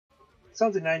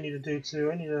Something I need to do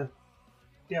too. I need to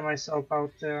get myself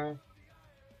out there.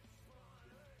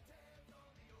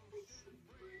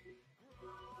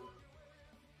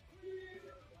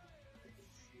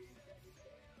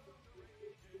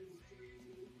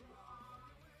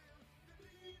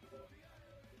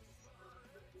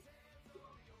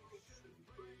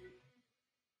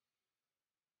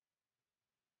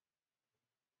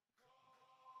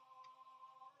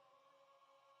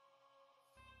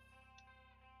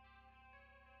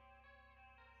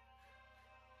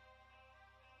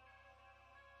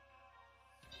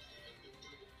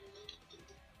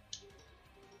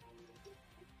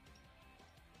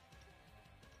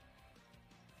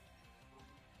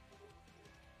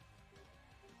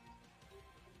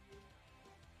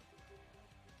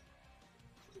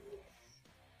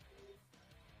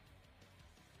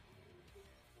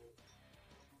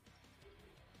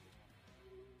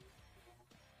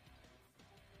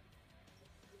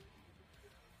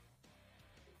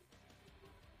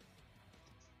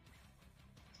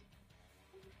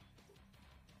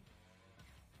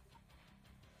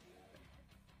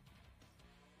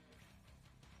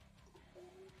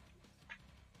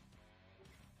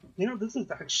 You know, this is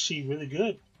actually really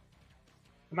good.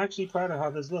 I'm actually proud of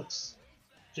how this looks.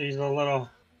 She's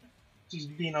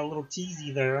being a little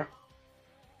teasy there.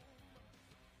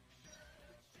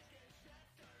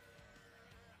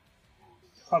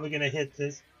 Probably gonna hit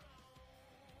this.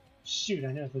 Shoot,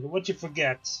 I never forget. What'd you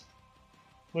forget?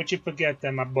 What'd you forget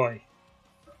then, my boy?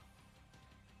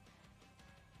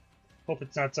 Hope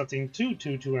it's not something too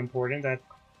important that,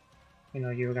 you know,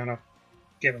 you're gonna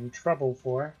get in trouble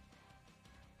for.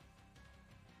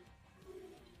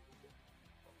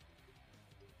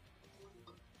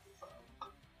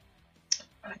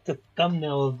 I like the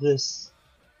thumbnail of this.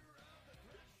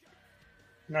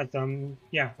 Not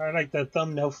yeah, I like the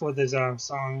thumbnail for this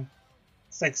song.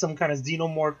 It's like some kind of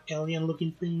xenomorph alien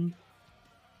looking thing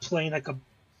playing like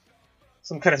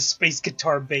some kind of space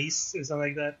guitar bass or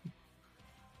something like that.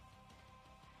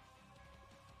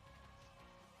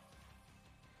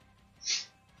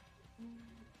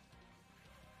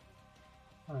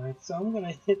 Alright, so I'm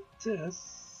gonna hit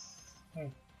this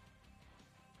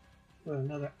with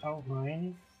another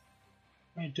outline.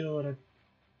 I do it a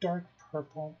dark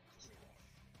purple.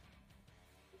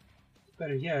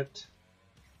 Better yet,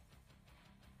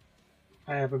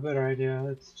 I have a better idea.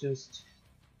 Let's just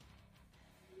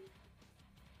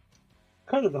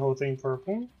color the whole thing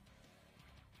purple.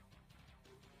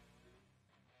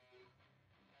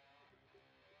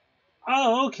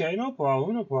 Oh, okay, no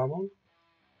problem, no problem.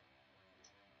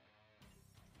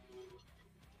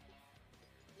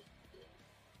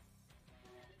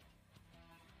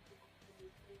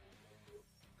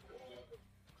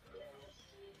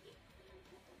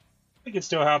 I can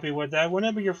still help you with that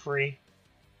whenever you're free.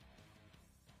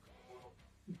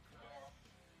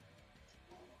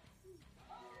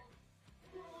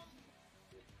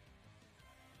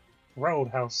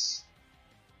 Roadhouse.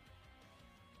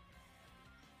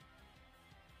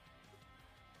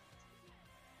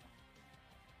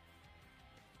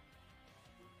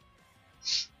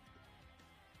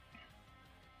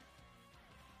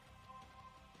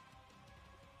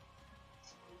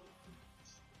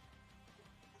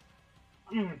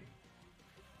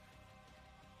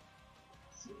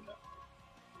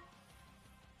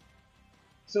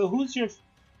 So who's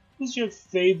your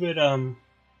favorite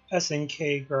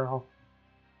SNK girl?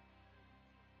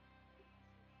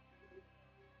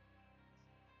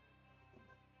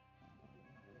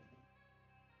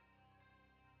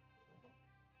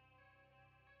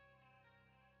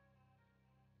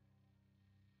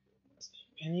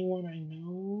 Anyone I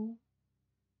know?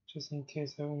 Just in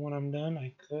case when I'm done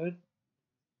I could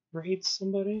rate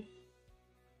somebody.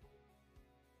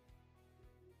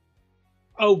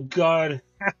 Oh god.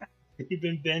 You've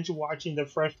been binge watching The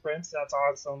Fresh Prince? That's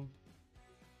awesome.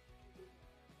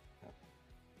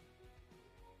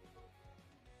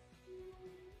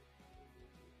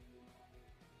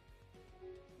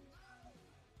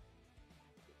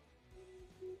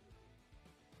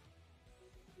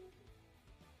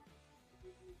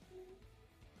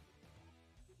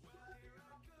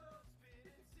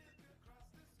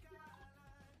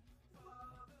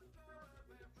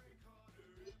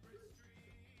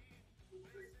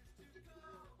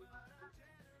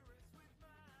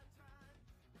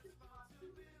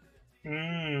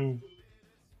 Mmm.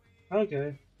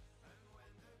 Okay.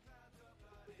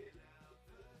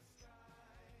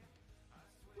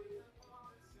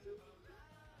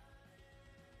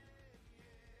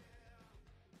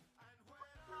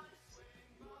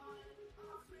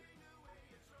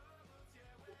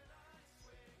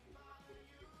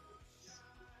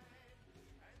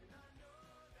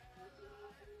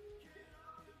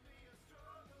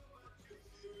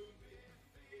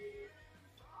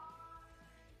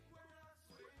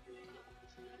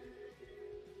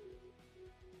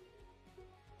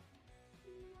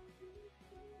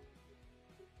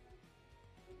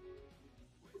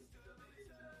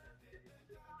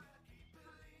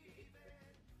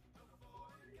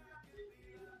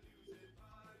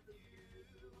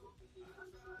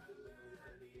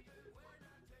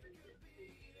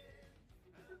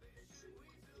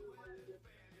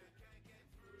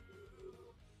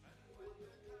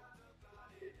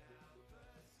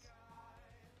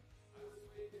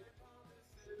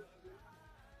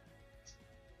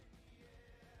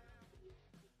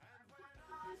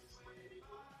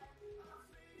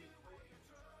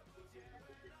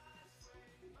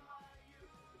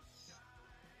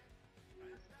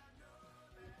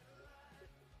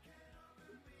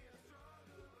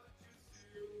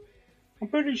 I'm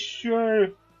pretty sure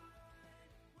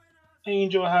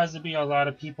Angel has to be a lot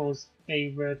of people's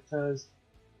favorite because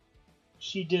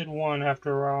she did one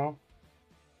after all.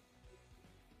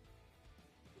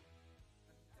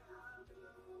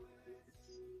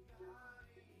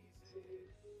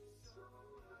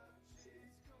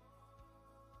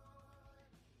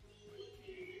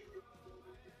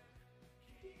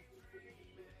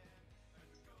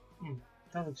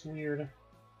 That looks weird.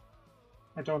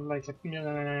 I don't like it.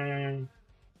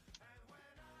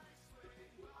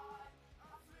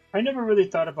 I never really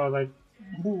thought about like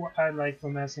who I like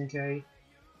from SNK.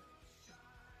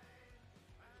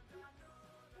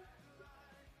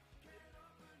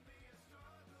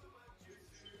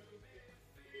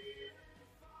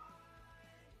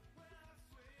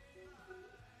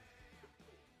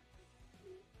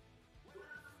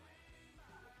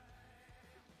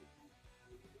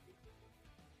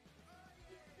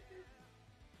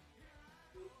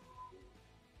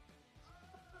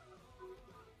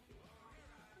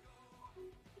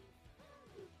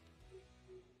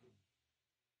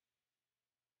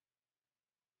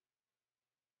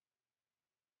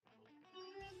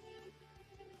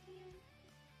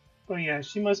 But yeah,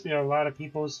 she must be a lot of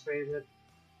people's favorite.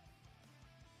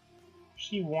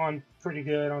 She won pretty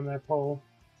good on that poll.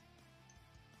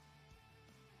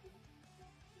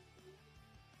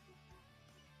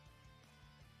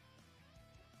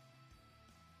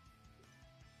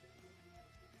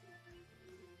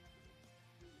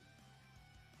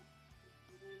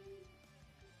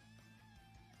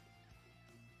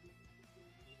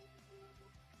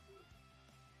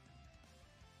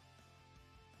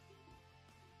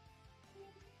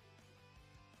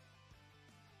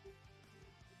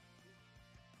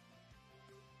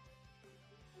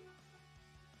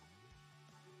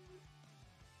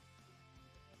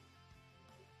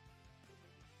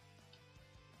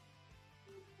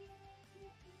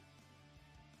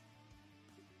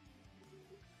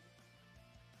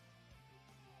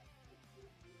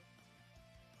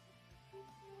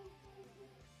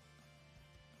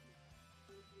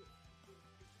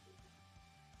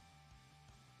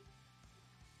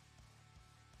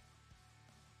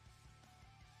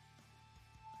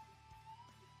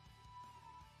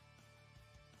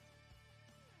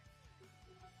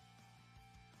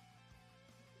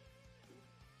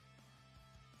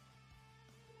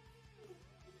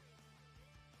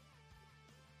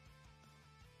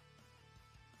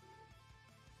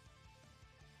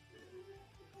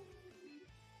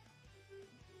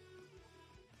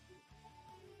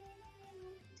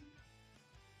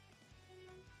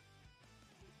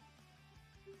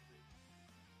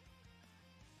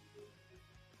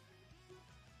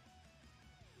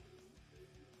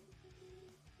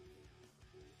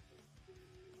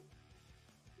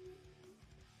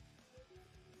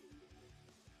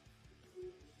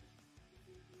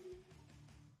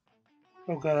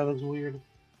 Oh god, that looks weird.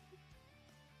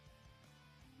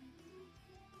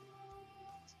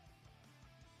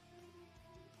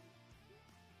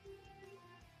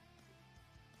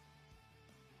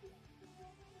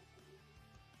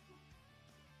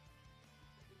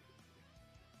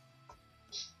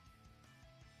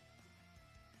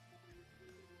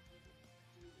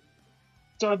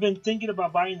 So I've been thinking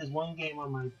about buying this one game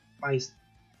on my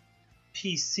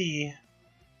PC.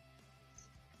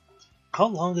 How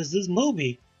long is this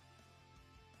movie?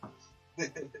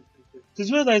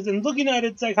 Just realized and looking at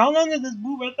it, it's like, how long is this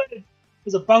movie? I thought it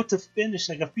was about to finish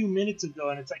like a few minutes ago,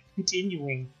 and it's like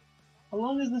continuing. How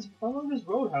long is this? How long is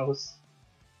Roadhouse?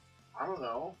 I don't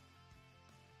know.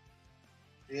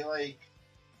 They like.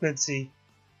 Let's see.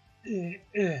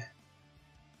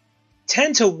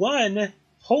 10-1.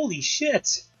 Holy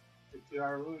shit!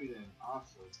 2-hour movie then.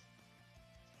 Awesome.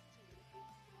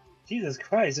 Jesus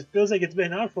Christ! It feels like it's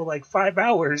been out for like 5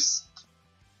 hours.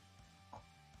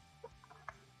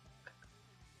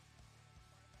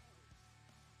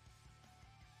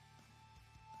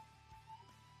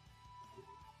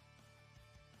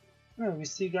 Oh, we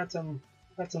see got some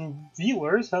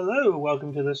viewers. Hello,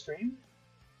 welcome to the stream.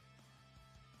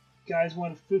 Guys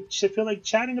want to feel like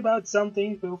chatting about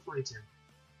something? Feel free to.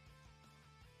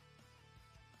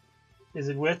 Is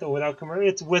it with or without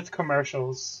commercials? It's with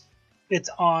commercials. It's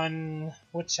on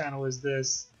what channel is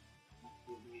this?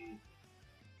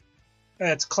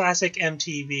 It's classic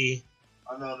MTV.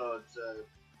 Oh no, it's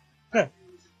Huh.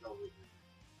 music television.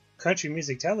 Country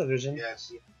music television. Yeah,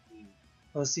 CMT.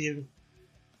 Let's see.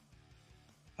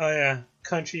 Oh yeah,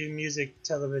 country music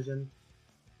television.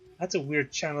 That's a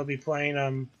weird channel to be playing. I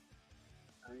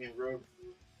mean,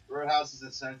 Roadhouse is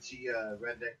essentially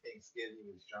redneck Thanksgiving,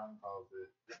 as John calls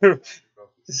it.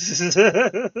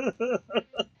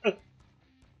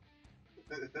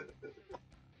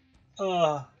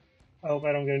 I hope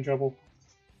I don't get in trouble.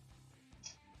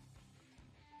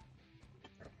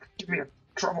 Give me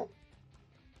trouble.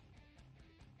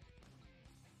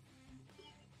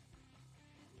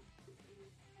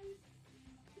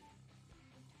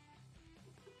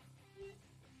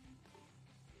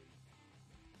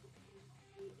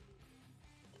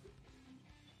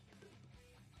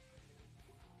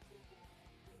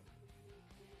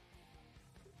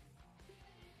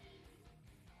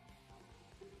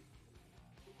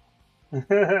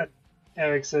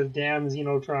 Eric says, "Damn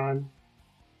Xenotron."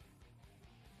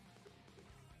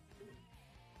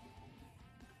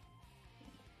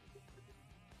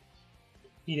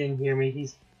 He didn't hear me.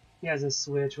 He has a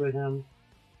Switch with him.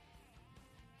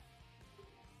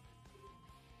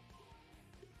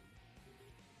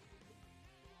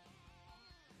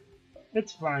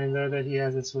 It's fine though that he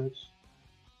has a Switch.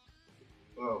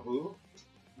 Oh, who?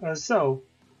 So.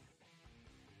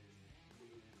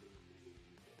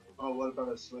 Oh, what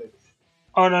about a Switch?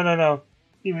 Oh no.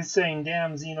 He was saying,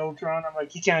 "Damn Xenotron." I'm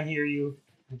like, he can't hear you.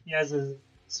 He has a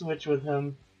Switch with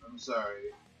him. I'm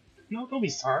sorry. No, don't be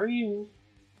sorry.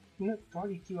 No, why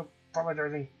do you keep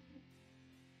apologizing?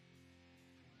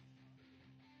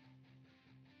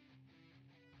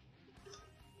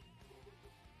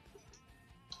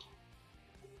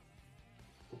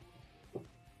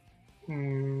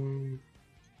 Hmm.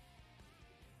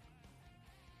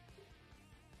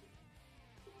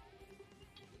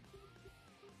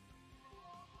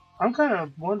 I'm kind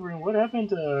of wondering what happened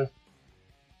to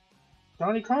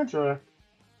Johnny Contra.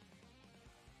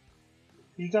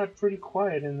 He got pretty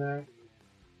quiet in there.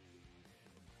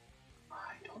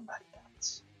 I don't like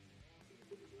that.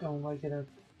 Don't like it.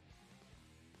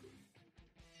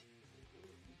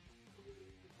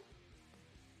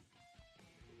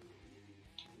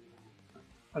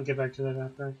 I'll get back to that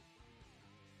after.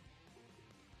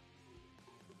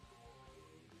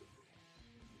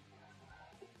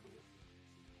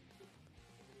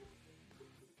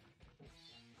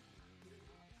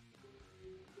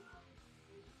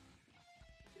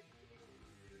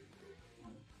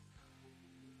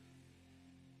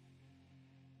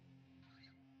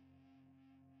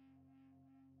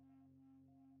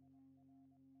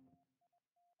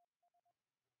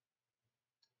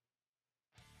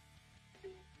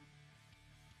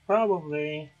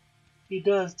 Probably. He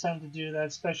does tend to do that,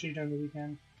 especially during the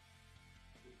weekend.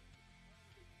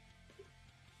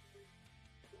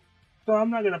 So I'm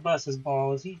not gonna bust his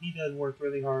balls. He does work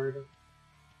really hard.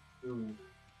 Who?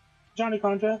 Johnny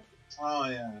Contra, Oh,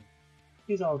 yeah.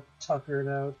 he's all tuckered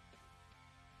out.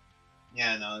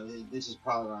 Yeah, no, this is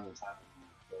probably around the time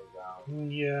it goes out.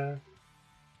 Yeah.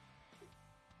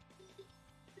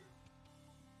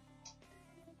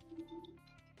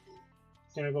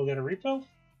 Gonna go get a repo?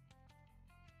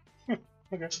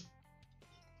 Okay.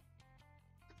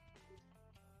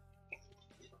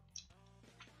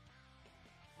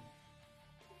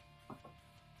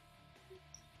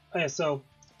 Okay, so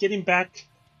getting back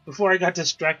before I got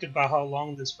distracted by how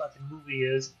long this fucking movie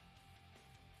is,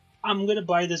 I'm gonna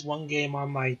buy this one game on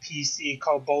my PC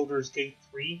called Baldur's Gate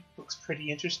 3. Looks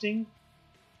pretty interesting.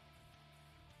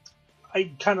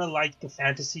 I kind of like the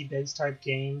fantasy-based type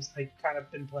games. I've kind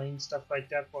of been playing stuff like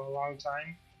that for a long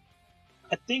time.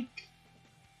 I think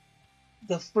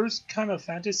the first kind of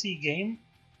fantasy game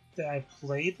that I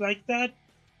played like that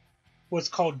was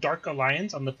called Dark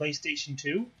Alliance on the PlayStation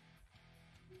 2.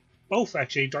 Both,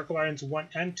 actually, Dark Alliance 1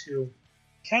 and 2.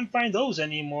 Can't find those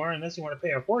anymore unless you want to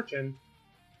pay a fortune.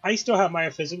 I still have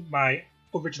my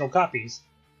original copies.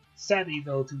 Sadly,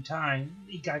 though, through time,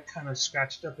 it got kind of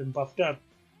scratched up and buffed up,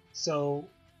 so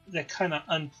they're kind of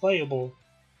unplayable.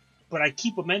 But I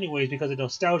keep them anyways because of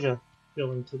nostalgia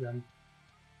feeling to them.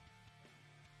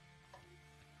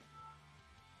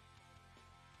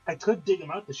 I could dig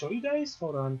them out to show you guys.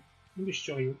 Hold on, let me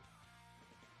show you.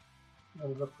 Let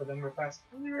me look for them real fast.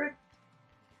 Yep,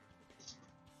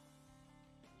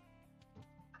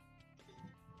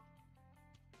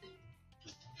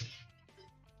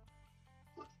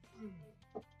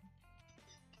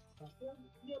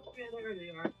 yeah, there they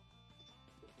are.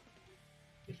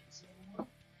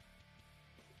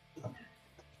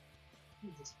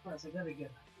 Jesus Christ, I gotta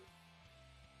get.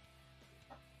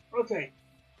 Okay.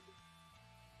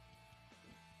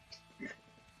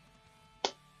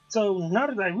 So now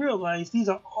that I realize these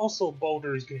are also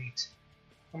Baldur's Gate,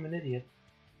 I'm an idiot.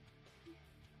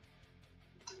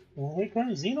 Well, here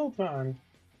comes Xenotron.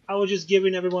 I was just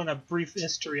giving everyone a brief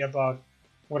history about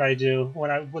what I do,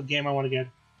 what game I want to get.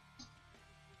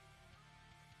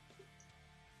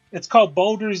 It's called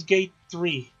Baldur's Gate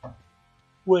 3,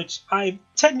 which I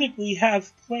technically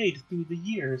have played through the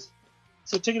years.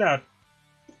 So check it out.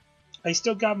 I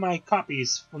still got my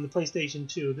copies from the PlayStation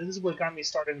 2. This is what got me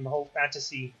started in the whole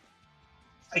fantasy,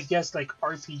 I guess, like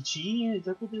RPG. Is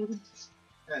that what they were?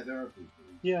 Yeah, they're RPGs.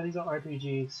 Yeah, these are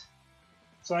RPGs.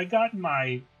 So I got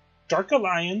my Dark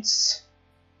Alliance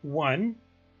 1,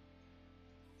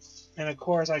 and of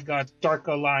course I got Dark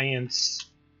Alliance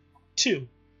 2.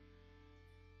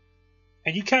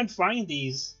 And you can't find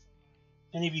these,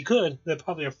 and if you could, they're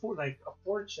probably a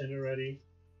fortune already.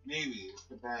 Maybe, it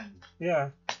depends. Yeah.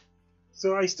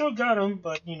 So I still got them,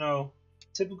 but you know,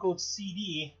 typical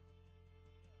CD,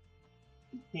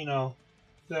 you know,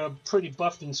 they're pretty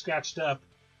buffed and scratched up.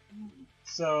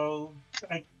 So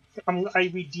I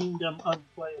redeemed them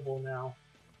unplayable now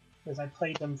because I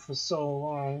played them for so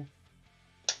long.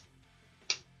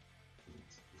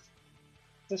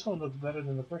 This one looks better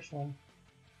than the first one.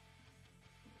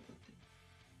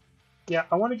 Yeah,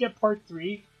 I want to get part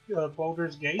 3 of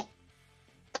Baldur's Gate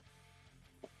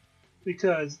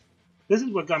because this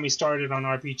is what got me started on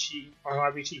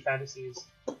RPG fantasies.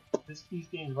 These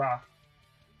games rock.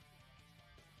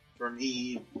 For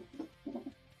me,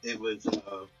 it was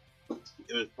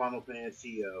Final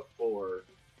Fantasy 4, or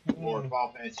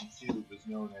Final Fantasy 2 was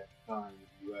known at the time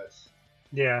in the US.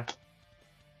 Yeah.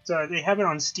 So they have it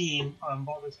on Steam on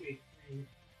Baldur's Gate 3.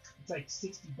 It's like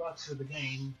 $60 for the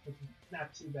game, which is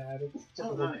not too bad. It's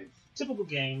typical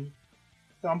game.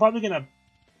 So I'm probably gonna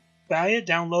buy it,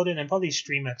 download it, and probably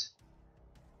stream it.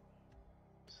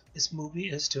 This movie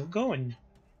is still going.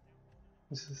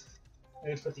 Let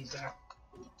me put these down.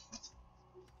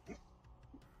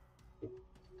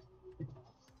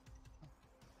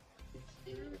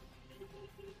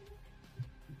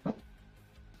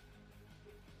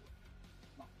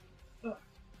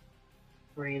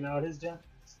 Bringing out his death.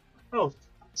 Oh,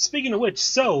 speaking of which,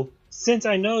 so, since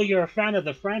I know you're a fan of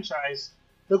the franchise,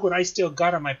 look what I still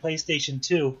got on my PlayStation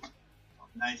 2.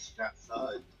 Nice, you got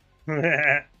Thud.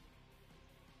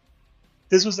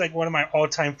 This was like one of my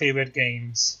all-time favorite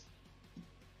games.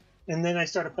 And then I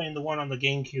started playing the one on the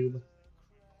GameCube.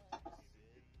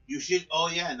 You should, oh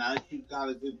yeah, now that you've got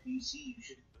a good PC, you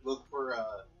should look for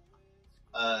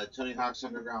Tony Hawk's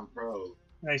Underground Pro.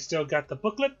 I still got the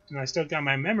booklet, and I still got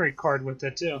my memory card with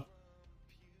it too.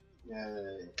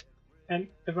 Yeah. And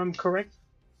if I'm correct,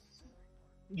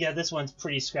 yeah, this one's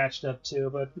pretty scratched up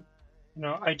too. But you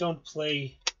know, I don't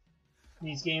play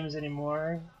these games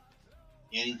anymore.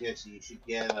 Andy Jesse, you should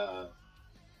get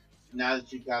now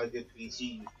that you've got a good PC,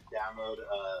 you should download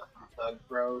Thug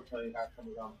Pro, Tony Hawk's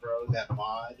Underground Pro, that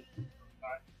mod.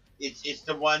 It's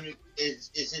the one.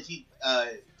 It's since he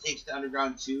takes the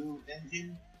Underground 2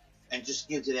 engine and just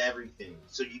gives it everything.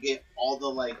 So you get all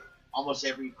the almost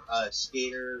every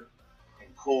skater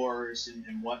and course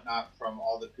and whatnot from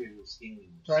all the previous games.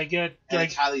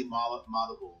 It's highly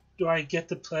moddable. Do I get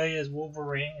to play as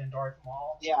Wolverine and Darth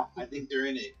Maul? Yeah, I think they're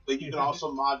in it. But you can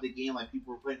also mod the game like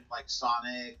people were putting like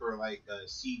Sonic or like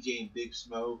CJ and Big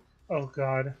Smoke. Oh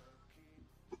God.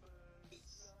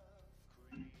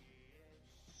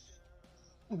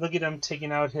 Look at him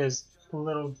taking out his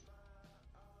little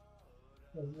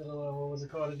what was it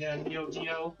called again? Neo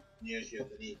Geo? Neo Geo,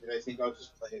 but I think I'll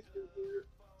just play it through here.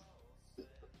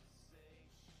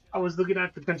 I was looking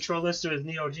at the controllers to his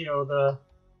Neo Geo, the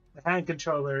hand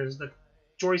controllers, the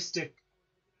joystick.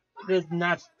 It is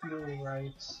not feeling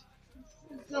right.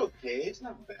 It's okay, it's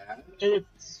not bad. It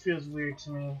feels weird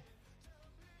to me.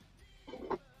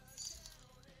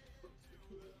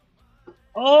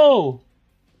 Oh!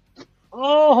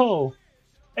 Oh!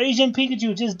 Asian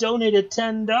Pikachu just donated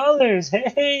 $10.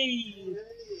 Hey!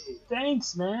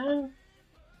 Thanks, man.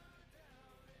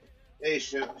 Hey,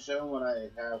 show what I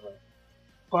have.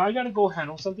 Oh, I gotta go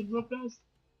handle something real fast.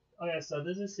 Okay, so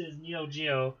this is his Neo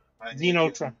Geo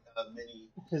Xenotron.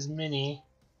 His mini.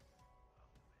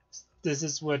 This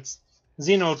is what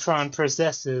Xenotron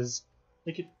possesses.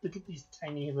 Look at these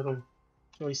tiny little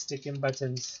joystick and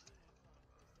buttons.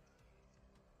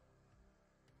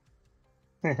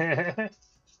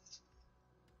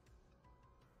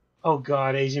 Oh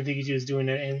God, Asian Pikachu is doing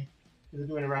it, and is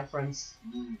doing a reference.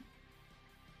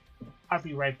 I'll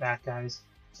be right back, guys.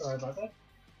 Sorry about that.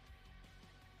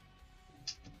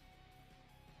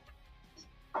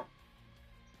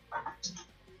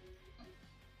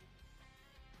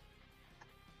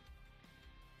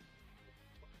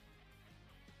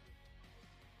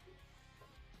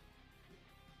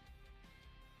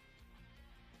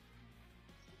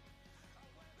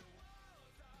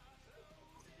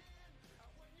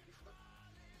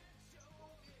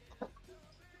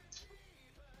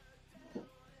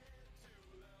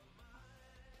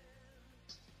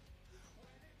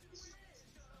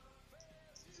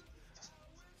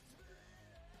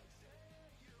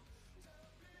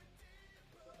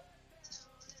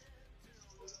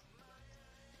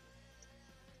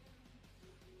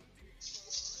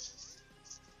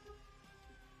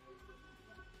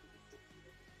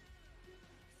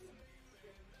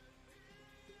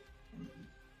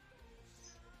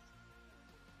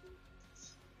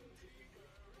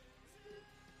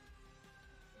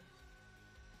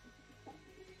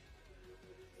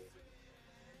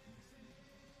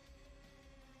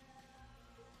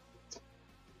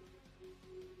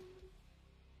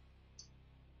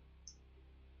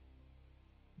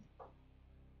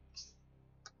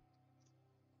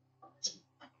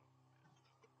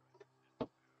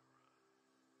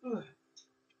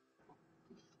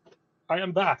 I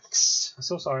am back.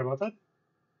 So sorry about that.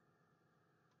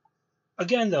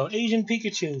 Again, though, Asian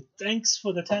Pikachu, thanks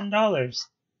for the $10.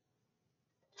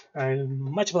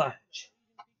 I'm much obliged.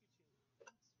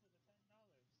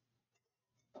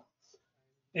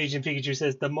 Asian Pikachu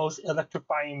says the most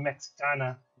electrifying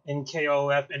Mexicana in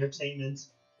KoF Entertainment.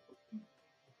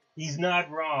 He's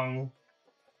not wrong.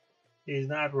 He's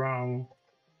not wrong.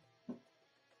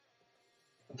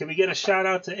 Can we get a shout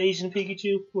out to Asian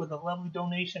Pikachu for the lovely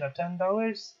donation of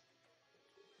 $10?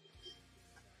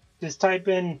 Just type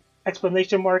in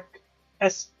exclamation mark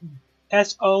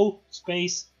SO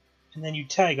space and then you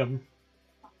tag him.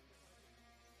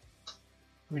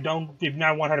 If you're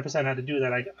not 100% how to do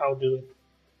that, I'll do it.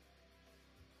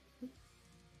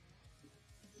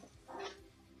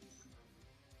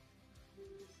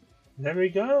 There we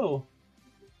go.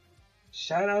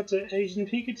 Shout out to Asian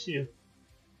Pikachu.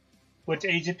 Which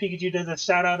Asian Pikachu does a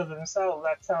shout out of himself.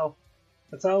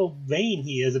 That's how vain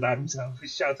he is about himself. He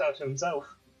shouts out to himself.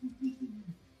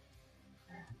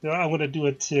 So I'm gonna do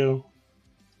it too.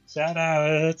 Shout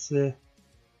out to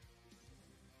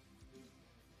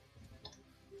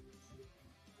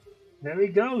There we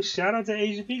go. Shout out to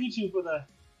Asian Pikachu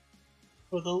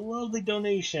for the lovely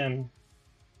donation.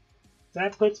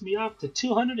 That puts me up to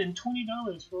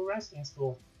 $220 for wrestling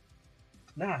school.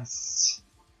 Nice.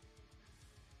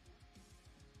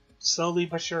 Slowly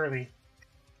but surely.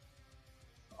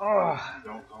 Oh.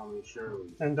 Don't call me Shirley.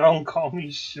 And don't call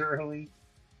me Shirley.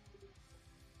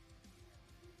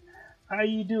 How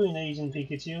you doing, Asian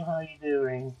Pikachu? How you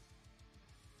doing?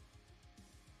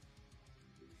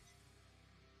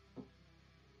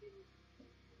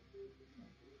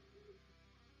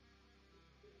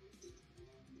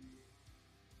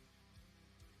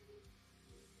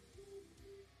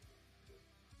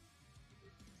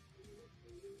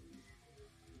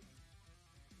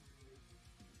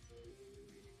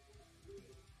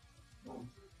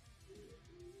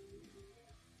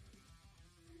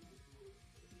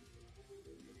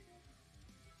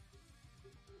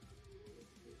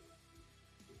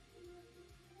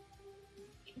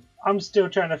 I'm still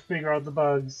trying to figure out the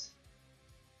bugs.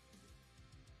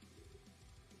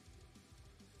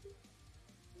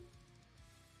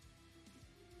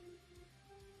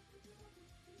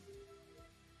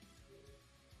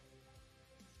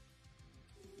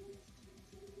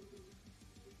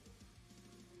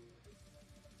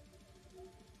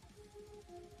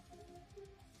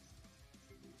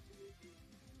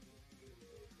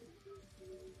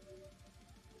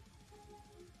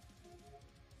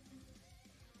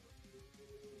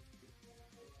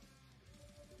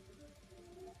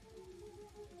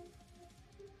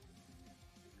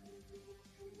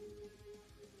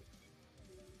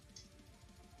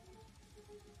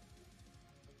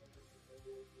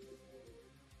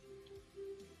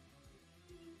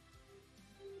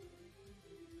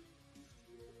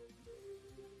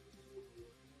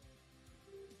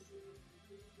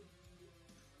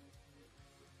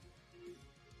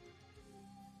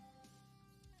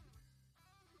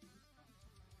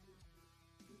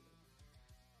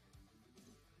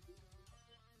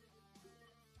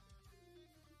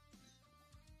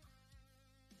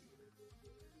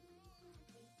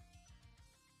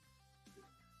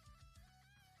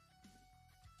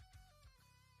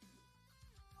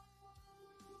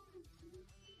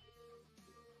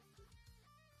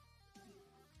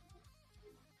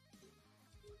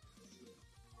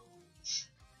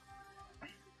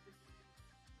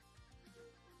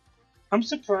 I'm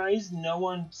surprised no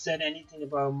one said anything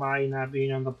about Mai not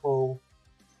being on the poll.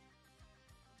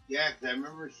 Yeah, because I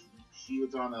remember she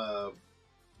was on the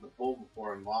poll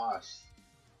before and lost.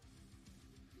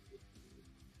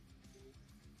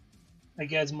 I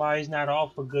guess Mai's not all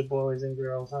for good boys and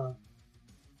girls, huh?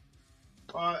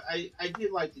 Well, I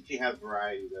did like that she had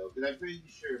variety, though, because I'm pretty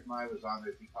sure if Mai was on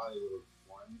there, she probably would have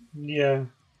won. Yeah.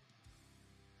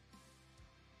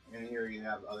 And here you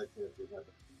have other characters at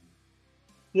the team.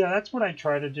 Yeah, that's what I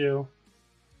try to do.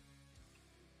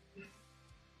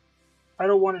 I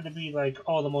don't want it to be like,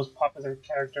 oh, the most popular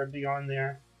character be on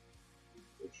there.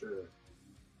 For sure.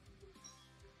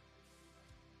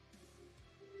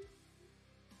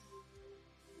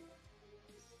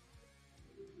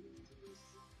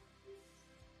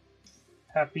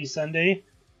 Happy Sunday.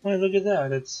 Oh, look at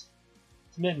that. It's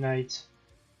midnight.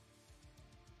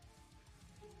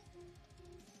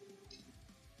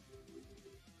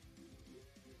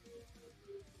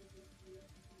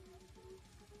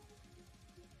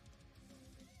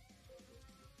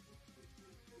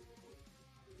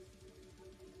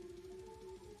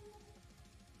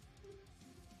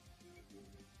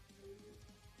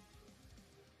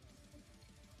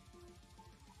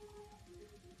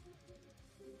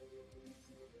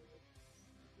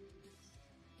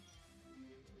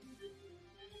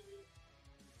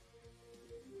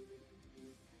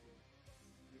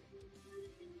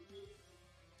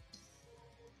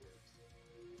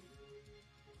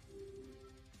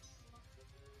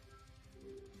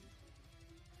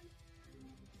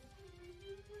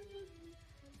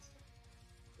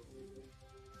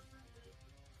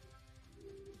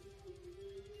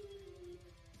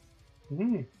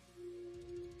 Hmm.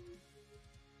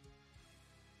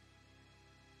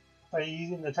 Are you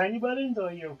using the tiny buttons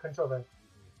or your controller?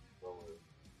 Controller.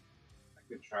 I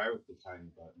could try with the tiny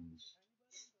buttons.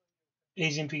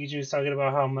 Asian Pikachu is talking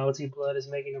about how Melty Blood is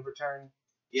making a return.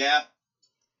 Yeah,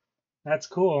 That's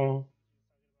cool,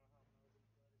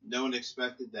 no one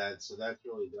expected that, so that's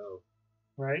really dope.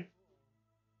 right?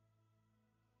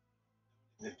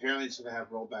 And apparently, it's gonna have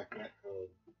rollback netcode.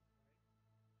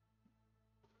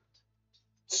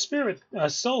 Spirit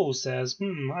Soul says,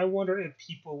 I wonder if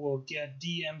people will get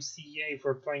DMCA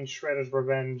for playing Shredder's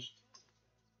Revenge.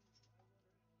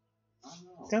 I don't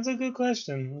know. That's a good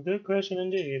question. A good question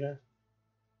indeed.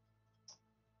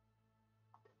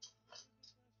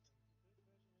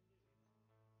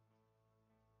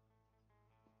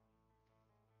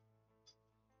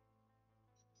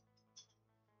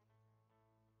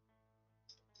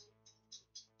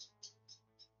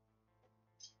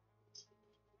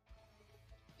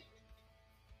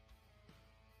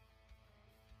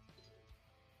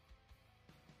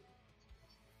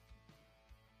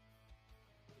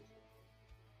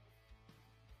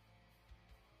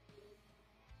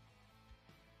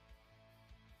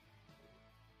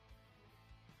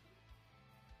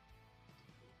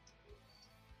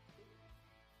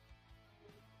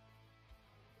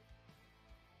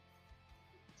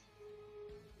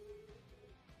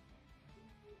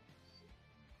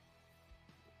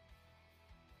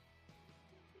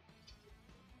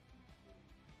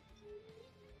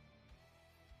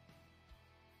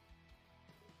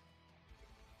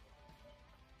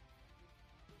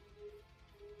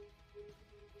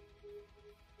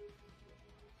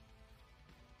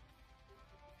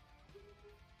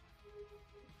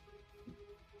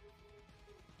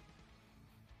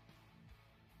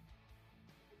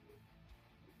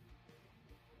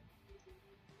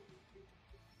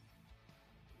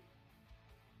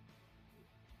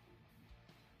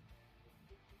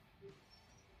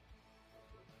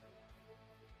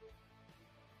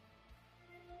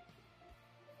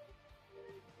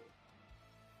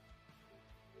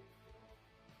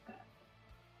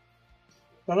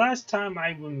 The last time I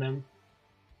remember,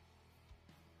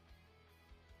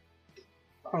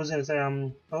 I was gonna say,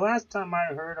 the last time I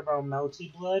heard about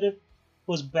Melty Blood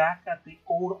was back at the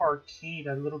old arcade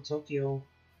at Little Tokyo.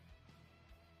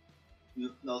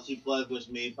 Melty Blood was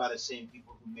made by the same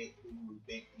people who make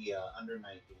the Under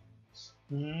Night games.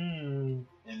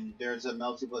 And there's a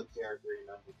Melty Blood character in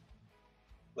Under.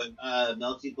 But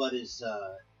Melty Blood is,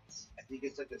 I think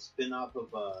it's like a spin-off of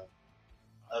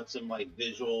some like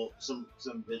some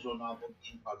visual novel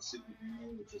game called Super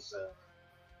Union, which is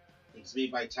it's made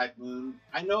by Type Moon.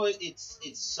 I know it's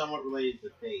somewhat related to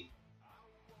Fate.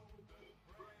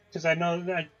 Because I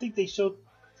think they showed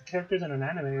the characters in an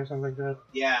anime or something like that.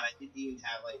 Yeah, and I think they even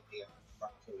have like the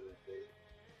crossover with Fate.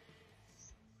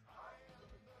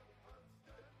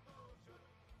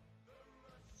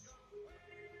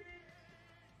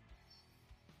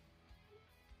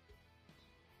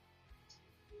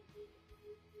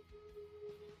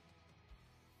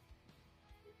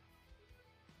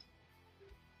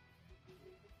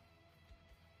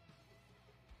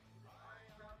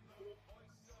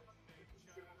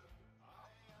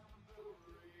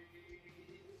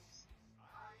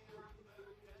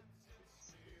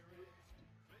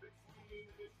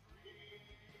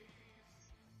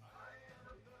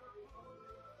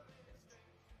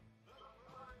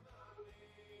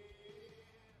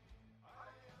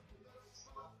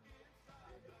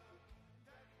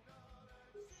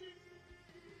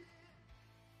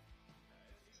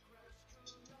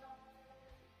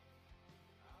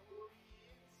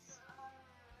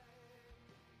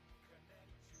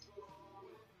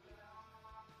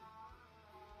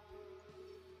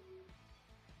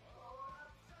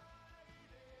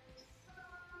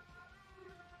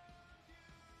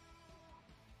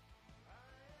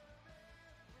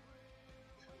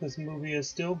 This movie is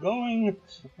still going.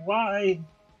 Why?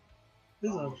 This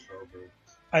is Almost over.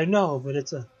 I know, but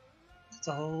it's a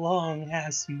long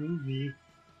ass movie.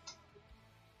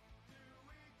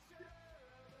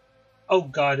 Oh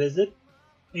God, is it?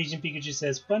 Asian Pikachu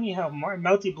says, funny how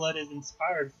Melty Blood is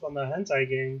inspired from a hentai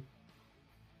game.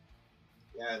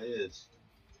 Yeah, it is.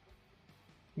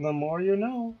 The more you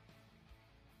know.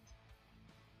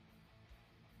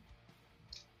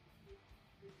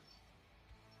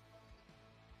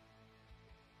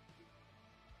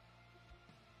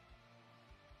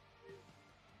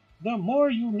 The more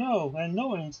you know, and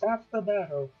knowing's half the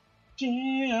battle.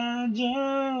 G.I.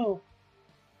 Joe.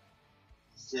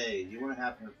 Say, you want to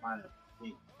happen to find a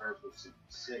pink purple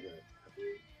cigarette,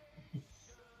 dude.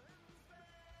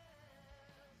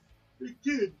 Hey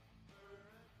kid,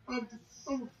 I'm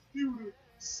a computer.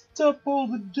 Stop all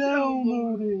the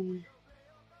downloading.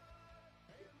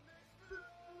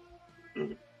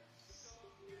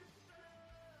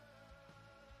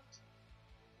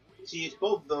 See, it's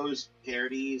both those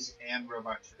parodies and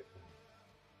Robot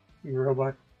Chicken.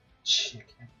 Robot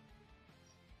Chicken.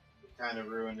 Kind of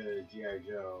ruined G.I.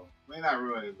 Joe. I mean, not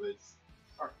ruined it, but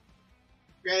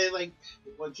granted, like,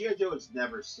 well, G.I. Joe is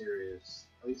never serious.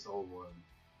 At least the old one.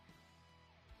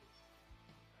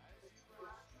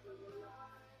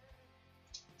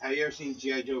 Have you ever seen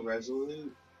G.I. Joe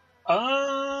Resolute?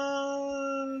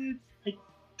 I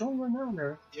don't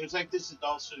remember. It was like this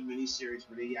adult swim miniseries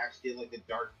where they actually did like a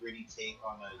dark, gritty take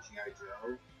on G.I.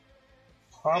 Joe.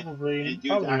 Probably. And dudes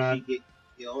Probably actually not. get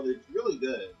killed. It's really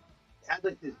good. It had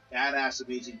like this badass,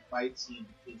 amazing fight scene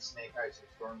between Snake Eyes and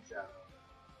Storm Shadow.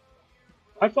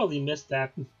 I probably missed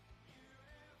that.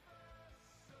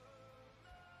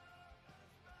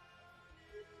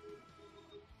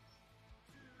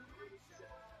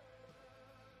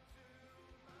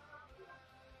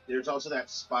 There's also that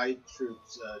Spy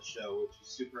Troops show, which is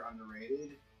super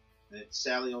underrated. And it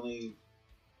sadly only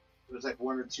it was like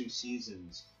 1 or 2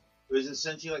 seasons. It was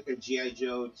essentially like a GI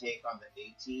Joe take on the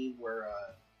A-Team, where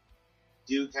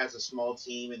Duke has a small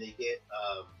team and they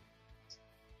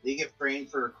get framed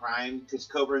for a crime because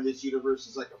Cobra in this universe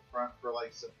is like a front for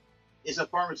like some. It's a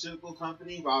pharmaceutical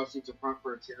company, but obviously it's a front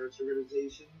for a terrorist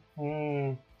organization.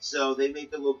 So they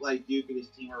make it look like Duke and his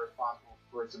team are responsible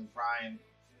for some crime.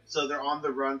 So they're on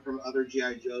the run from other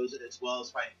G.I. Joes as well as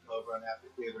fighting Cobra and have to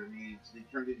clear their names. They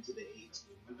turned it into the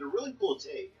A-Team. It's a really cool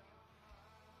take.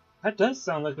 That does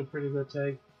sound like a pretty good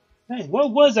take. Hey, where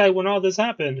was I when all this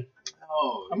happened?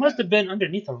 Oh, I must have been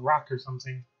underneath a rock or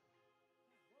something.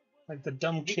 Like the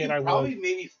dumb You kid can I probably was.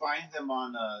 maybe find them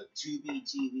on Tubi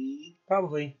TV.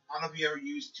 Probably. I don't know if you ever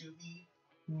used Tubi.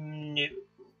 No.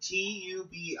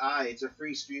 Tubi. It's a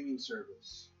free streaming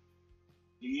service.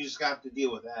 You just got to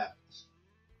deal with that.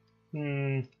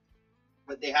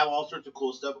 But they have all sorts of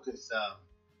cool stuff because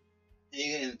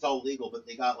and it's all legal. But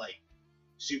they got like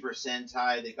Super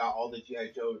Sentai. They got all the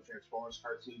GI Joe and Transformers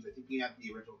cartoons. I think you have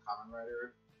the original Kamen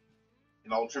Rider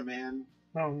and Ultraman.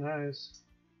 Oh, nice.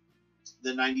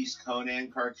 The '90s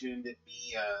Conan cartoon that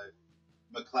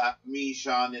me,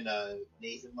 Sean, and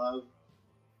Nathan love.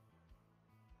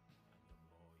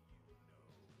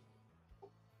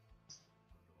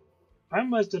 I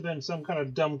must have been some kind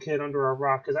of dumb kid under a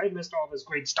rock because I missed all this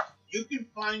great stuff. You can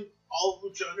find all of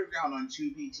Lucha Underground on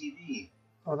Tubi TV.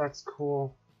 Oh, that's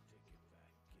cool.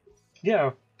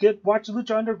 Yeah, watch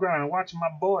Lucha Underground and watch my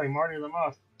boy Marty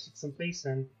Lamoth kick some face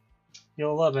in.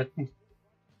 You'll love it.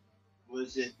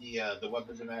 Was it the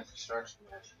Weapons of Mass Destruction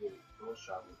match? Kill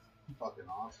Shot was fucking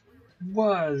awesome.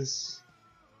 Was.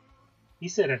 He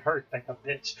said it hurt like a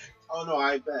bitch. Oh no,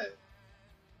 I bet.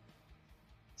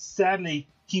 Sadly,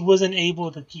 he wasn't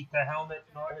able to keep the helmet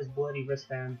nor his bloody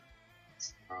wristband.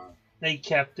 They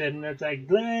kept it, and it's like,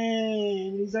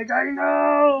 Glenn! He's like, I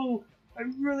know! I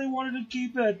really wanted to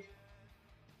keep it.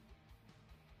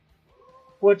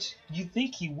 Which you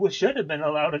think he should have been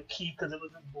allowed to keep because it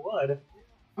was in blood.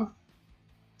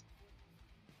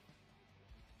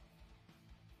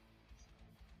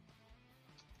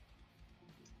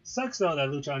 Sucks though that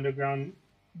Lucha Underground,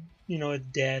 it's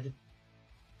dead.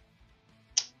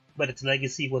 But its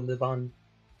legacy will live on.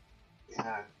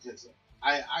 Yeah,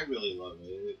 I really love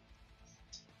it.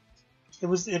 It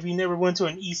was, if you never went to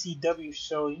an ECW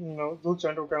show, Lucha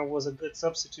Underground was a good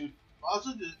substitute. I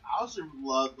also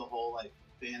love the whole like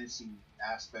fantasy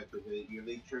aspect of it.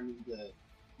 They turned into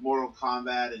Mortal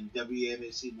Kombat and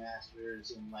WMAC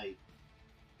Masters, and like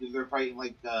they're fighting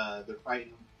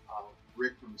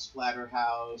Rick from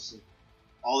Splatterhouse and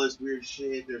all this weird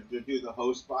shit. They're doing the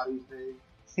host body thing.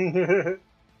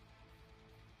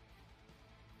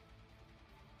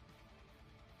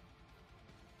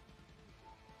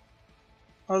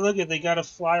 Oh, look they got a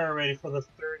flyer ready for the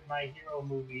third My Hero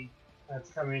movie that's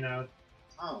coming out.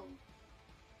 Oh.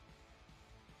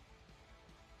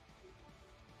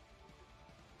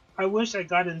 I wish I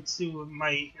got into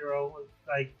My Hero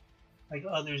like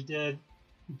others did.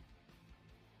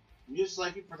 You just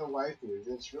like it for the waifus.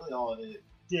 That's really all it is.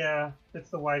 Yeah,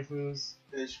 it's the waifus.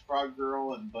 There's Frog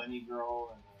Girl and Bunny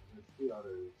Girl and there's 2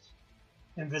 others.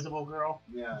 Invisible Girl.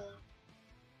 Yeah.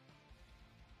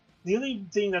 The only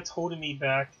thing that's holding me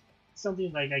back,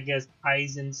 something like I guess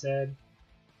Aizen said.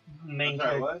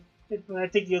 What? I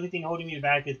think the only thing holding me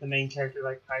back is the main character,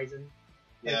 like Kaizen.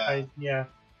 Yeah. Yeah.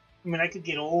 I mean, I could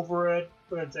get over it,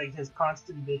 but it's like his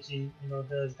constant bitching,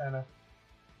 does kind of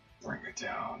bring it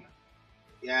down.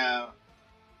 Yeah.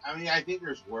 I mean, I think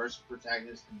there's worse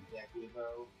protagonists than Deku,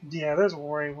 though. Yeah, there's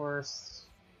way worse.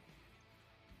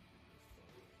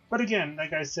 But again,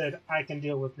 like I said, I can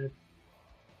deal with it.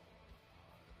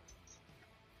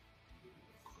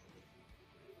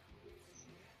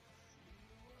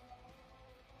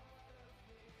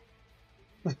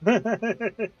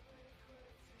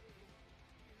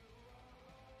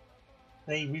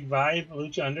 They revive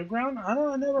Lucha Underground?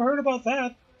 I never heard about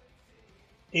that.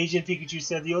 Agent Pikachu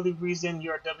said the only reason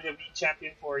you're a WWE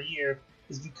champion for a year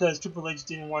is because Triple H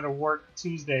didn't want to work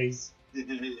Tuesdays.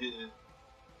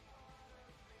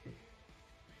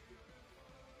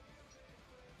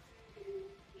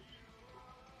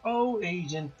 Oh,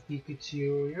 Agent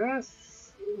Pikachu, you're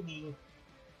silly.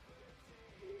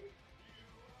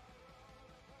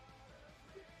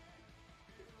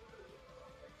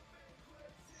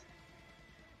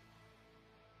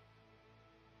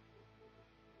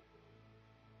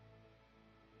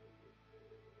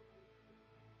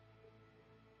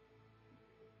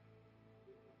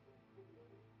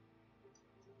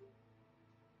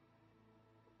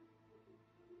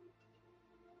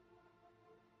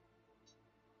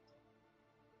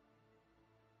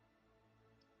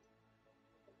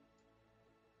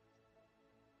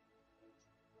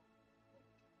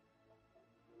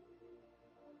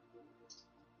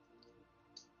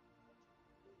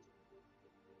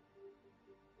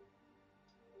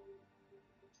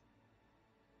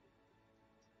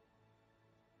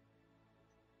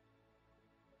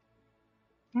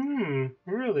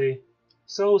 Really?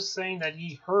 So saying that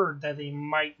he heard that they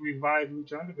might revive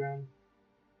Lucha Underground.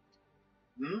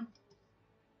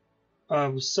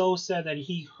 So said that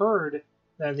he heard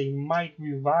that they might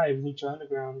revive Lucha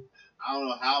Underground. I don't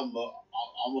know how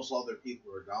almost all their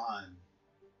people are gone.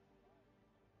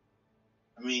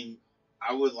 I mean,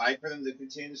 I would like for them to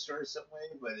continue the story some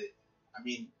way, but I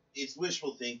mean, it's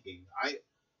wishful thinking.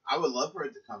 I would love for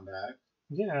it to come back.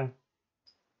 Yeah.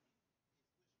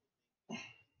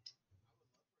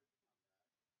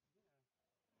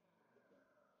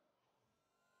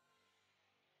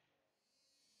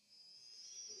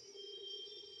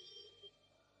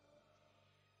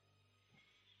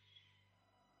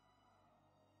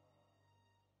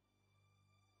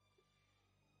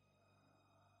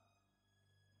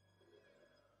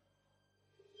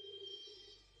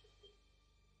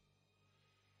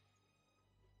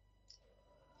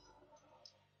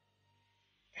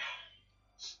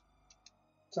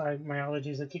 Sorry, my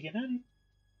allergies are kicking in.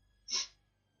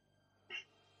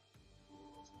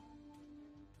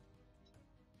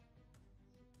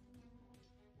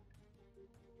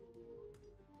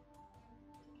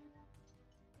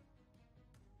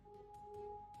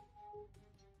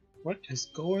 What is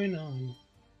going on?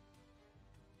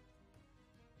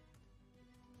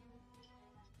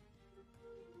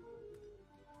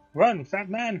 Run, fat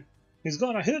man! He's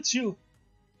gonna hit you!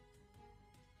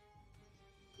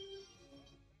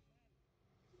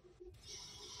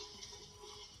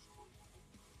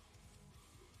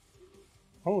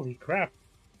 Holy crap.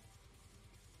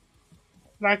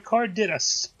 That car did a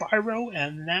spiral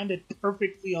and landed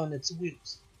perfectly on its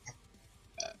wheels.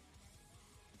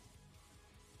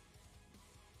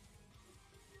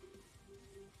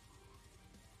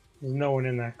 There's no one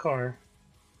in that car.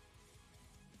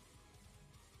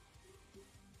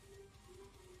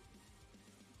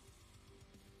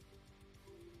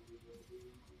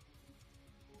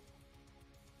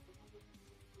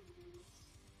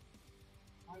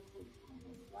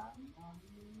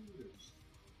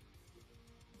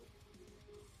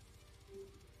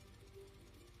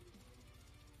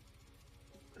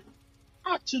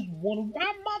 I just want to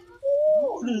ride my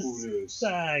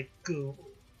motorcycle.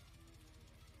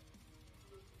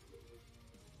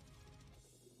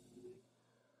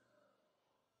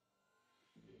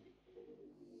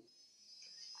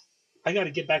 I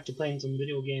gotta get back to playing some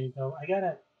video games though. I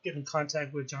gotta get in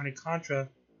contact with Johnny Contra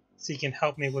so he can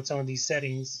help me with some of these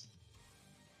settings.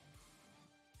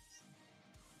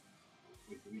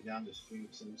 We could be down to stream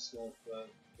some stuff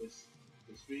this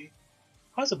week.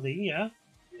 Possibly, yeah.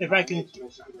 If I can.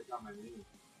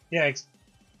 Yeah.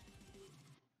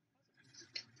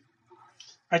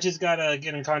 I just gotta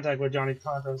get in contact with Johnny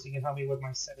Contra so he can help me with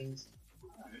my settings.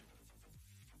 Alright.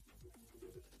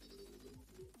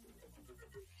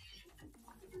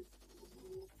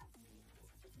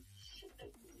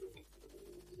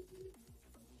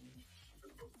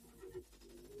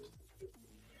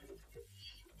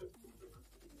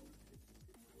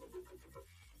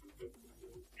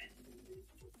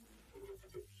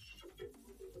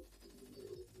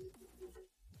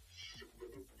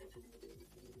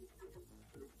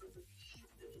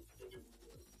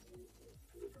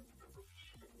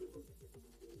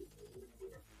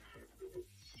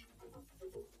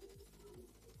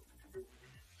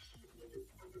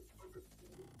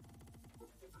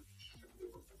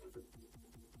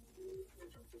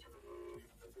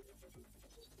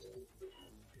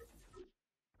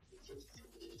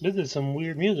 This is some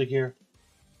weird music here.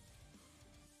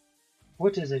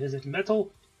 What is it? Is it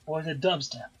metal or is it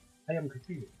dubstep? I am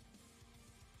confused.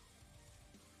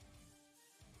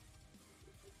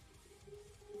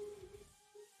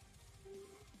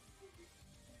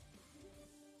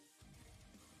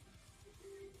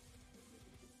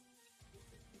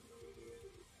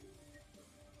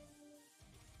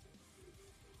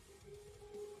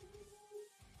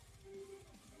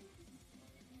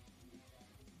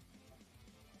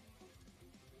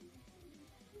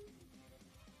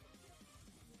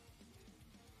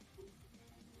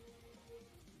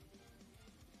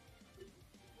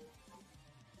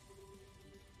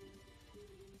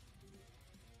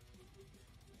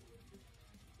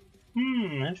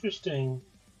 Interesting.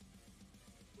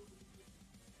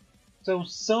 So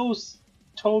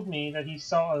told me that he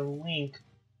saw a link.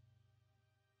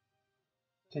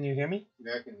 Can you hear me?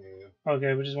 Yeah, I can hear you.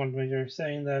 Okay, we just wanted to make sure.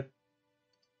 Saying that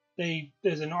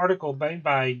there's an article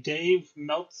by Dave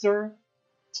Meltzer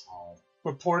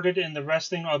reported in the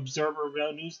Wrestling Observer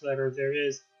newsletter. There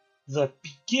is the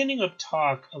beginning of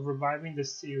talk of reviving the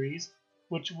series,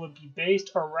 which would be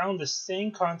based around the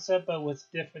same concept but with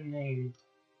different name.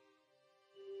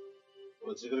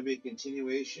 Well, is it going to be a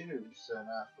continuation or just an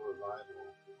after revival?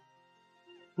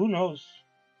 Who knows?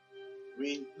 I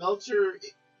mean, Meltzer,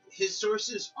 his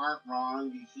sources aren't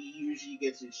wrong. He usually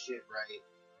gets his shit right.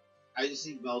 I just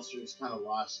think Meltzer's kind of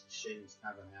lost his shit. He's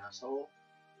kind of an asshole,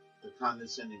 a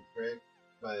condescending prick.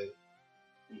 But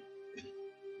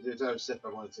there's other stuff I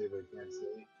want to say, but I can't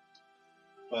say.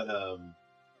 But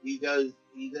he does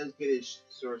get his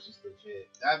sources legit.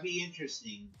 That'd be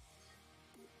interesting.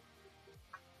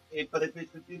 But if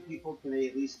it's with two people, can they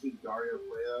at least keep Dario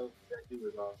Cueto? That dude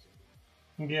was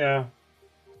awesome. Yeah,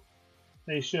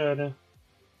 they should.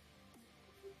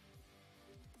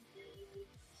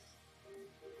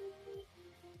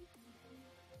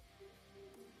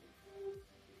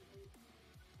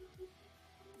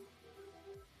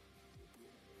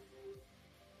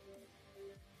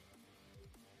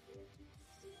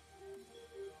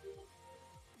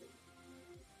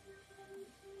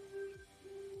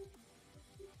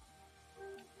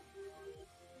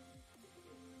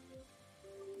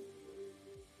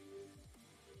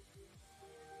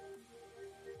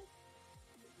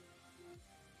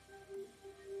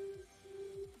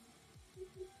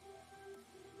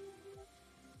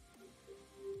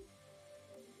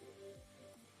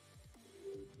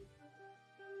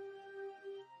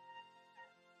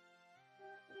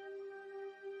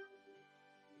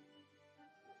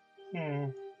 Hmm.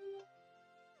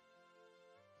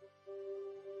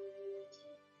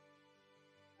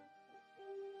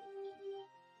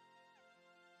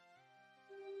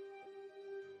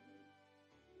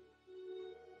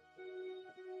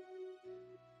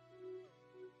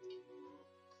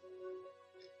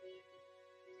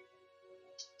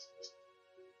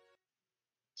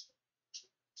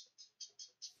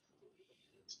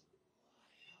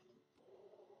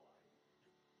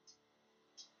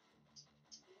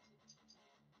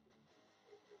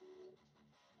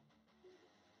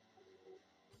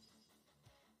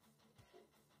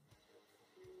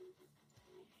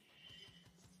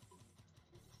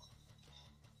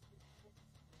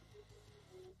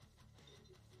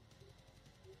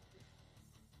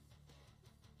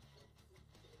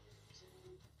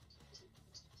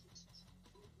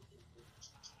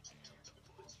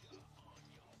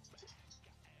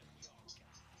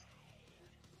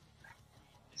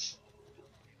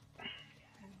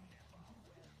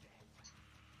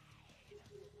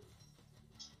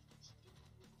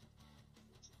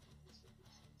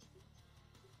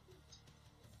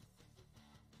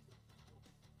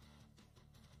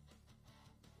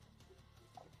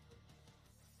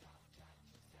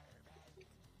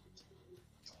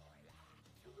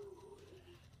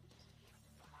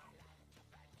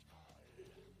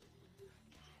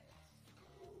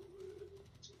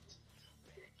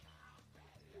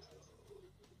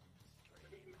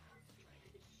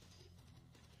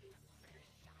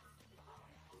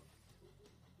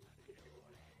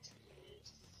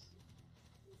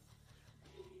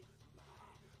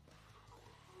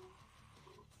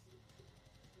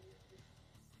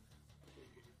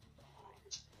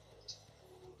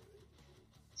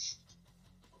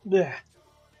 Yeah.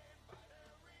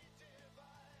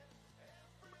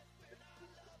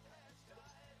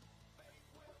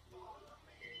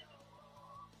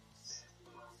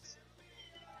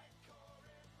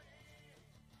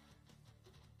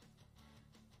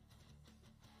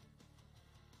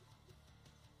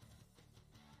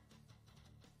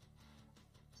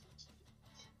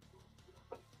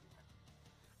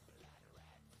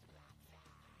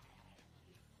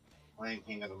 Playing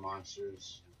King of the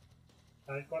Monsters.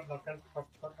 I got looking. What's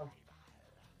cooking?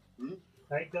 Hmm?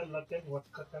 I got looking. What's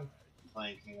cooking?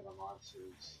 Playing King of the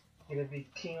Monsters. You gonna be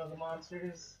king of the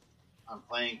monsters? I'm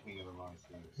playing King of the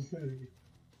Monsters.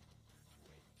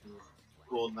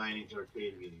 Cool 90s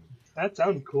arcade game. That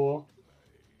sounds cool.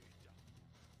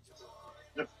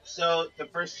 So the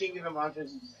first King of the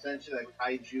Monsters is essentially a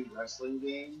kaiju wrestling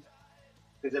game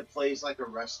because it plays like a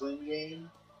wrestling game.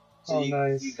 So Oh, you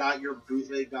nice. got your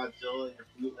bootleg Godzilla, your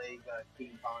bootleg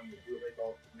King Kong, your bootleg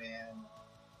Ultraman,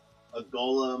 a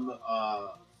Golem,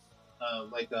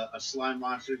 like a slime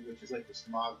monster, which is like the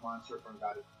smog monster from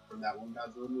that one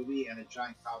Godzilla movie, and a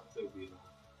giant Kabuto beetle.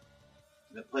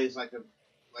 And it plays like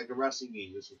a wrestling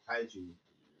game, just with kaiju.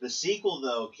 The sequel,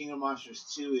 though, King of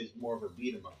Monsters 2, is more of a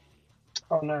beat 'em up.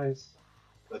 Oh, nice.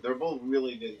 But they're both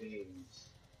really good games.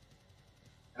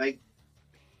 And it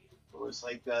was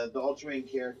like the Ultraman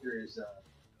character is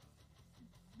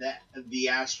that the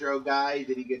Astro guy.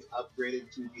 Then he gets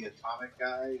upgraded to the Atomic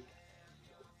guy.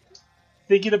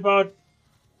 Thinking about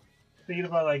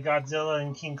like Godzilla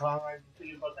and King Kong. I'm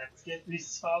thinking about that skit we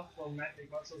saw from Matt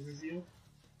McMuscle's review.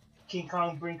 King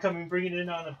Kong bringing it in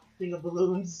on a thing of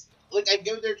balloons. Like, I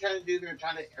get what they're trying to do. They're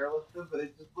trying to airlift them, but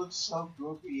it just looks so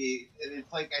goofy. And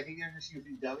it's like, I think they're just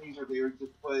using dummies, or they were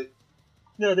just put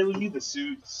No, they would use the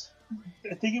suits.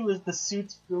 I think it was the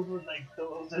suits filled with like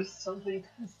pillows or something.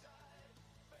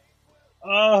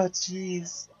 Oh,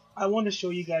 jeez. I want to show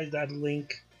you guys that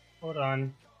link. Hold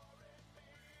on.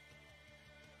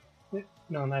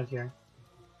 No, not here.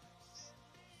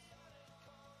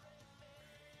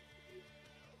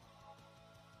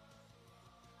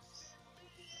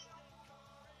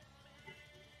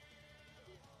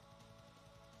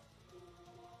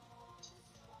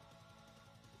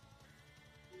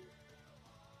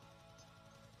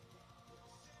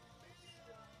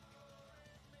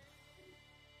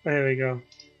 There we go.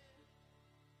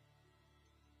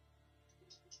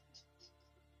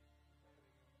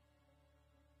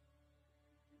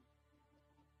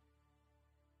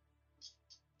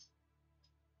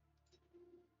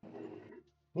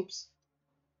 Oops.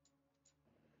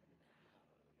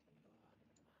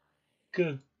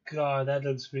 Good God, that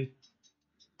looks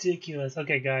ridiculous.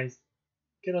 Okay, guys,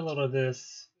 get a load of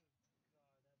this.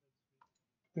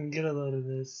 And get a load of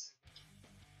this.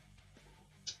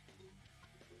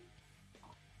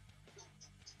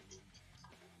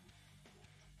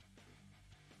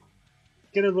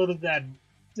 Get a load of that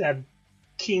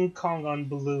King Kong on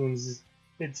balloons.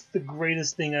 It's the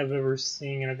greatest thing I've ever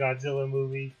seen in a Godzilla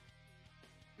movie.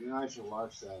 You know, I should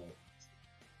watch that.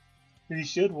 You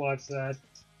should watch that.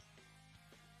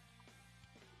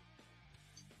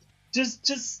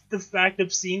 Just the fact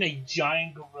of seeing a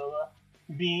giant gorilla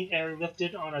being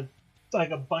airlifted on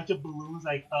a bunch of balloons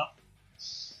like up.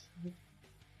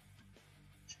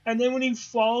 And then when he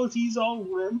falls, he's all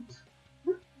limp.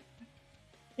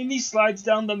 And he slides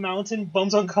down the mountain,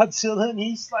 bumps on Godzilla, and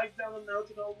he slides down the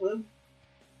mountain all limp.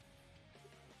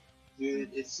 Dude,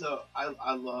 it's so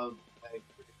I love like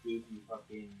goofy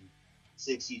fucking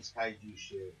 60s kaiju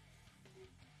shit.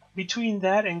 Between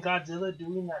that and Godzilla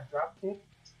doing that drop kick,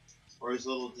 Or his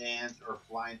little dance, or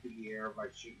flying through the air by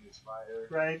shooting his spider.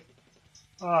 right?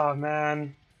 Oh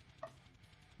man,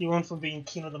 he went from being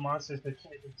king of the monsters to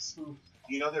king of the spoof.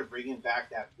 You know they're bringing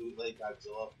back that bootleg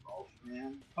Godzilla from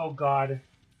Ultraman? Oh god.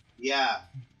 Yeah,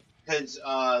 because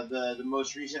the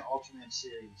most recent Ultraman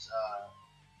series,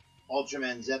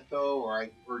 Ultraman Zeto, or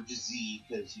just Z,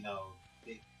 because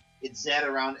it's Z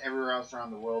around everywhere else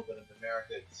around the world, but in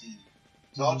America it's Z.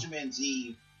 So Ultraman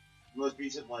Z, the most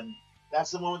recent one,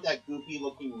 that's the one with that goofy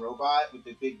looking robot with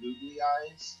the big googly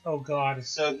eyes. Oh god.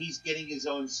 So he's getting his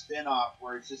own spin-off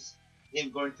where it's just him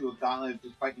going through a gauntlet of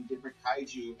just fighting different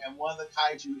kaiju, and one of the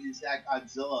kaiju is that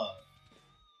Godzilla.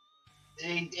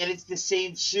 And it's the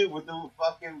same suit with the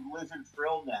fucking lizard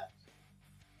frill neck.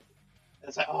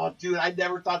 It's like, oh, dude, I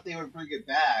never thought they would bring it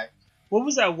back. What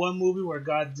was that one movie where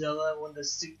Godzilla, when the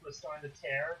suit was starting to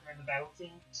tear during the battle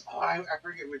scene? Oh, I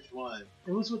forget which one.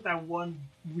 It was with that one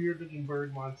weird-looking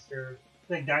bird monster,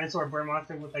 like dinosaur bird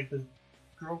monster with like the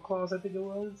girl claws. I think it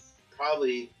was.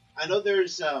 Probably. I know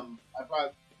there's I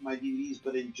brought my DVDs,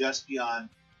 but in Just Beyond,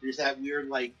 there's that weird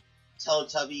like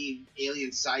Teletubby alien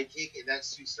sidekick, and that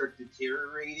suit starts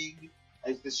deteriorating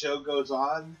as the show goes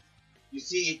on. You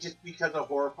see, it just becomes a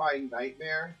horrifying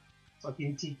nightmare.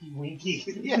 Fucking Tiki Winky.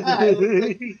 Yeah, it looks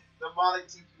like demonic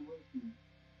Tiki Winky.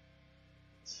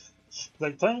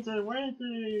 Like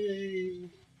Tiki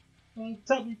Winky.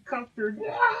 Tubby Comfort.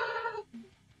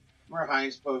 Remember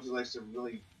Heinz posted like some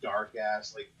really dark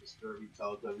ass, like disturbing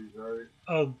Teletubbies art.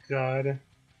 Oh god.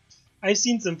 I've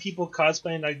seen some people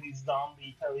cosplaying like these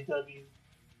zombie Teletubbies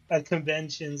at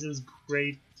conventions. It was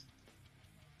great.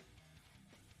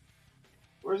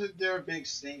 Wasn't there a big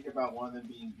stink about one of them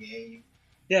being gay?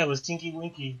 Yeah, it was Tinky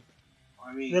Winky.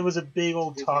 I mean, There was a big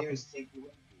old his name topic. is Tinky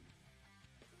Winky.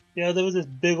 Yeah, there was this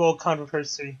big old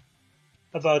controversy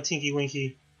about Tinky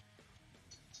Winky.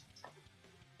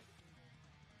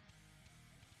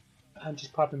 I'm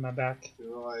just popping my back. They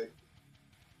were like,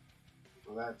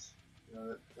 well, that's, you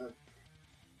know,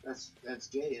 that's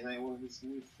gay, and I want his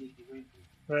name is Tinky Winky.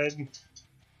 Right?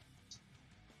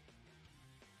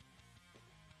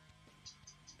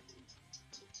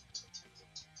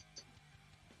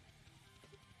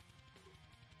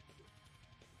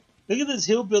 Look at this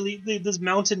hillbilly, this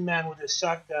mountain man with his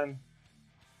shotgun.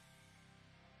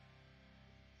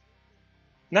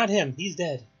 Not him. He's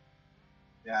dead.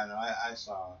 Yeah, no, I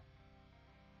saw.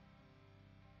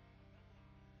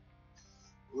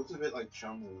 It looks a bit like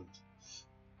Chumley.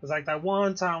 It's like that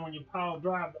one time when you power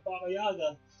drive the Baba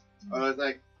Yaga. Oh, it's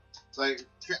like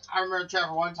I remember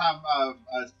Trevor one time,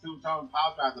 two-tone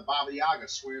power drive the Baba Yaga.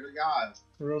 Swear to God.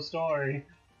 Real story.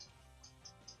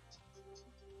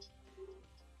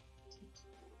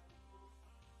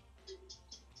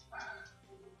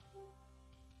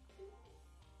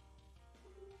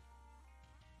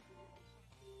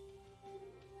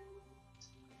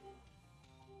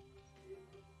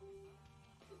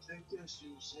 Take this to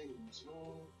Satan's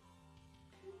home.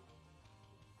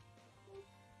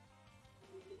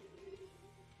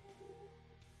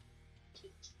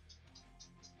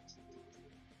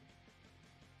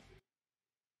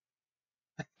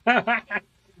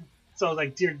 So I was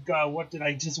like, dear God, what did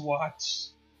I just watch?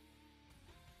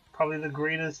 Probably the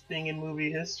greatest thing in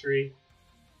movie history.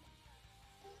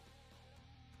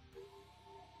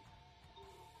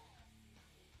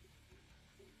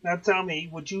 Now tell me,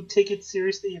 would you take it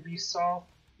seriously if you saw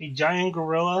a giant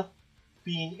gorilla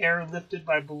being airlifted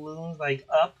by balloons like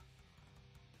up?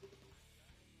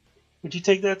 Would you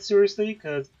take that seriously?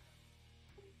 Because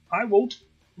I won't.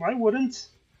 I wouldn't.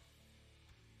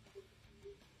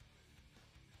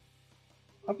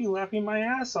 I'll be laughing my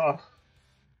ass off.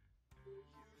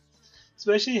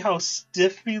 Especially how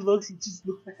stiff he looks. He just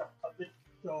looks like a puppet.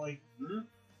 So like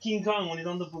King Kong when he's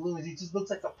on the balloons, he just looks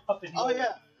like a puppet. Oh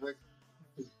yeah. Like,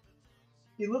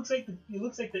 he looks like the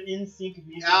NSYNC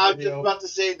music I'm video. just about to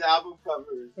say the album cover.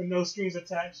 With no strings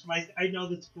attached. I know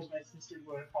this because my sisters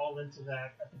were all into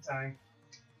that at the time.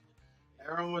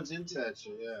 Everyone's into that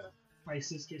shit, yeah. My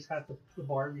sisters had the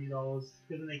Barbie dolls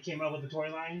because then they came out with the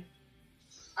toy line.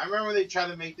 I remember they tried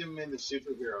to make them into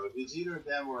superheroes. It was either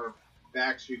them or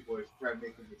Backstreet Boys tried to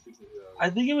make them into superheroes.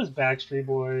 I think it was Backstreet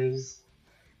Boys.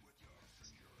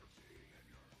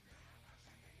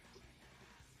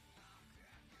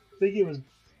 I think it was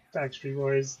Backstreet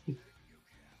Boys. I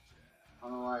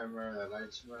don't know why I remember that. I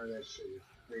just remember that shit was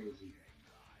crazy.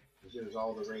 That shit was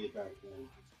all the rage back then.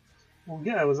 Well,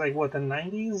 yeah, it was like, what, the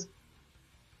 90s?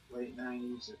 Late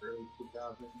 90s, early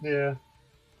 2000s. Yeah.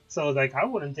 So, like, I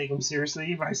wouldn't take them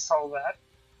seriously if I saw that.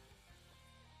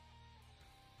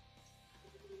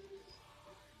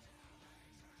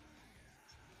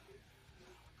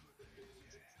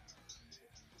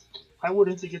 I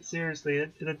wouldn't take it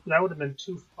seriously. That would have been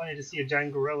too funny to see a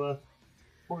giant gorilla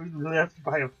left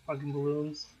by a fucking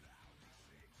balloons.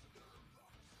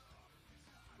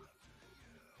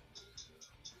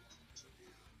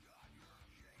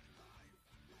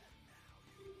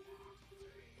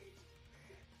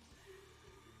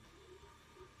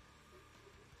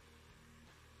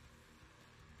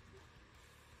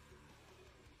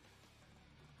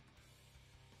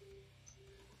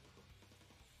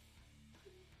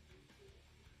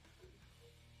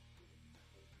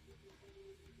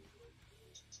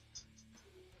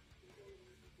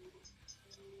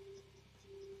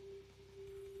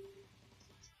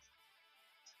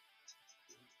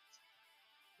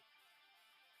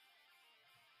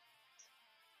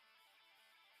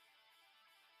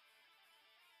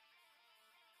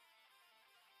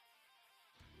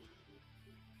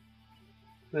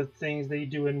 The things they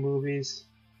do in movies.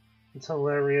 It's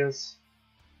hilarious.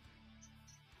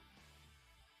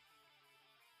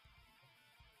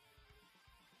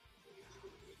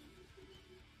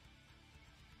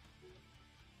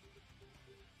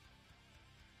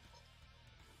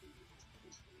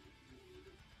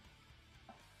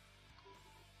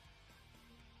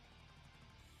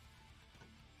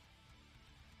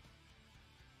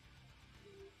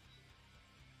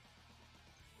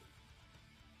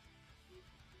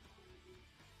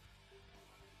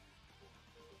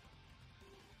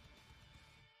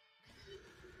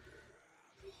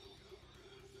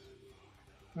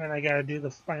 And I gotta do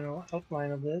the final outline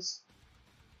of this.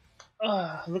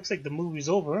 Looks like the movie's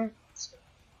over.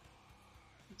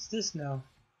 What's this now?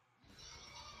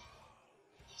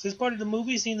 Is this part of the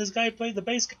movie? Seeing this guy play the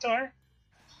bass guitar?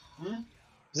 Hmm?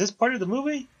 Is this part of the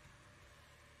movie?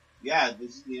 Yeah,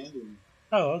 this is the ending.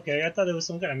 Oh, okay. I thought there was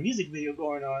some kind of music video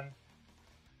going on.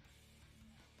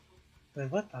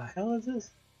 But what the hell is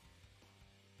this?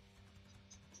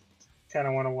 Kind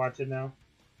of want to watch it now.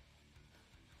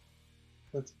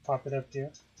 Let's pop it up here.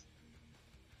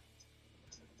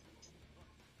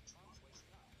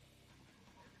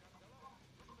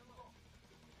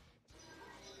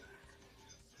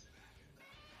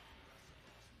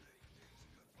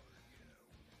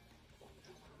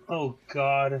 Oh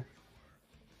God.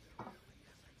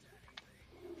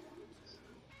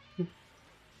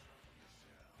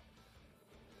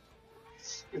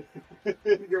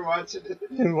 You're watching it.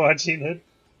 I'm watching it.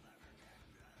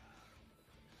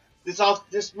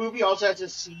 This movie also has a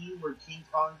scene where King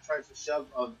Kong tries to shove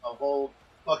a whole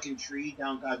fucking tree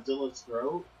down Godzilla's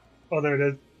throat. Oh, there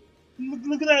it is.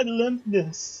 Look at that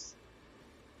limpness.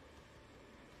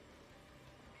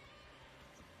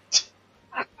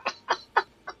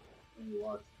 When you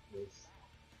watch this,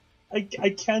 I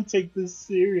can't take this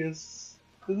serious.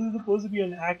 This is supposed to be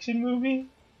an action movie?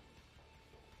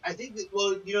 I think that,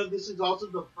 well, you know, this is also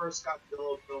the first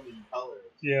Godzilla film in color.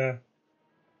 Yeah.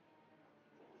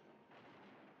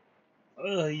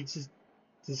 Ugh, you just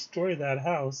destroy that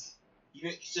house.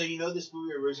 So you know this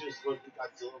movie originally was supposed to be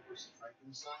Godzilla versus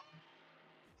Frankenstein.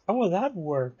 How will that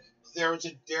work? There's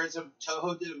a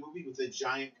Toho did a movie with a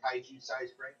giant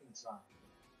kaiju-sized Frankenstein.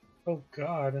 Oh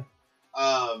God.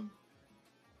 Um,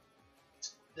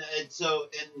 and so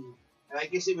and I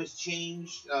guess it was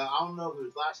changed. I don't know if it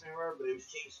was last name or but it was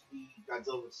changed to be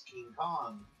Godzilla vs King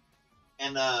Kong,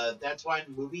 and that's why in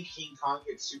the movie King Kong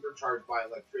gets supercharged by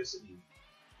electricity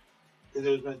because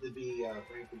it was meant to be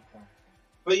Frankenstein.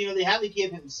 But you know they had to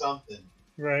give him something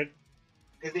Right.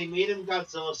 because they made him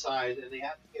Godzilla size and they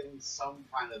had to give him some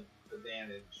kind of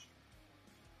advantage.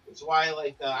 It's why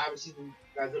I haven't seen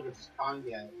Godzilla vs Kong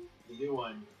yet, the new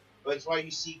one, but it's why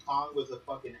you see Kong with a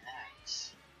fucking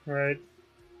axe. Right.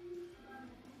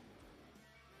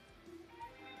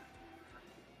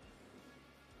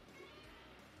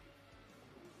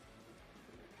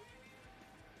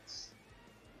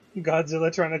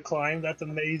 Godzilla trying to climb, that's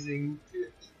amazing.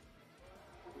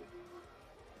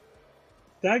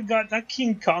 That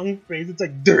King Kong face, it's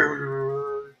like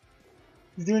Durr.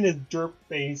 He's doing his derp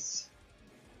face.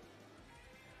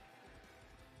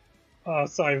 Oh,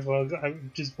 sorry folks,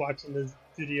 I'm just watching this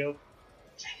video.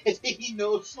 He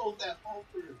no-sold that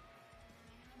Hulker.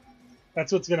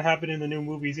 That's what's gonna happen in the new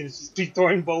movies, and it's just be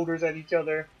throwing boulders at each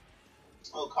other.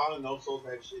 Oh, Colin no-sold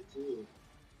that shit too.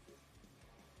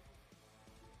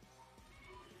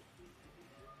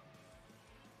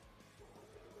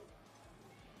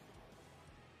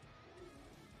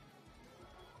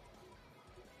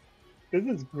 This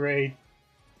is great.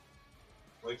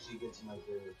 Wait till you get to my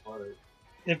favorite part.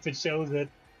 If it shows it.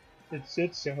 It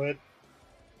should show it.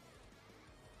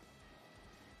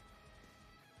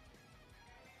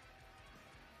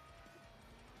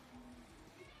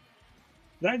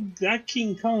 That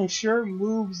King Kong sure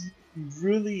moves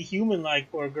really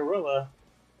human-like for a gorilla.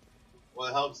 Well,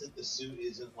 it helps that the suit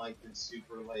isn't like this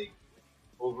super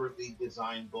overtly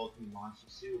designed bulky monster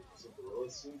suit. It's a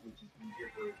gorilla suit, which is easier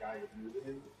for a guy to move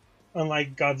in.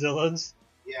 Unlike Godzilla's.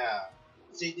 Yeah.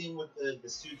 Same thing with the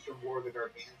suits from War of the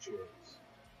Gargantuars.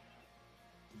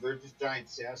 They're just giant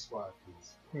Sasquatches.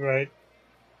 Right.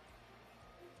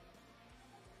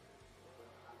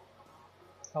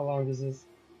 How long is this?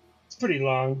 It's pretty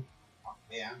long. Oh,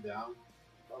 hey, I'm down.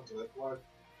 Okay, watch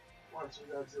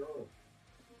Godzilla.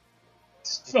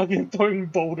 Just fucking throwing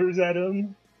boulders at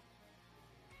him.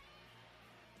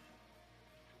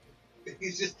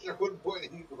 He's just throwing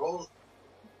pointing rolls.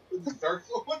 With the Dark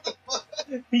Souls. What the fuck?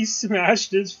 He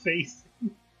smashed his face.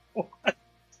 What?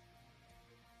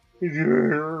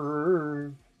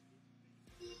 Did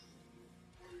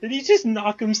he just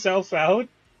knock himself out?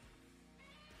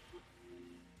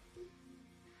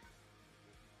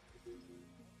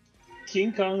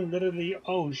 King Kong literally,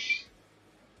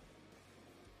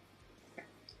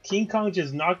 King Kong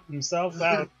just knocked himself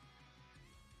out.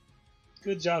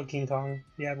 Good job, King Kong.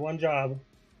 He had one job.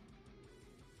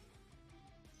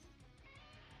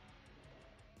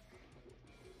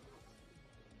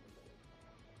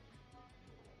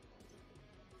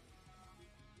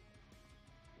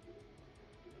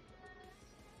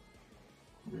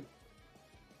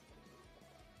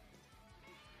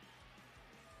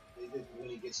 When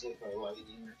he gets hit by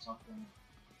lightning or something.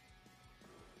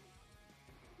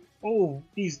 Oh,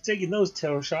 he's taking those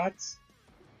tail shots.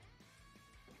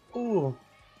 Ooh,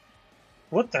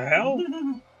 what the hell?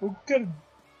 What good?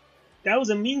 That was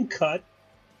a mean cut.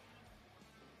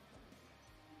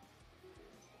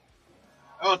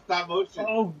 Oh, stop motion.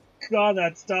 Oh god,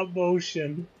 that stop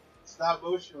motion. Stop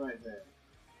motion right there.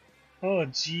 Oh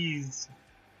jeez.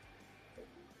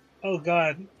 Oh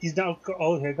god, he's now.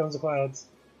 Oh, here comes the clouds.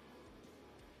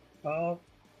 Oh,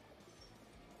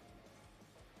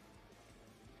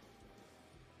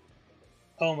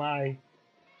 oh my.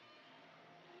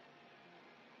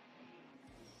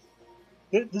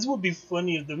 This would be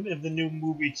funny if the new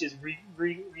movie just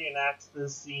reenacts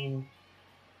this scene.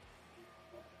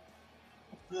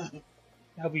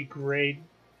 That'd be great.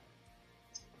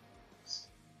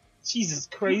 Jesus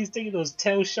Christ, he's taking those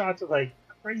tail shots are like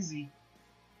crazy.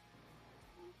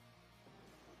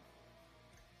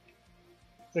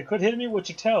 They could hit me with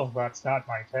your tail. That's not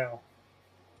my tail.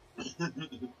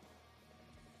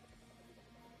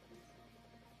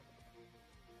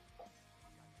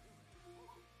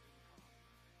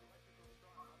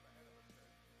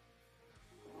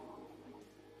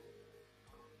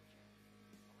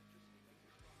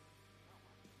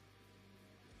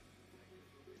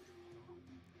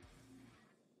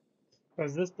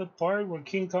 Is this the part where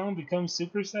King Kong becomes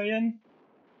Super Saiyan?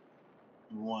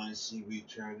 You want to see me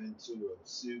turn into a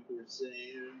Super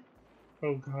Saiyan?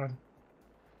 Oh god.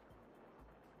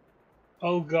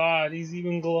 Oh god, he's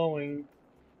even glowing.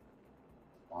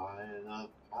 By the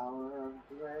power of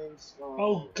Grayskull.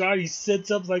 Oh god, he sits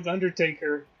up like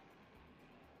Undertaker.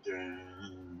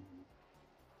 Dun.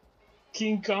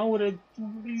 King Kong with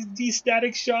a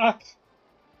static shock.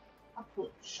 I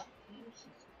put shock forces.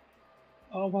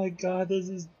 Oh my god, this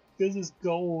is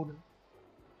gold.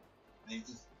 And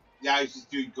he's just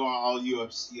doing going all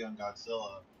UFC on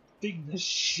Godzilla. Beating the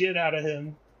shit out of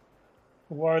him.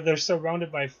 While they're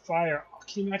surrounded by fire. Oh,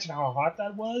 can you imagine how hot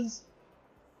that was?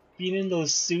 Being in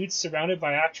those suits surrounded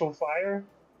by actual fire?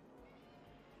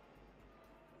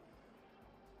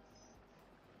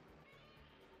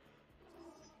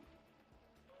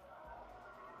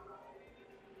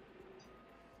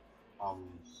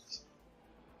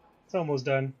 It's almost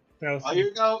done. Oh, here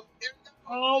we go.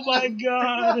 Oh my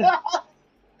god! Damn,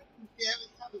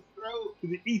 it's on his throat.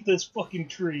 Eat this fucking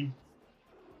tree.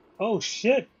 Oh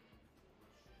shit.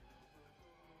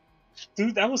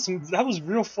 Dude, that was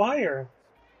real fire.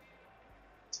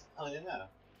 Oh yeah.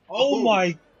 Oh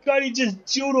my god, he just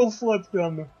judo flipped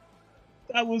him.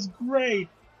 That was great.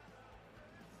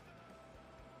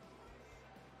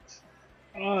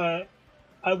 I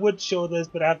would show this,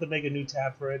 but I have to make a new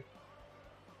tab for it.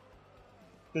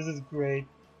 This is great.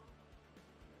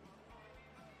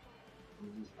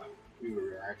 Do a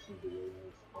reaction to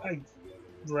it.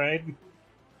 Right?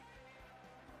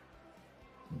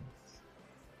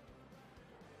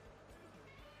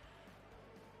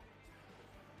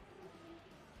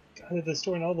 God, they're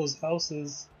destroying all those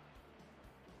houses.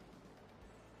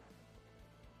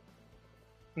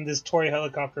 And this toy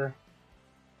helicopter.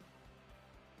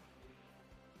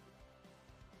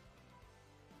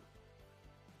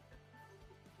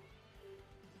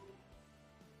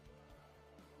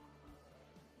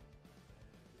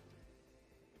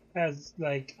 Has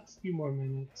like a few more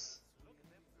minutes.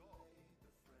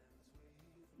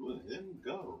 Let him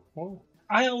go. Well,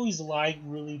 I always like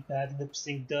really bad lip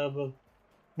sync dub of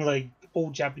like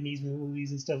old Japanese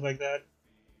movies and stuff like that.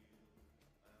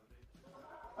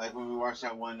 Like when we watched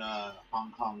that one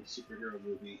Hong Kong superhero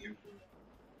movie,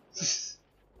 Infinite.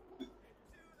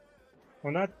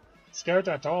 We're not scared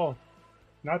at all.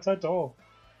 Not at all.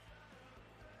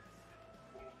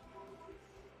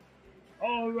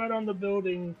 Oh, right on the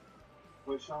building.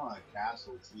 Push on a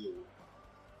castle too.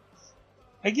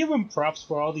 I give them props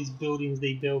for all these buildings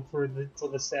they build for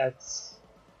the sets.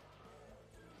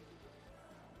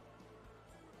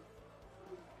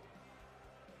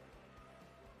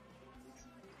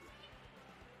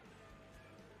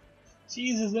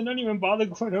 Jesus, they're not even bothering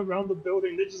going around the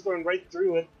building. They're just going right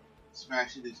through it.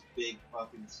 Smashing this big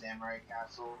fucking samurai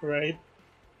castle. Right.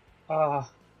 All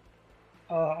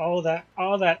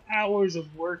that hours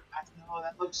of work. I know,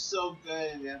 that looks so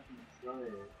good. Yeah,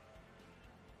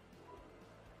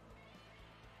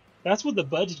 That's what the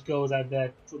budget goes, I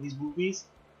bet, for these movies.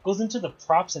 Goes into the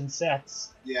props and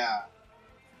sets. Yeah.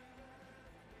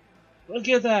 Look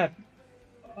at that.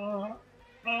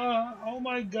 Oh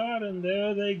my god, and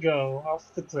there they go,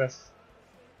 off the cliff.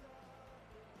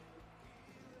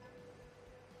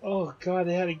 Oh god,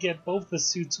 they had to get both the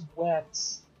suits wet.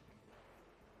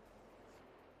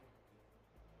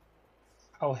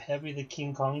 How heavy the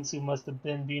King Kong suit must have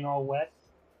been being all wet.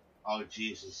 Oh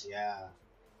Jesus, yeah.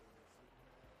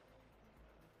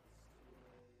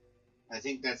 I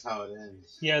think that's how it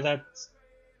ends. Yeah,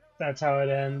 that's how it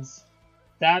ends.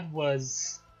 That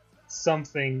was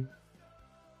something.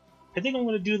 I think I'm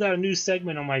gonna do that a new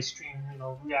segment on my stream. You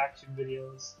know, reaction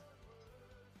videos.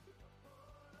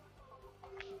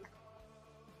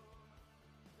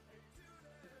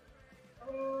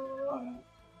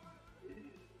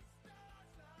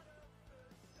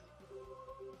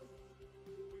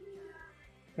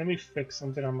 Let me fix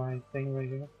something on my thing right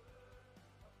here.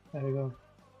 There we go.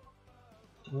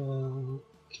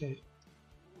 Okay.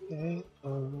 Okay.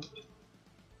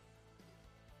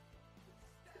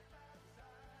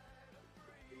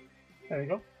 There we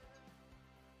go.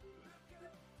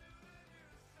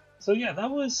 So yeah, that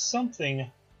was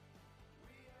something.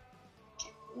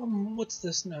 What's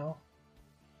this now?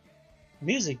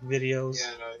 Music videos.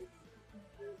 Yeah,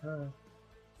 no.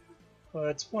 Well,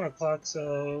 it's 1 o'clock,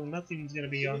 so nothing's gonna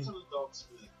be on.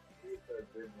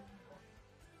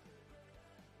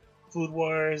 Food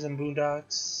Wars and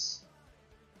Boondocks.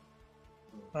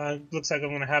 Looks like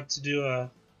I'm gonna have to do a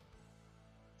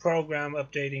program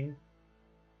updating.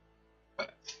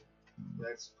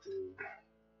 That's cool.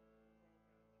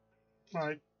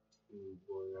 Alright.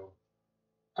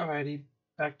 Alrighty,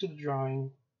 back to the drawing.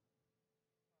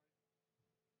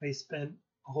 I spent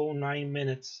a whole 9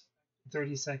 minutes,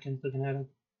 30 seconds looking at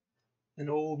an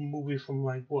old movie from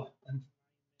like what? I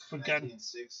forgot.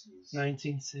 1960s.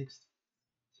 1960.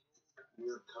 You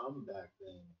were cum back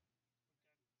then.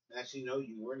 Actually, no,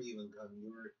 you weren't even cum.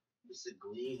 You were just a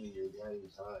gleam in your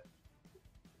daddy's eye.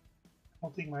 I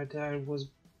don't think my dad was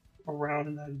around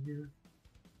in that year.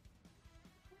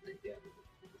 Yeah.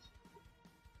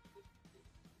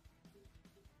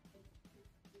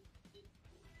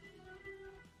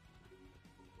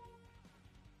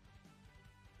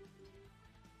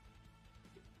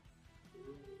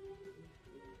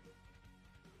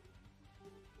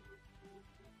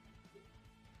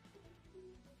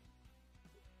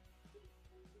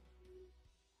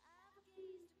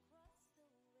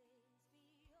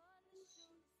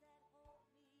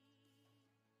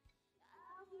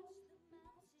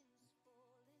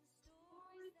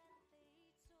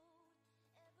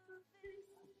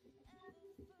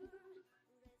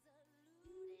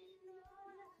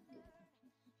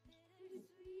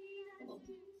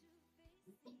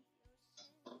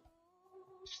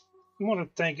 I want to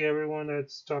thank everyone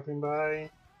that's stopping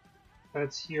by,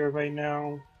 that's here right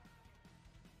now.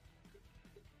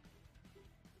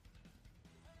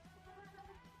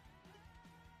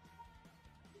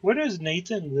 Where does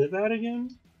Nathan live at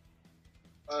again?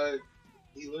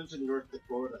 He lives in North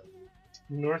Dakota.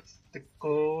 North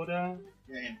Dakota?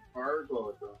 Yeah, in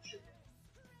Fargo, don't you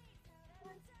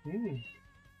know? Hmm.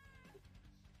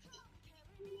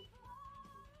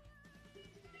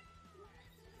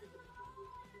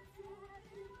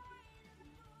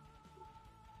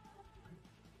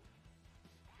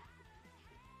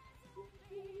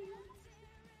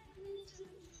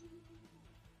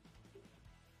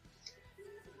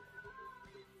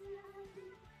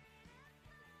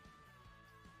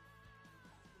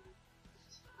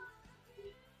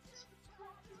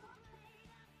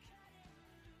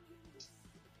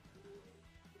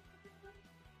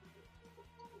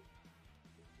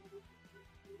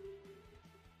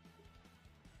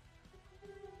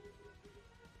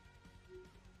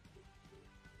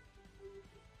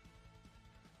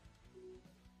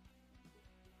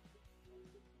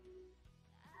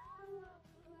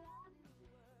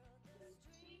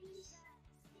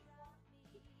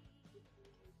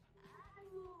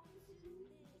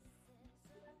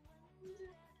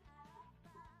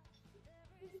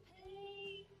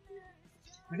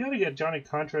 I gotta get Johnny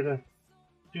Contra to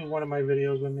do one of my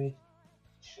videos with me.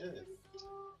 Should.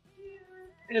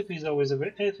 If he's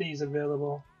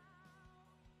available.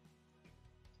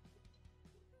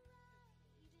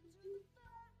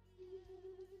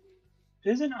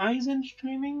 Isn't Eisen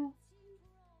streaming?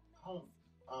 I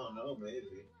don't know,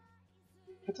 maybe.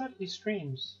 I thought he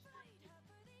streams.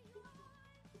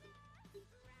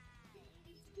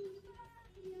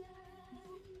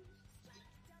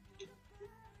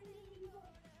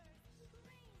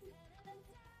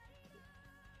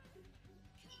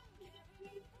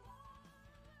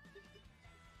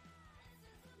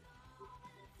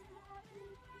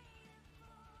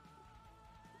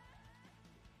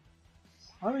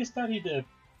 I always thought he did.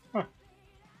 Huh.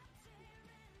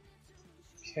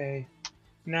 Okay.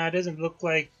 Now it doesn't look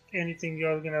like anything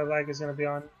you're gonna like is gonna be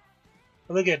on.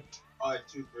 Look at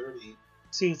 2:30.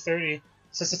 2:30.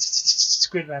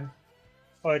 Squidman.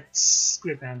 Or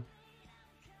Squidman.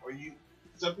 Or you.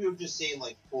 Some people just say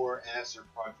like 4S or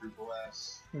quadruple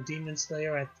S. Demon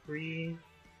Slayer at 3.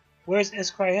 Where's S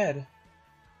Cryhead?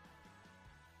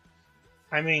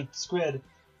 I mean, squid.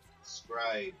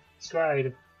 Scribe.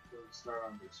 Scribe. Don't start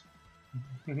on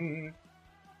this.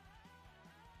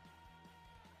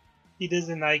 He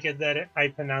doesn't like it that I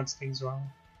pronounce things wrong.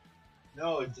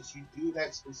 No, it's just you do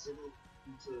that specific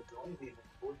to annoy him.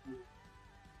 I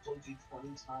told you 20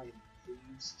 times.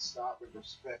 Please stop and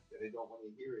respect that I don't want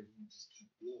to hear it. You just keep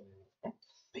doing it.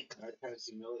 I try to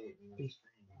humiliate me on the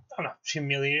screen. I'm not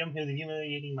humiliating him. I'm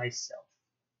humiliating myself.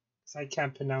 Because I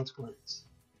can't pronounce words.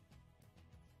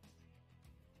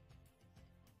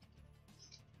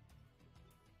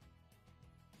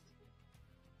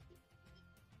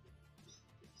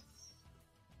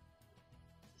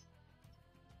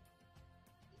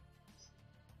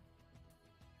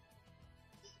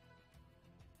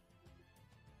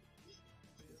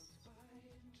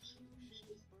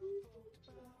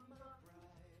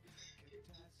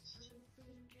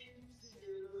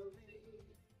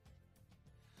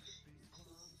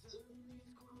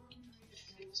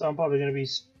 So I'm probably going to be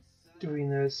doing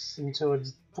this until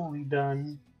it's fully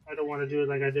done. I don't want to do it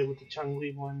like I did with the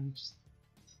Chun-Li one. Just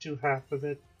do half of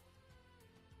it.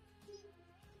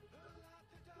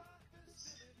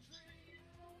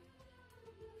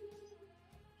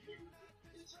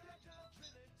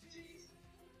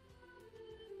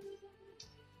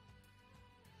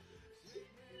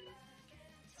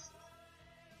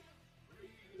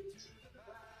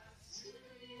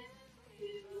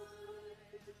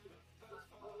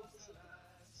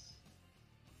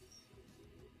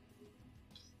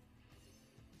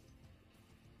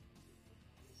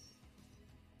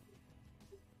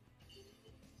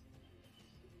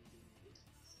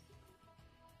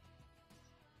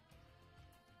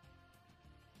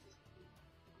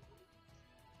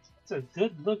 It's a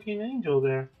good looking angel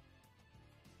there.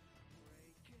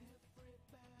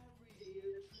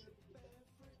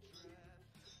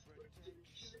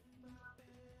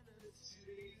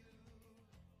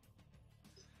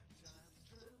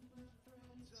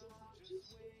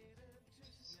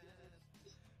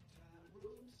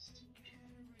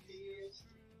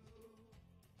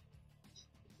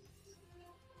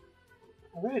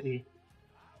 Alrighty.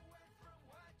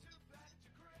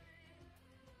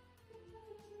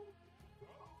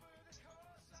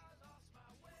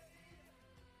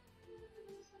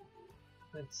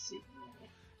 Let's see.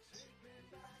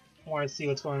 I want to see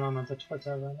what's going on the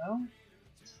Twitter right now.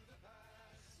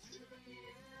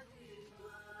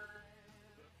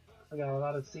 I got a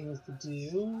lot of things to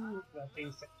do. Got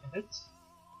things to edit.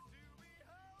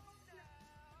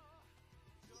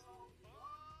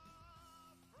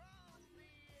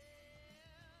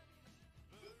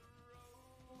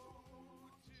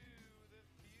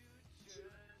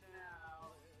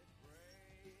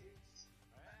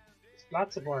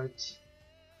 Lots of art.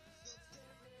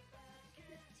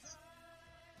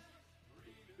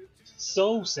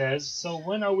 So says, so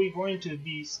when are we going to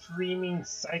be streaming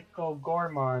Psycho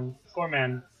Gorman?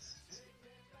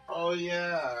 Oh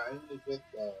yeah, I need to get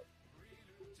that.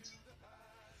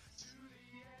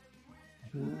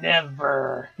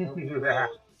 Never. I gotta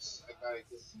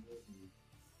get the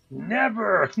movie.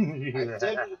 Never. I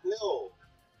said we will.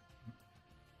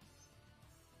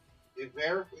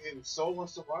 If Soul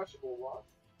wants to watch it, we'll watch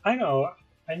it.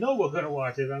 I know we're gonna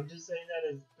watch it. I'm just saying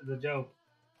that as a joke.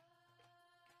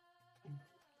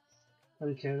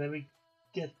 Okay, let me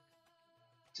get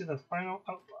to the final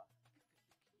outline.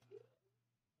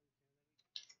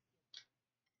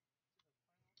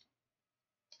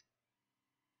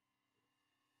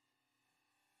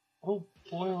 Oh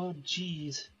boy, oh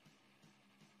jeez.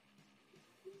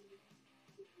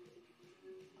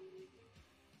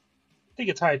 I think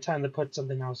it's high time to put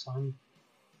something else on.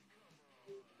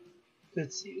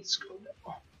 Let's see, let's go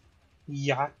down.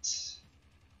 Yacht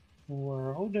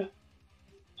World.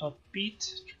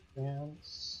 Upbeat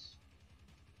trance.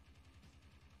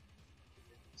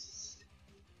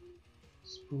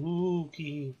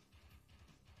 Spooky.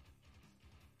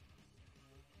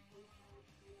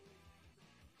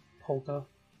 Polka.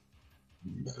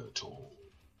 Metal.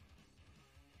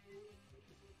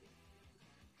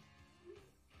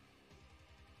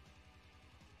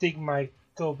 Think might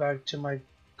go back to my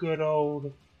good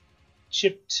old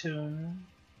chip tune.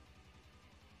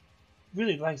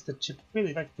 Really like the chip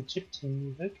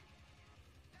tune music.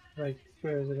 Like,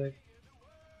 where is it? Like,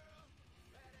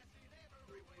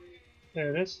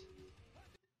 there it is.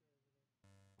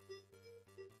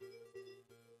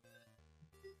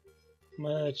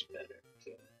 Much better.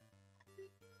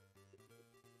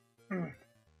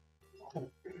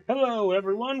 Hello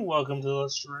everyone, welcome to the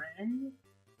stream.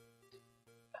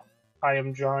 I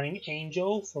am drawing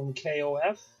Angel from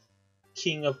KoF,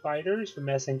 King of Fighters from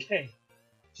SNK.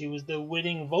 She was the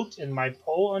winning vote in my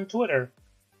poll on Twitter.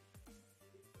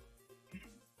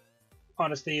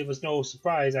 honestly, it was no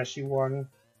surprise that she won.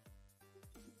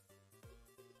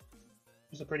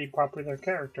 She's a pretty popular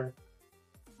character.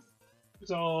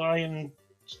 So I am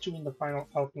just doing the final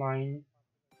outline.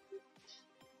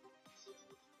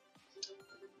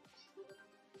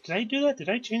 Did I do that? Did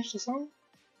I change the song?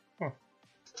 Oh,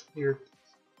 weird.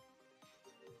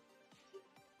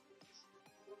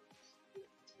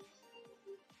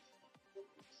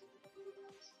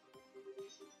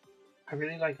 I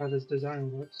really like how this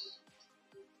design looks.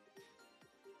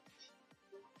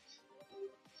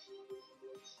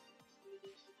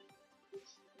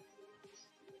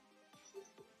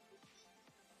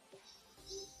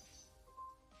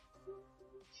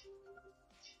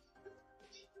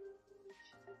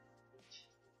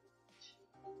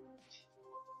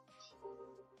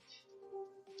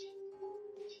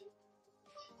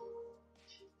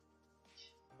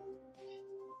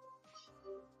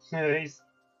 Anyways,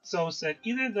 so said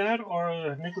either that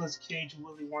or Nicolas Cage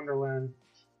Willy Wonderland.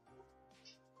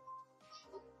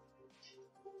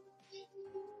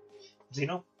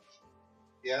 Zeno?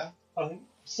 Yeah?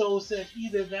 So said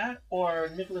either that or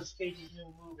Nicolas Cage's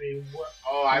new movie,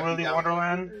 Willy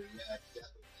Wonderland.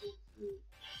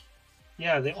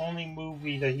 Yeah, yeah, the only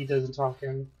movie that he doesn't talk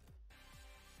in.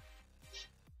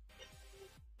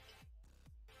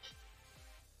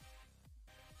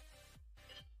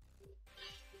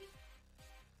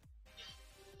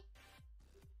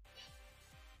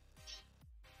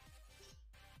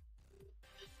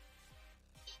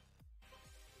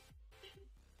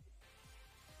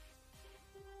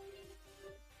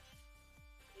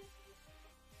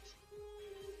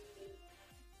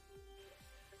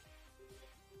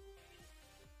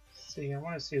 See, I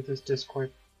want to see if this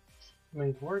Discord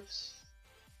link works.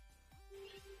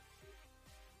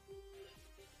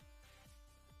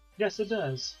 Yes, it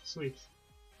does. Sweet.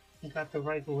 You got the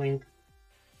right link.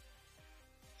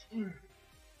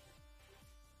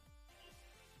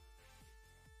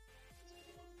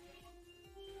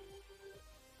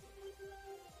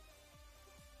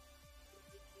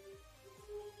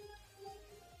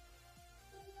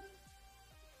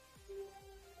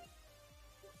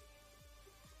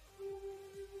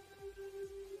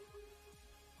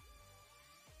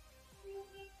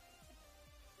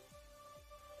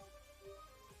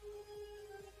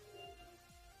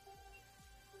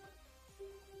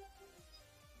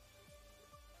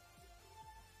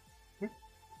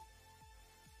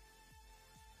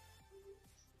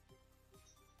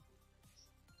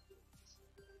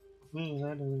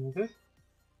 That doesn't look good.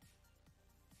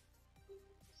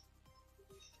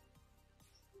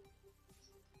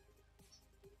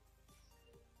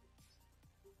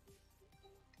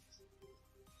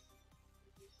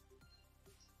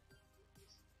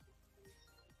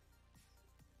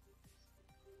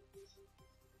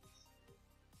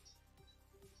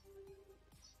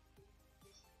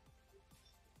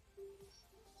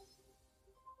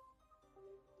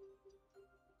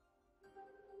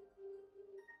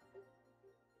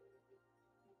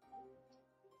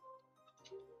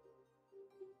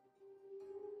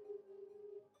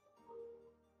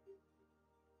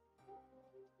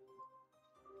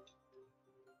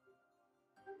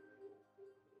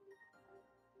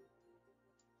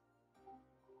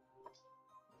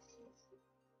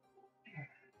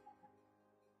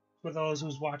 For those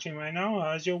who's watching right now,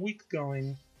 how's your week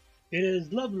going? It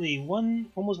is lovely.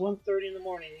 Almost 1:30 in the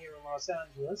morning here in Los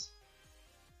Angeles.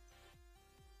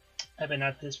 I've been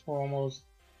at this for almost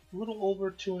a little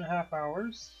over 2.5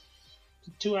 hours.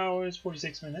 2 hours,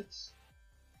 46 minutes.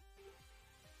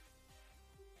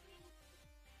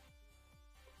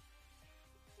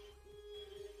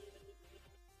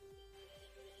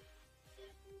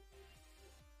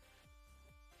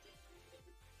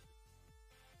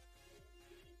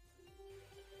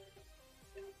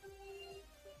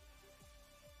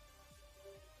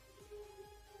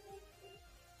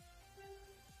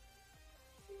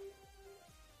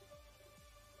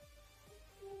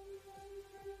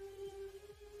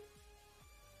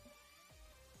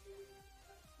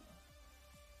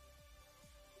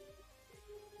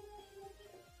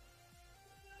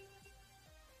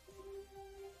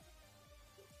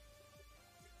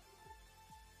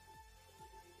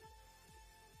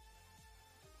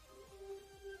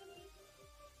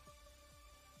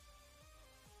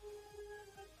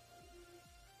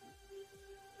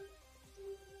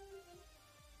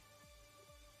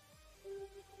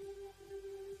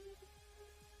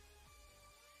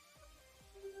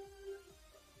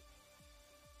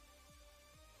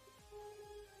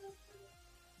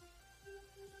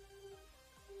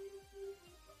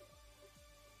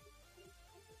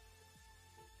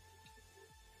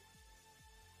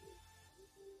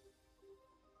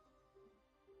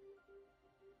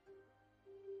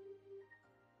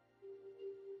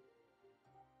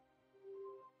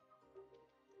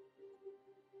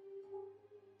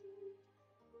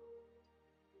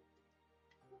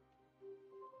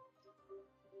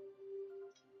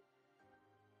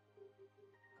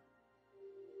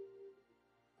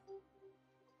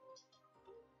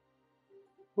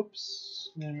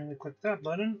 Whoops, didn't really click that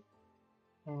button.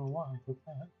 I don't know why I clicked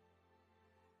that.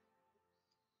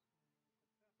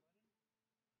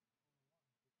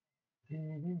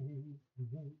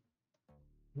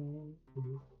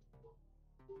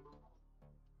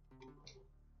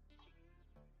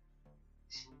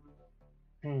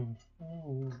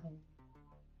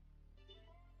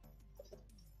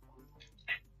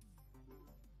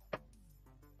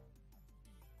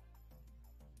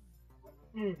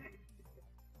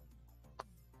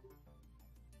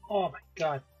 Oh my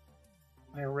god,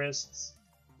 my wrists.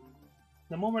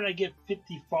 The moment I get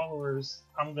 50 followers,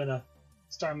 I'm gonna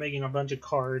start making a bunch of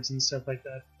cards and stuff like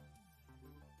that.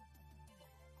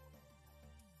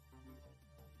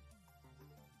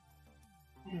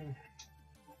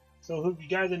 So if you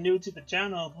guys are new to the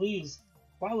channel, please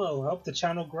follow, help the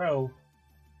channel grow.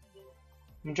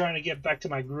 I'm trying to get back to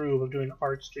my groove of doing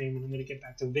art stream, and I'm gonna get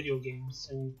back to video games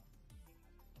soon.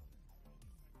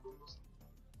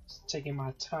 Just taking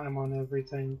my time on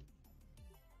everything.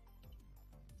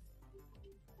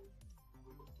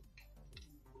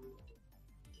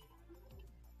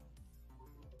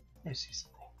 Let me see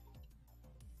something.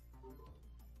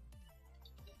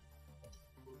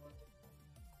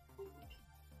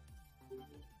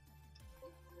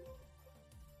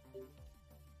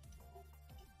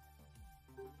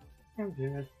 I'm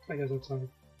good. I guess that's fine.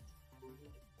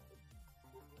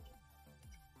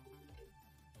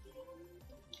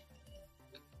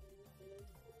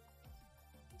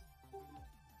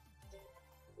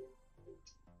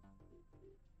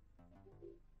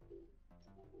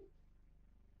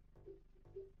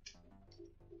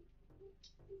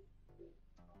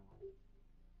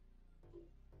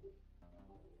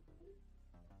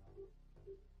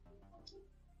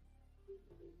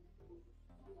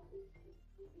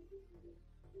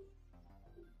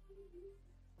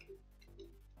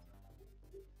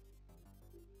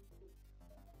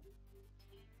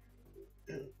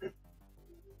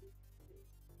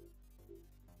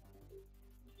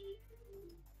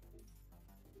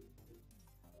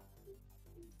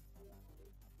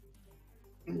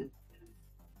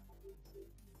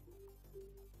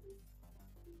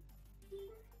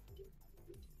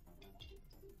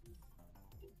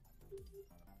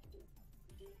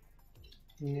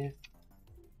 Yeah.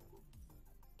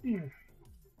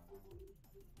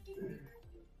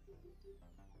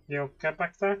 You okay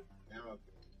back there? Yeah, okay.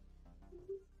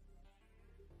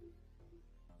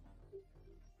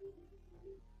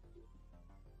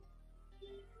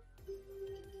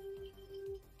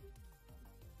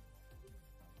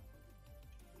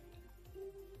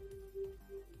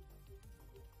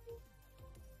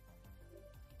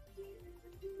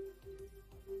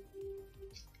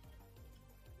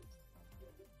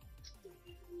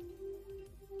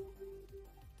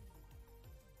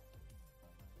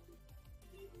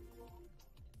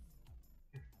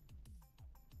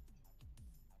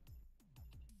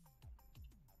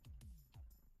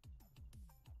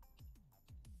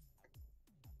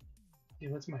 Yeah,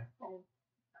 what's my phone?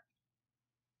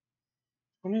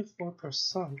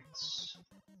 24%.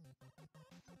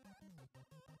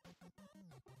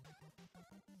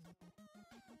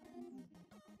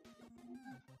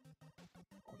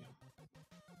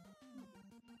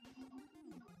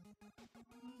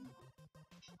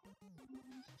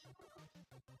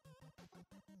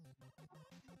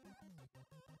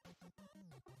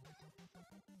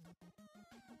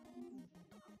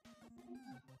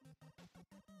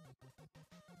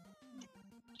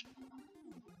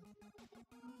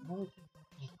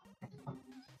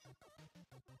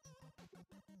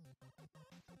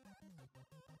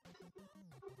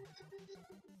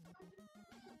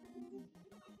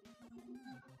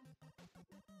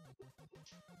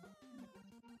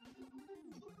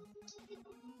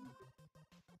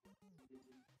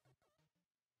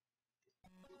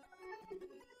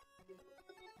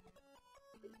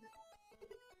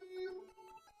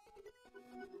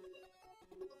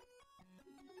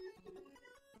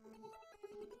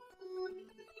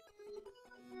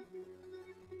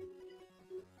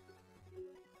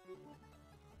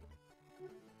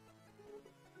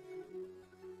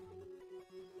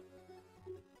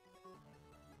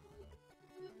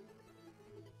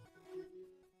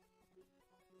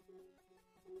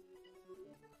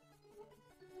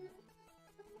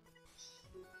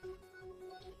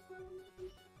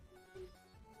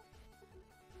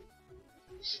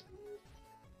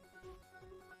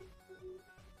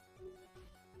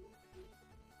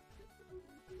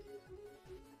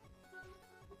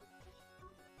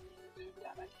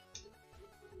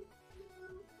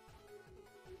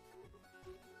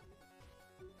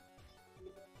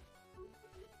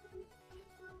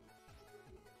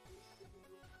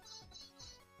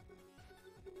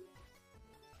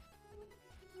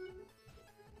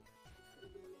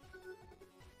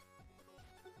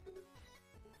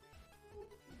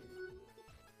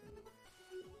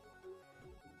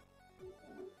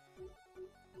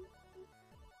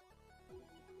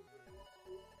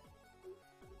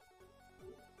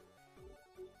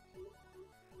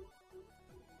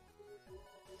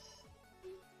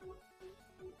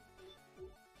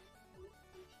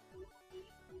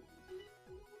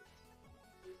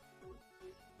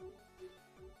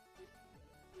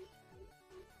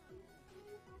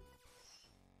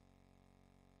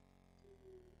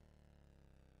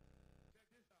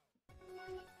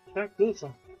 That good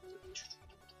song.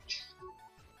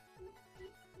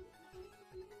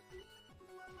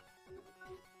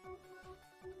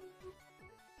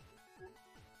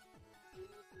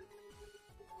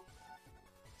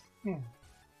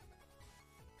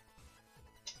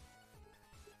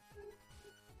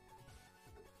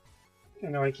 I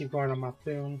know I keep going on my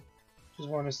phone. Just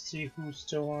want to see who's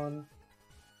still on.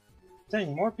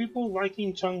 Dang, more people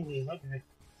liking Chun-Li. Okay.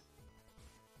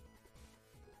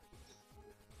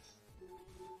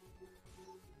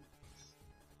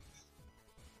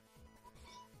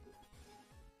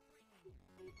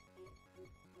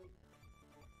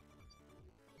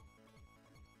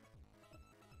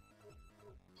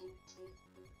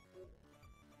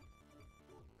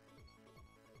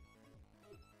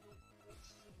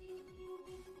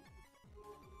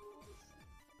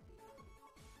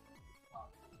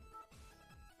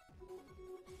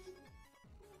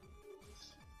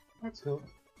 That's cool.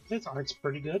 This art's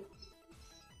pretty good.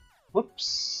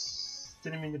 Whoops.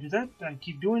 Didn't mean to do that. I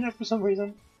keep doing that for some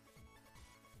reason.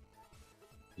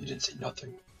 You didn't say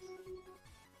nothing.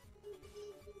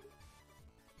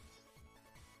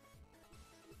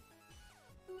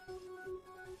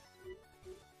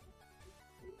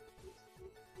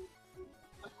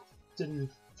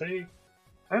 Didn't say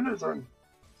anything.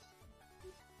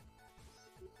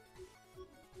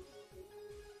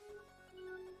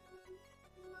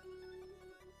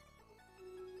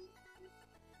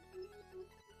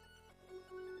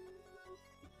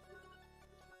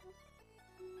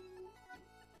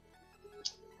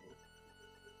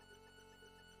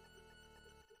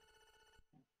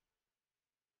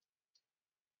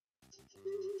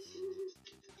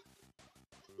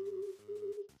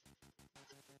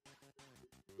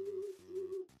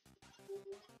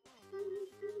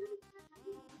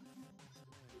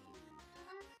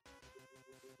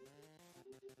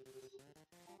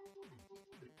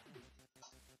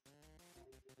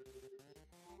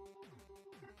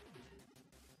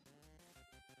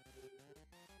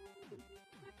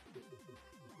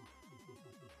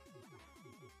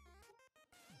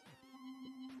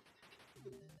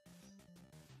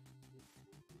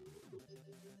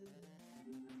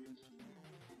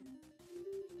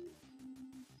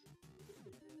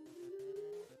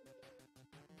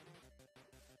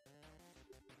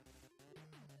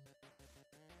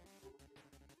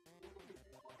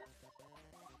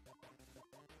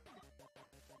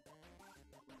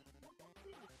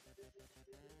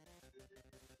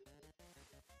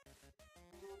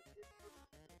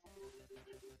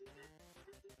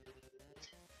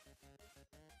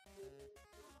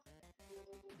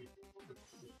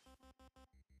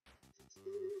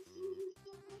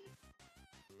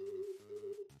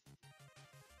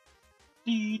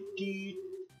 Deed, deed.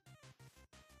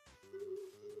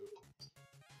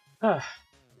 Ah.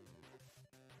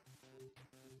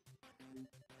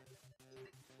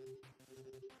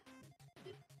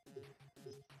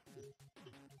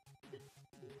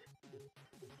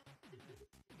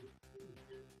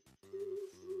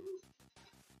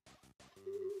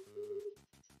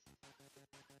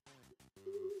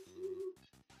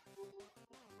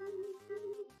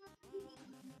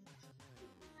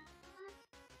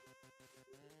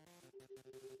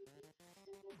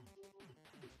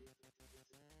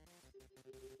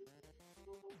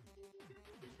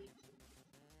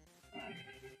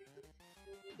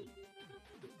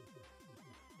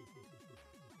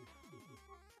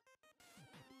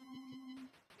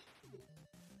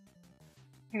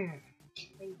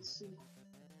 Let's see.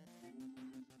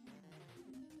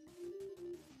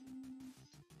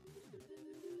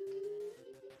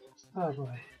 Oh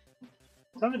boy.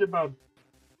 Something about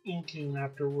inking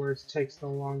afterwards takes the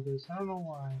longest. I don't know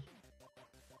why.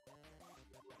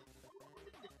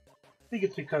 I think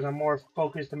it's because I'm more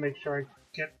focused to make sure I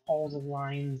get all the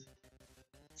lines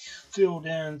filled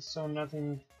in so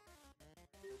nothing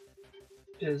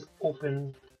is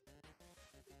open.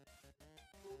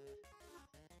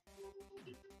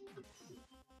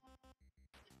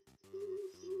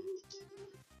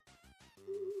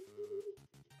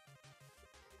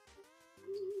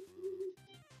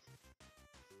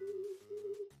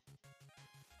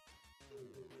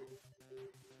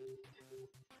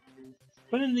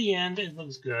 But in the end, it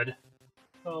looks good.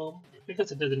 So, I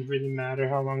guess it doesn't really matter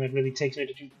how long it really takes me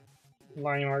to do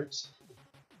line arts.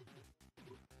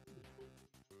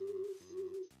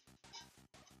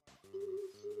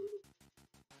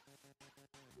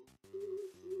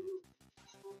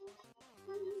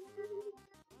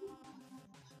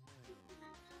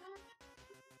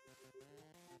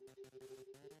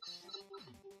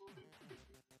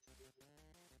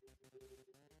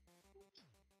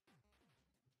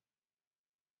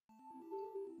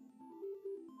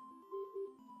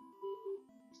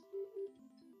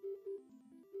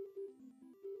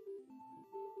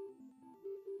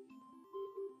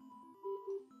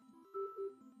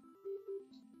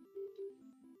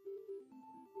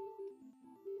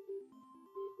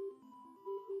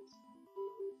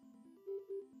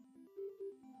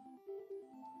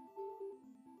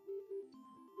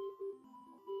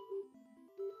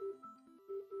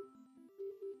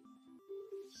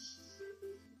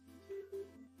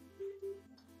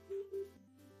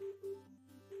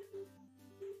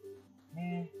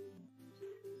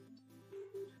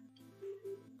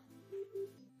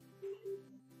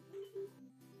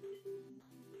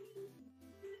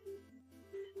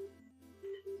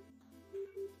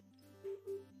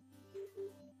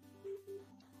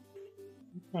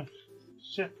 Oh,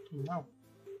 shit, no.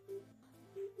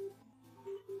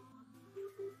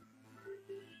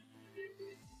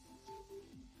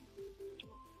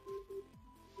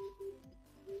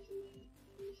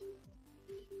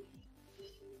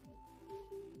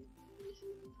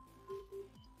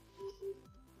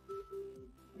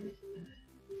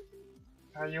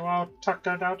 Are you all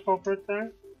tuckered out over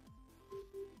there?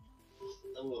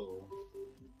 Hello.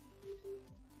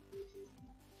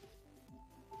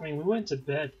 I mean, we went to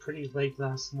bed pretty late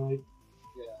last night.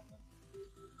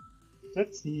 Yeah.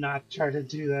 Let's not try to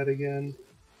do that again.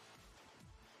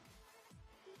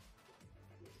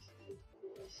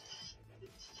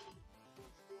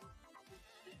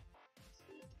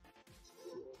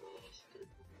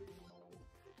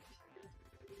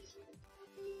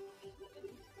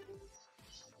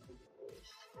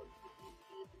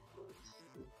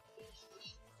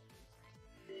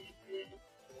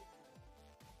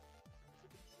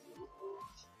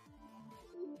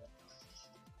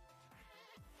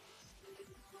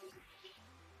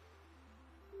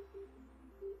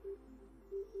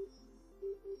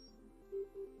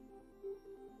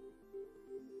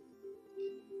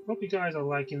 Hope you guys are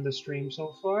liking the stream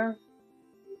so far.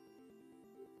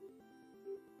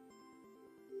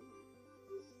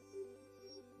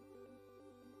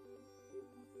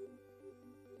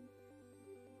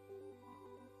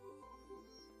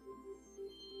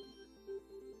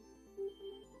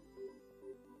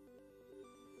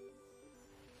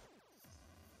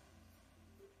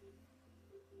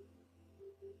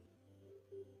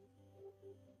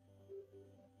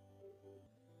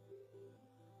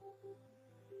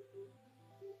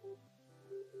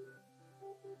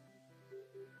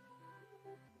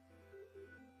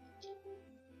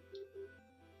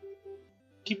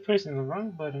 Keep pressing the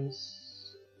wrong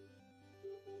buttons.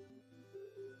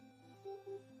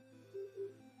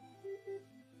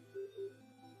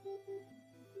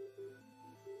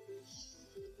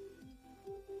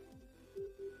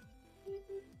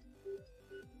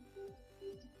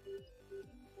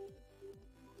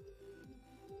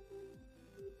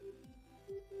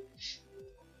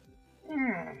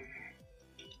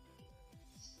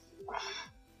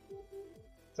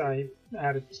 So I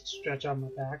added stretch on my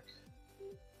back.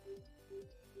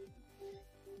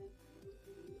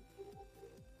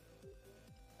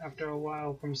 After a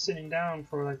while from sitting down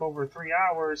for like over 3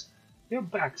 hours, your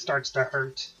back starts to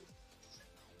hurt.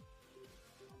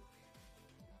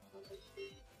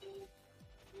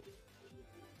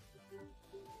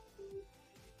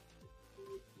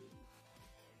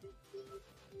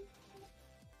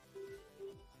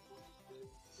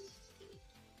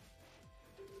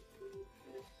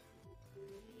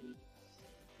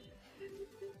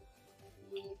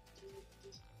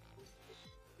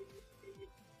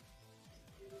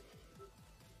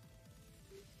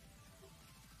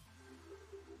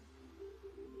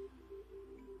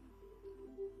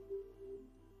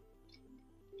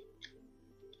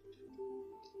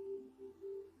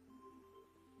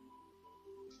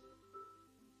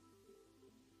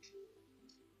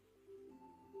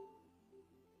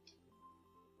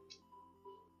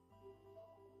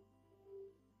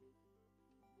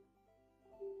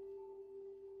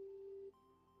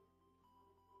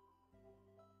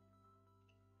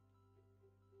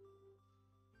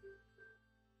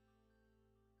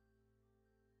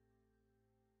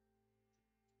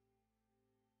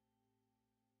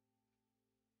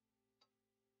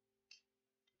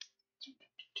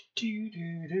 Do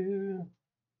do do.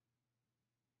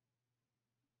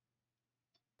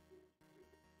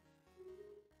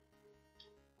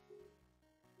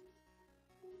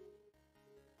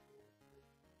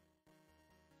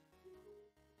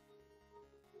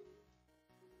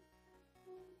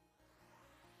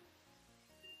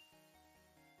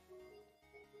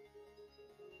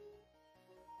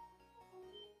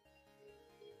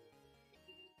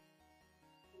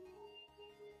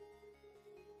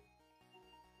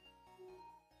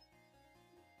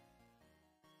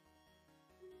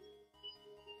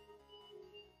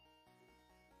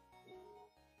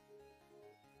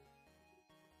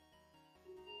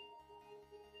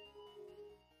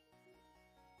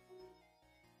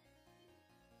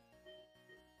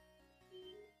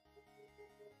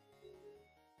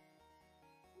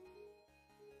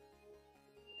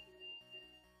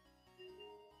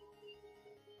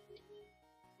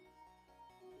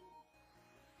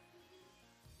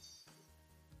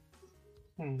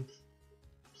 Hmm.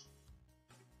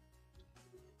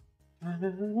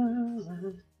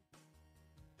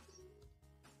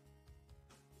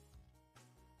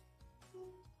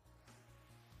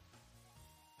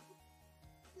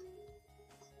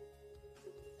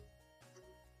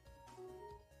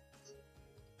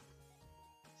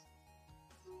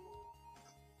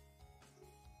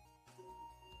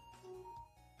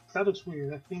 That looks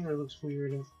weird. That finger looks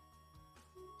weird.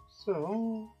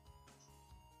 So...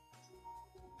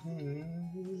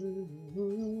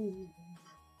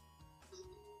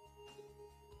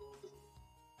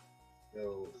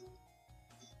 So,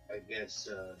 I guess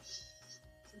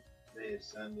today is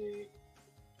Sunday.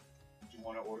 Do you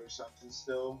want to order something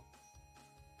still?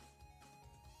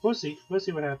 We'll see. We'll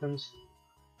see what happens.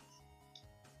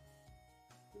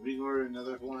 Did we order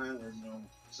another one or no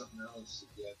something else?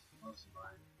 Yeah, most of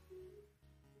mine.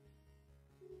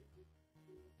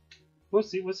 We'll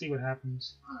see. We'll see what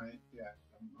happens. All right, yeah,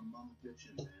 I'm on the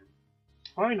kitchen, man.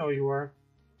 Oh, I know you are.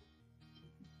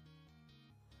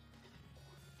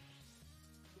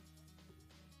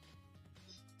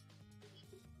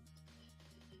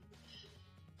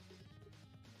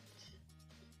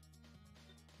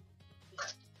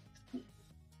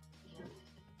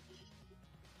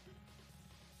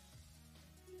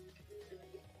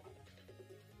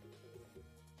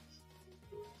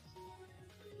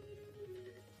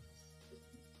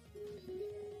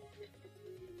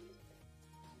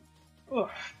 Ugh.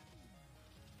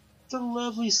 It's a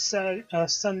lovely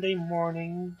Sunday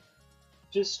morning,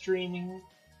 just streaming.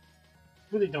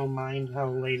 Really don't mind how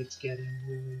late it's getting,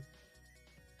 really.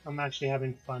 I'm actually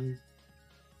having fun.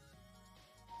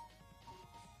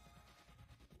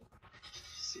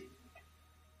 Let's see.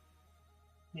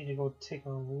 Need to go take a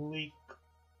leak.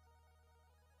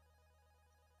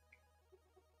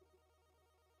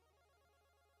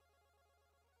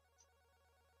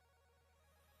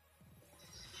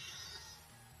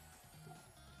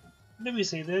 Let me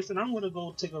say this, and I'm gonna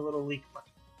go take a little leak.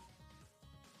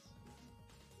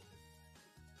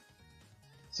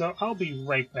 So I'll be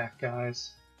right back,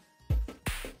 guys.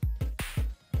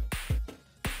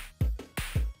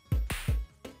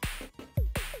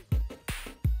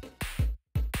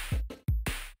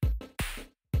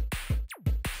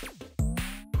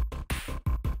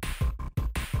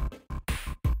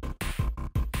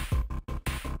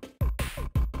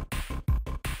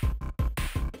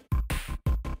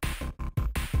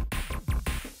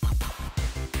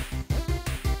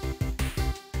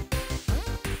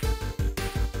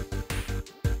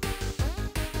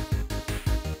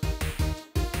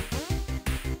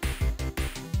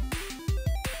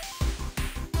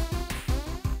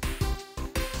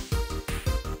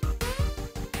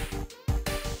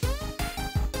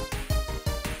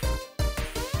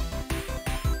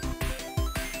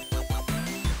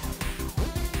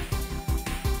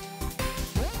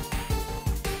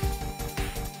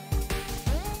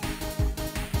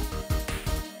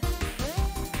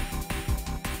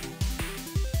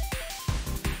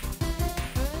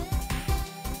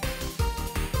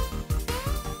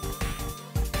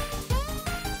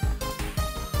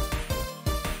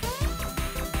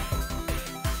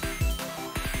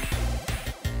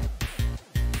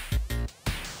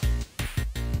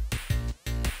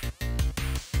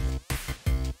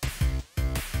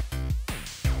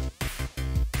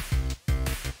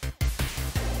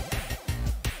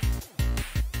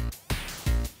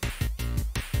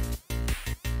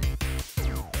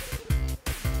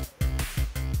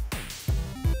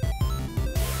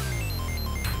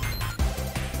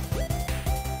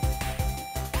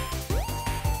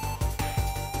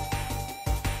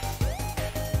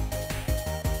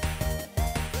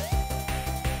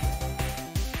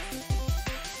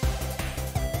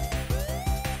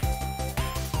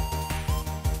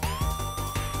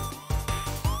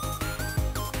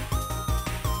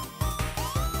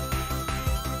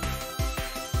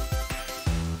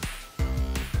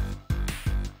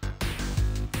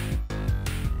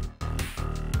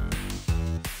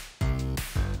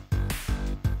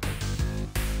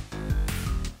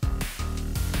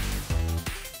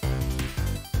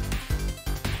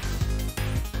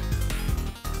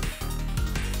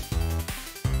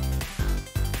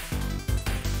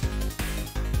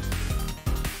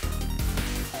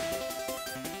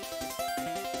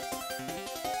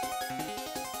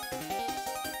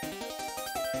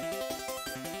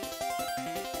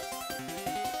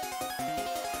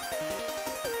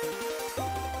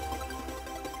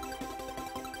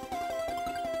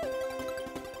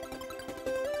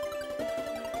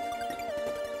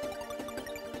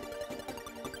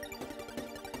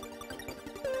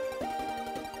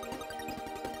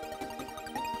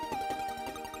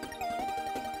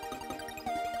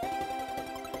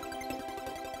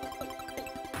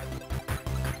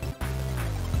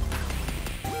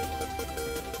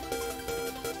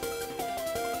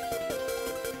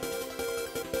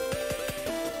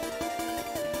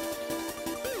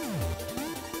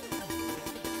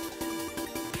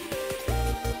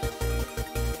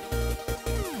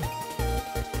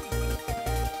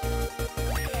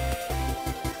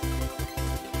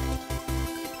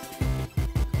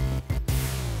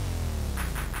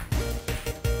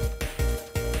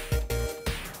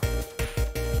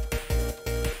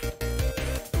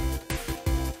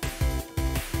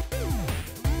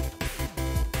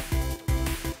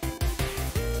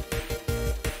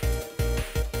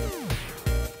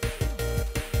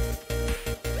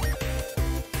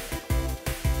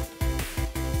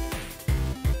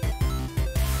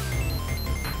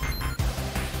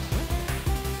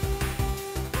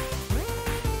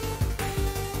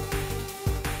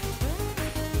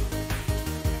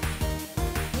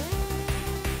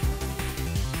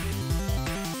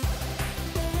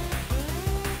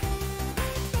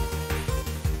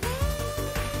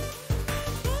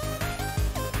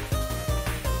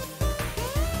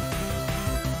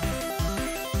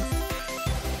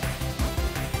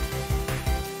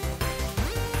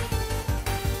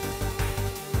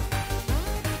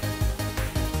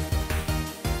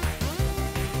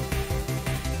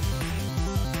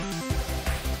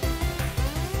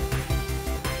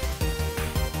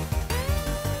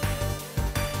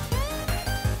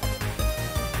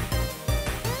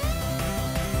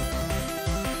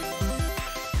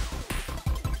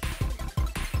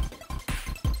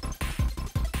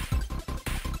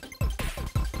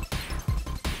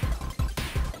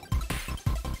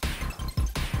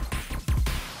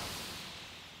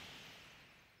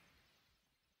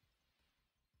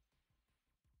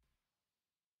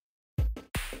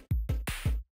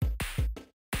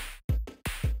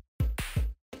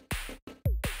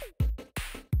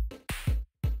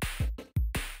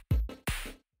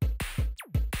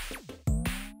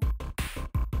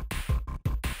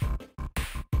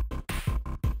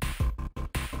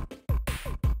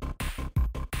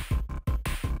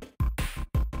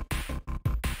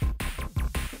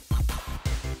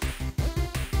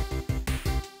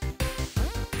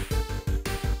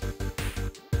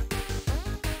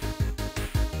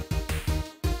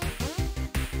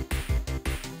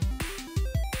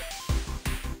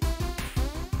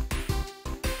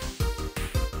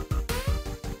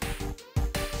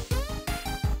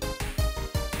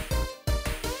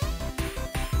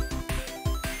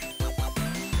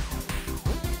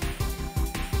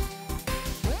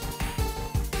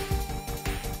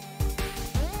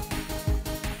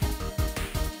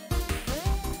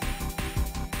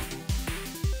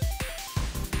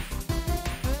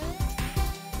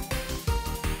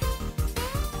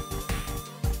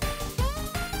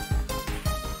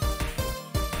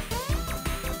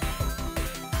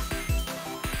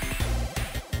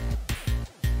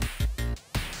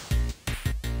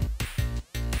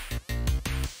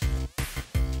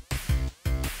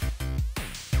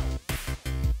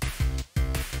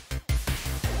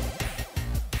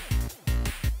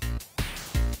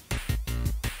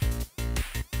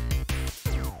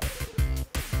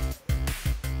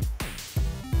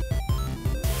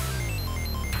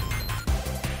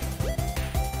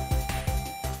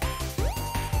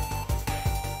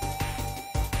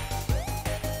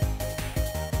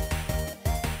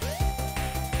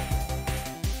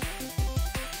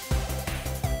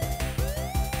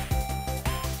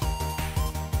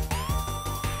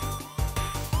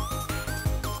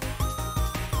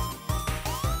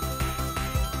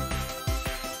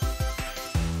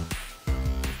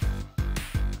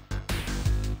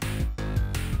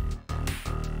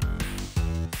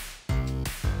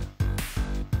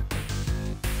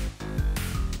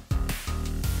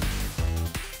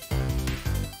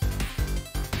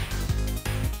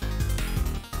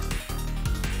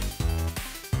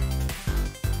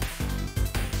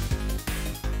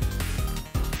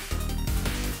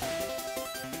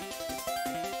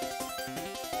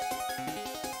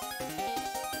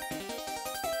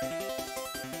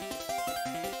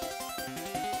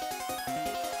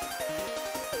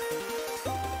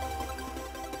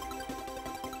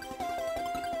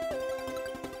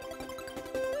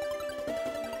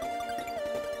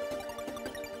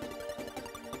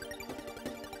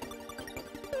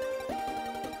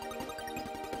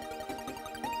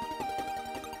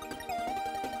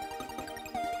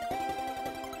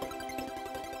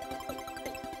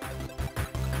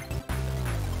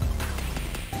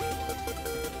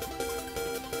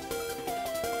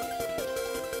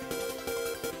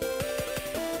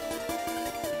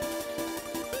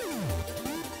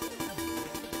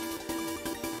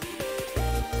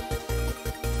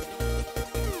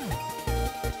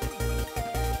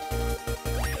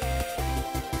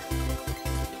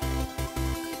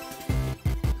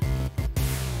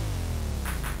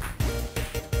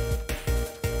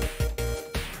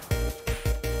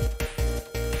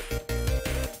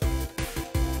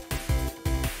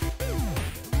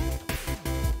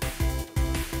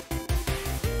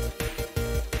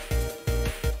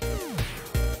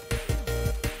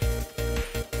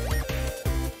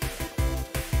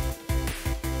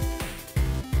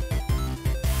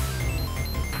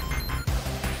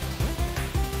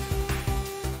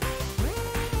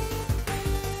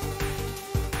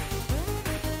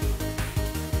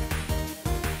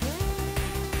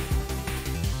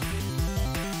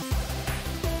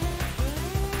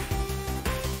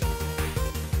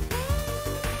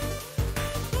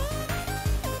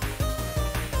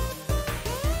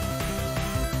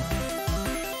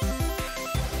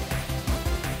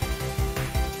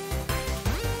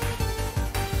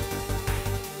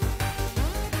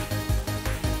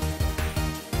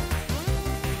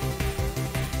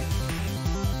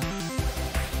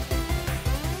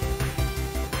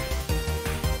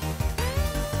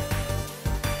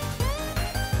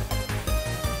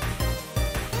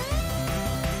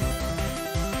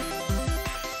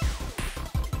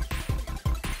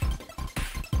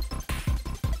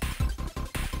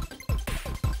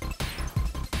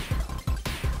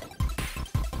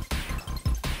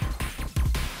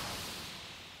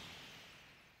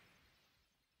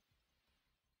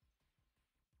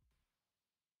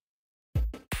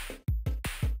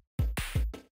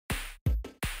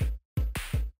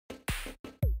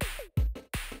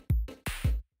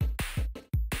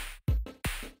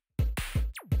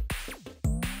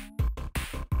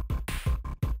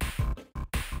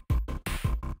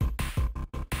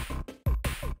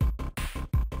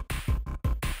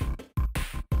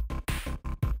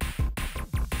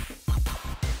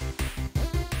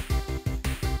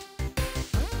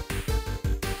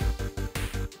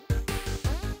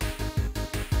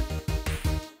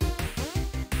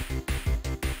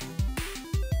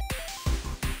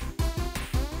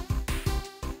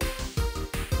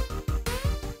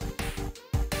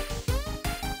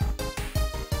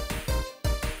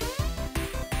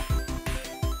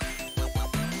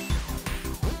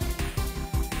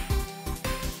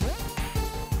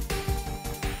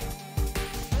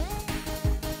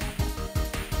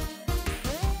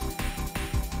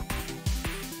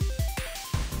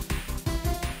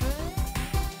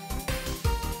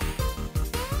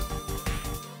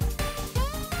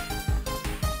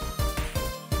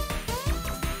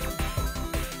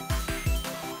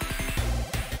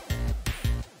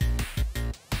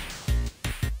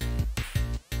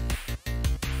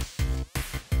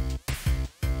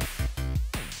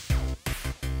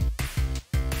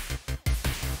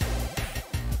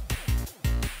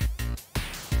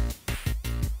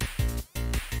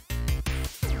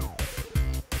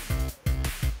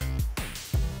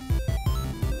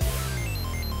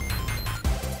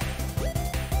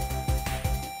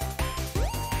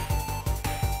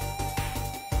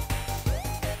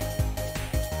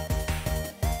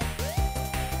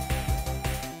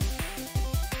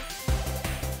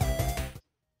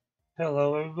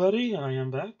 Hello, everybody. I am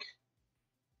back.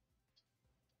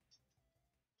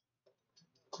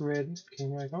 Grid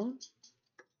came back on.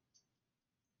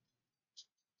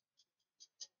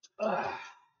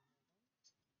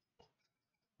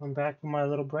 I'm back from my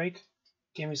little break.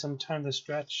 Gave me some time to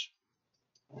stretch.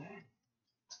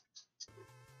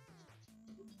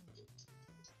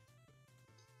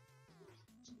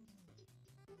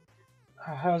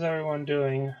 How's everyone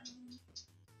doing?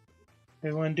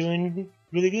 Everyone doing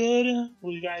really good?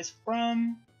 Where you guys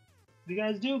from? What do you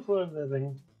guys do for a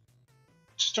living?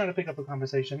 Just trying to pick up a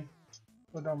conversation.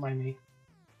 But don't mind me.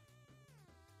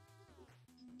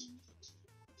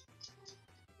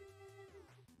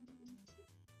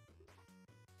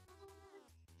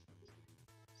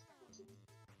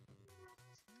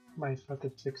 Might have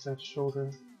to fix that shoulder.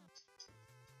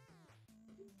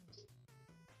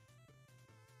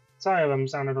 Sorry if I'm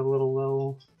sounding a little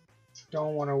low.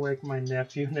 Don't want to wake my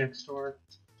nephew next door.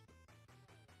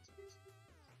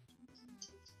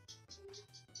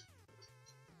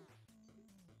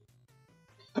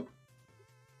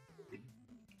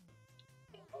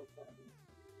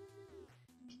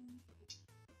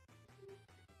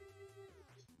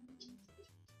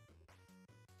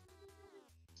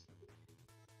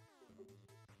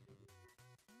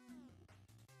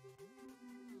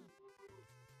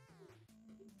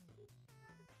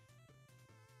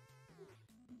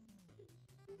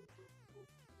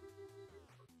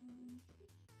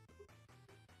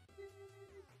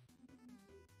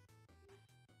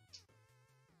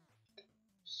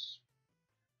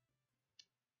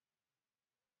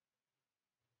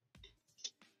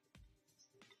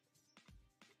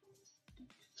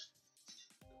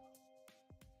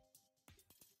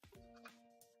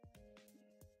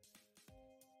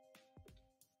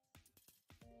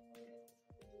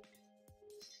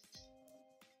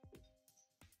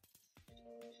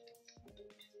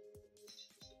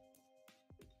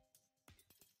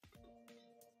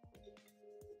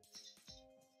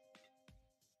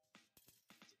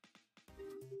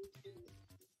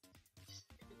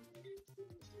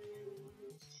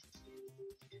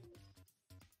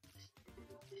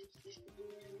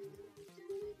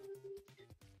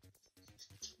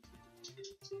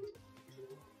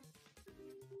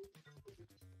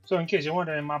 So in case you're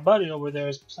wondering, my buddy over there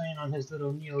is playing on his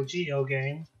little Neo Geo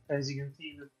game, as you can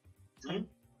see.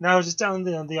 Now I was just telling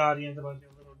the audience about your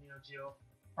little Neo Geo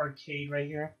arcade right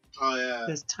here. Oh yeah.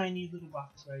 This tiny little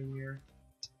box right here.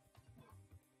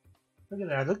 Look at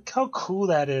that. Look how cool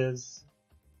that is.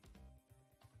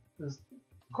 Of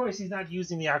course, he's not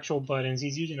using the actual buttons.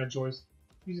 He's using a joystick.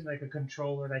 Using like a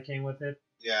controller that came with it.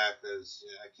 Yeah, because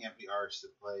I can't be arsed to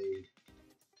play.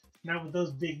 Not with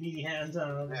those big meaty hands. We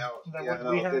have. Because I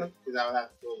would have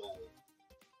to go like.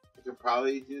 I could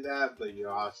probably do that, but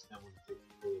you're Austin would take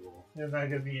the table. You're not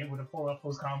gonna be able to pull up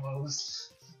those combos.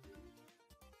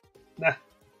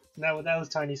 Not with those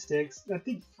tiny sticks. I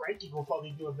think Frankie will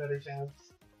probably do a better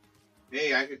chance.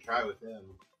 Hey, I could try with him.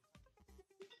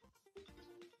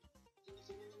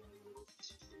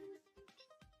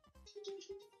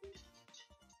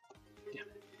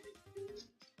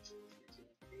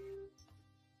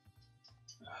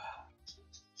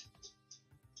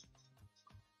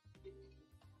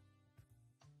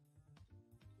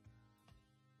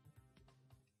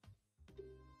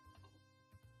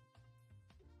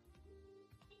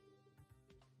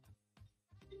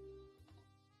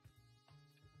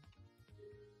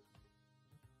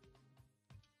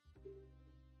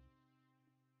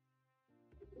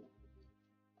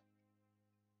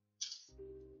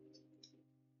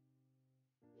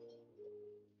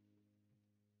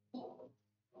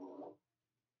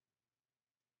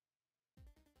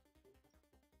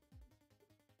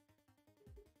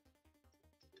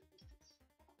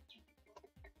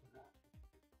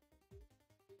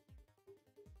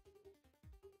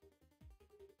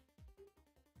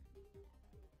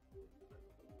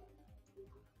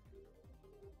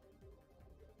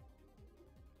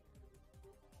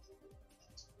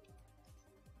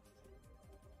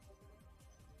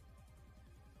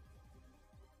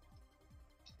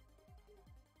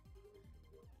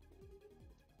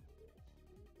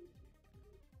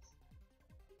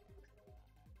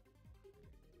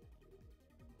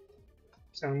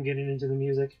 So I'm getting into the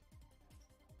music.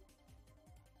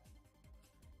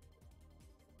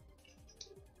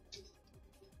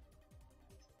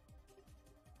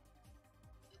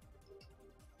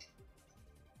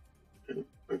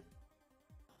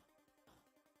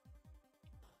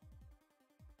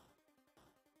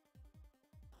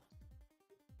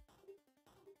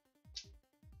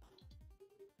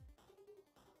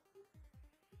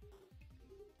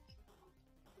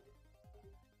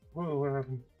 Whoa, what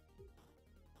happened?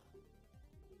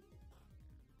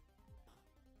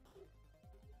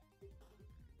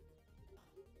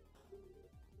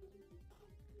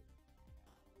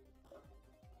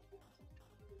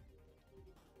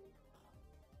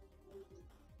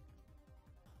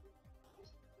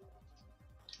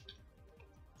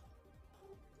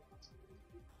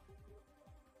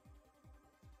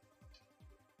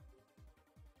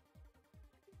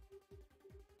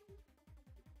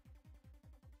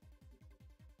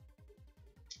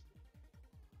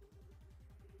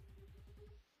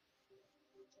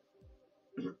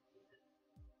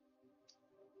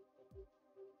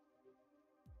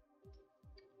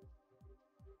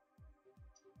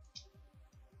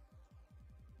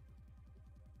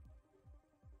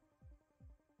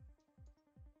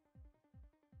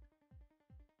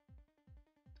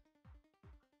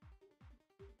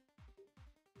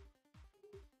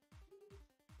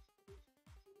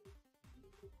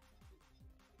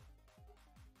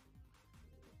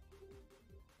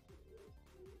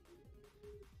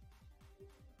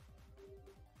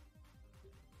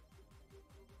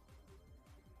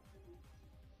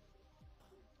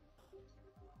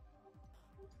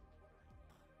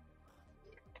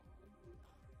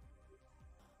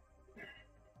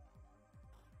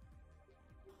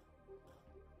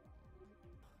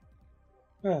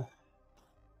 Uh,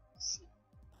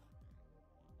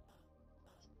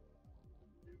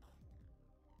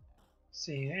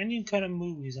 see, any kind of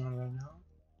movies on right now?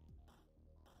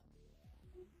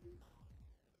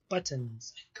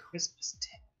 Buttons and Christmas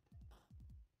Day.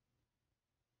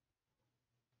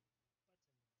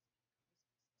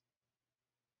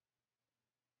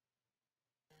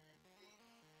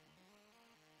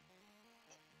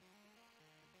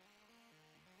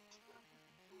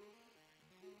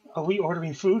 Are we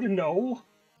ordering food? No.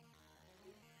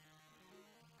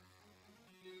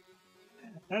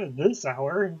 Not at this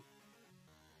hour.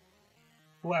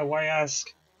 Why ask?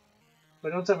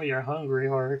 But don't tell me you're hungry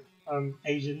or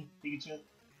Asian Pikachu.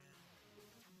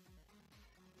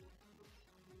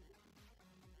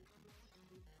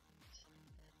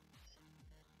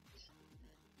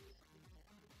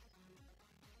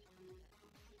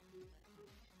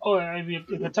 Oh, I mean,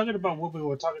 if we're talking about what we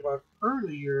were talking about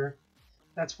earlier,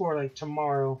 that's for like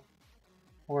tomorrow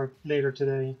or later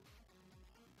today.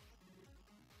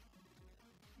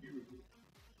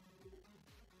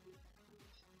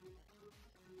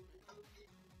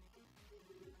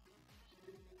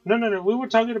 No, no, no. We were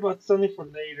talking about something for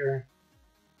later,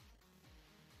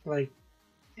 like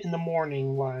in the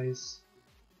morning wise.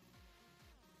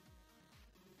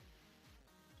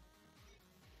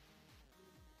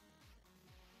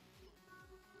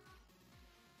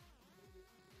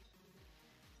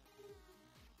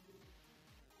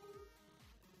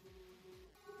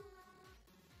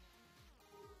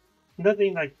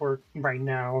 Nothing like for right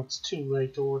now. It's too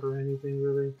late to order anything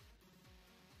really.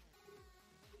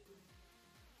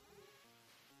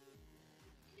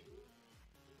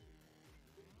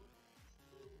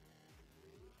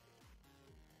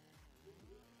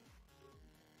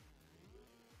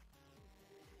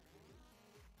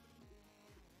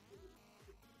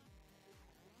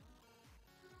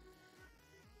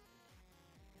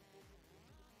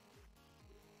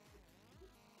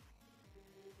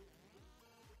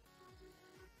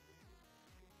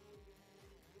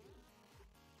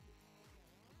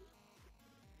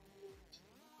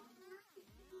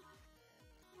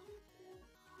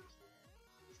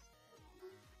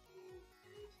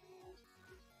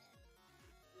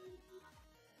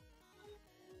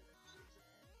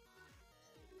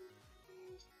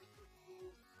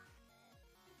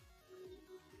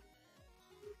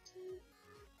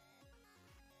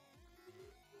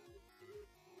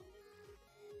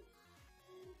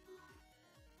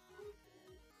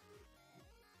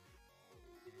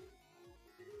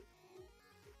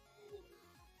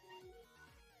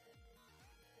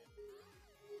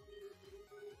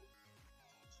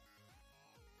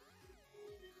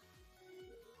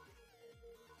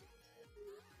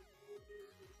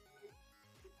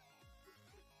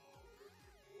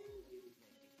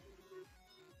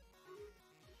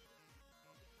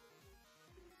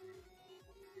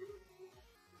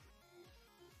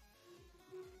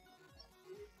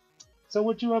 So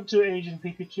what you up to, Agent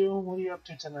Pikachu? What are you up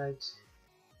to tonight?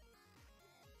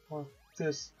 Or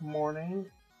this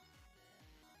morning?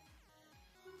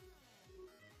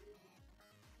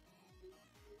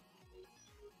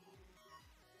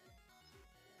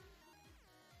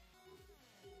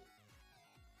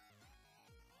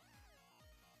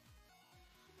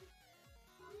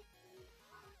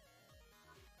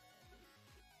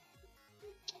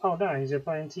 Oh, nice. You're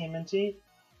playing TMNT?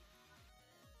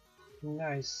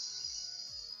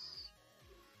 Nice.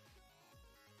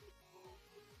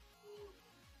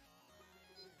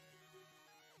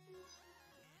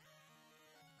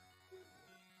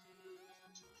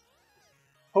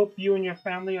 Hope you and your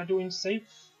family are doing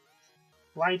safe.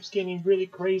 Life's getting really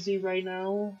crazy right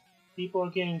now. People are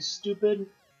getting stupid.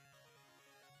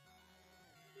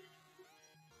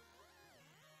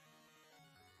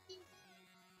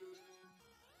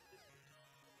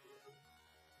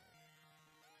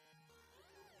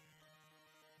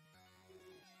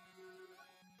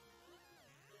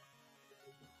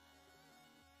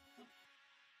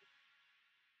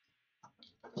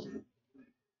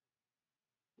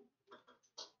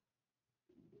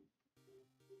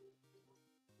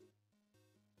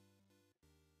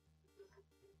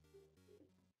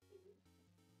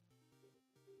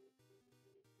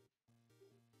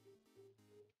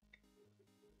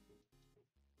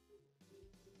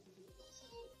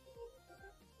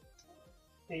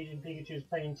 Agent Pikachu's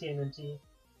playing TMNT.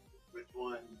 Which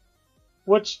one?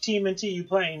 Which TMNT you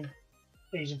playing,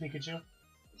 Agent Pikachu?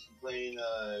 Is she playing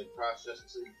Cross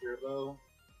Justice League Turbo?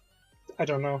 I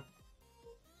don't know.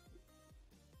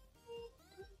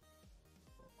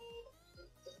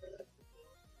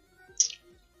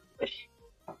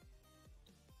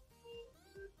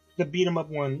 The beat 'em up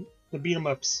one. The beat 'em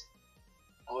ups.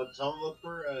 Tell him look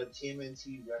for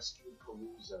TMNT Rescue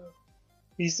Palooza.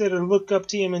 He said to look up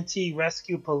TMNT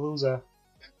Rescue Palooza.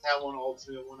 That's that one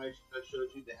ultimate one I showed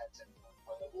you that had 10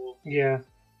 playable. Yeah.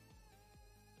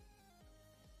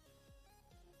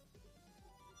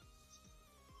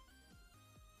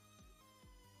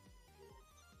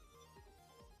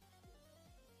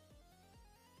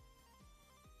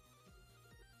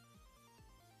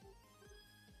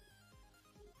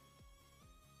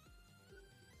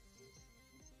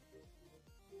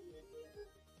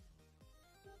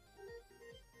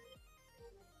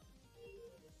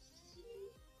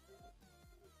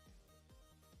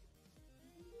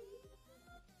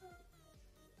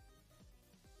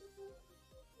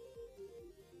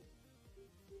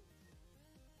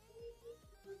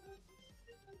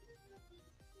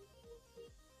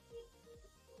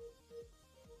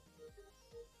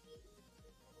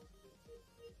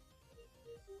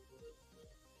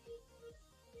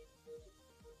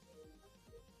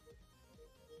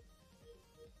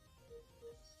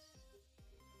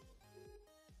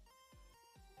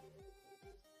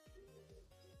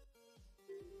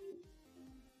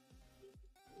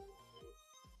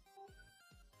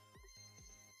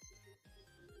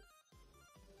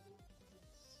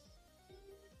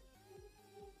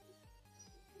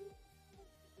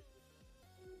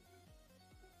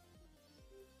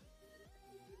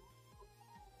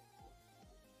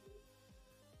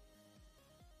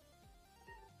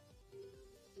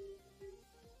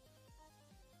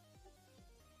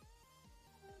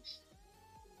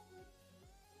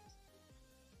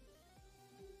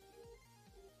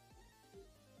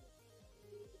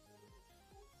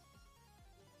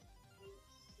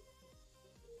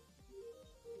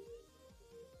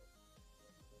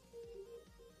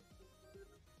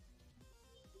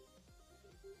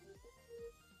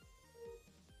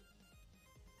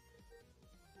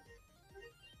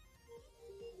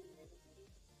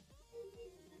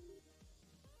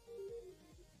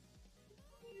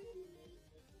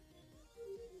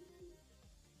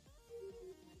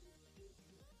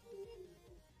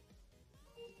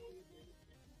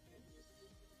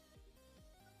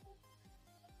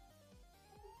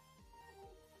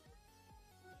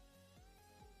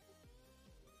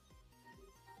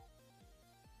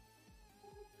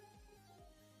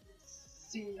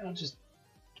 See, I'll just.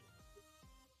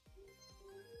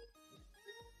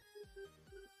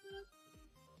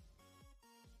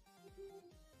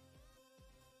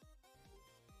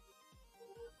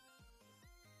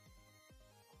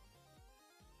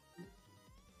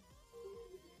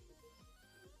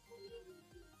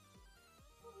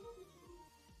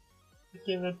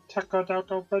 Gonna tuck it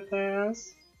out over there.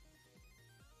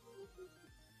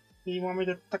 Do you want me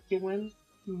to tuck you in?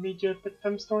 Read your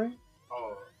bedtime story?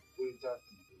 Oh, who are you talking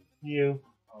to? You.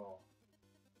 Oh.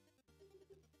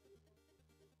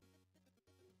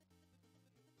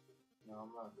 No, I'm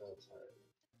not that tired.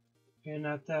 You're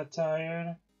not that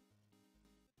tired?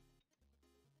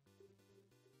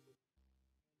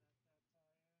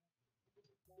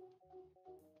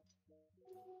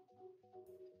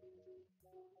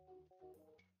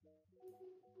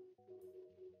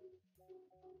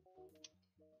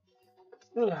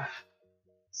 Ugh.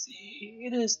 See,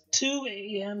 it is 2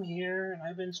 a.m. here, and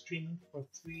I've been streaming for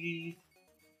 3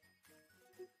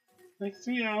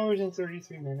 hours and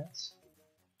 33 minutes.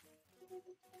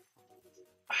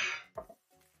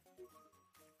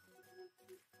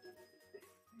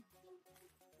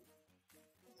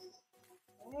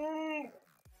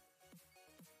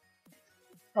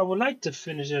 I would like to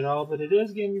finish it all, but it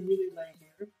is getting really late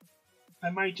here. I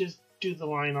might just do the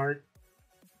line art,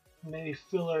 maybe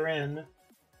fill her in,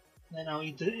 then I'll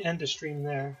end the stream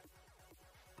there.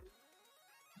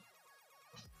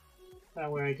 That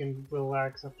way I can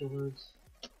relax afterwards.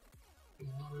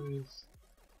 Always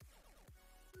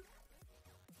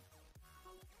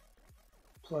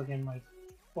plug in my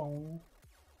phone.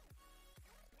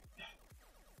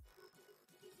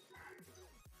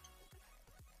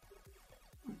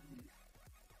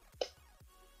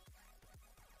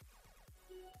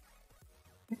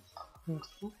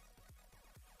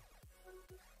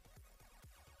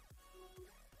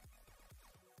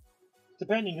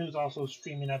 Depending who's also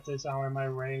streaming at this hour, my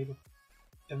raid.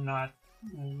 If not,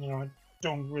 I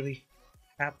don't really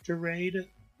have to raid.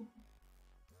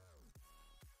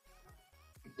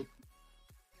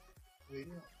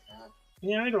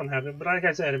 Yeah, I don't have it, but like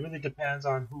I said, it really depends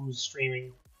on who's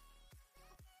streaming.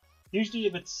 Usually,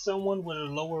 if it's someone with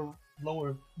a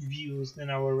lower views, then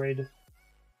I will raid.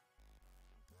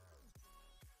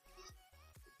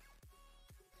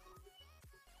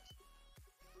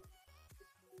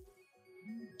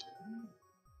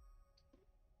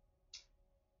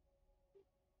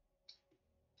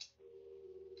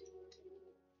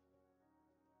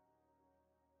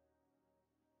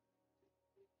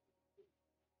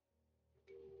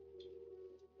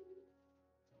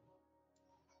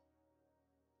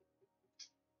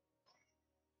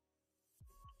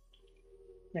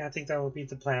 Yeah, I think that would be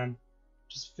the plan.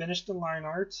 Just finish the line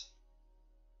art,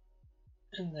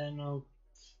 and then I'll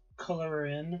color her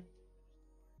in,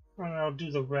 and I'll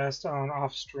do the rest on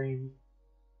off stream.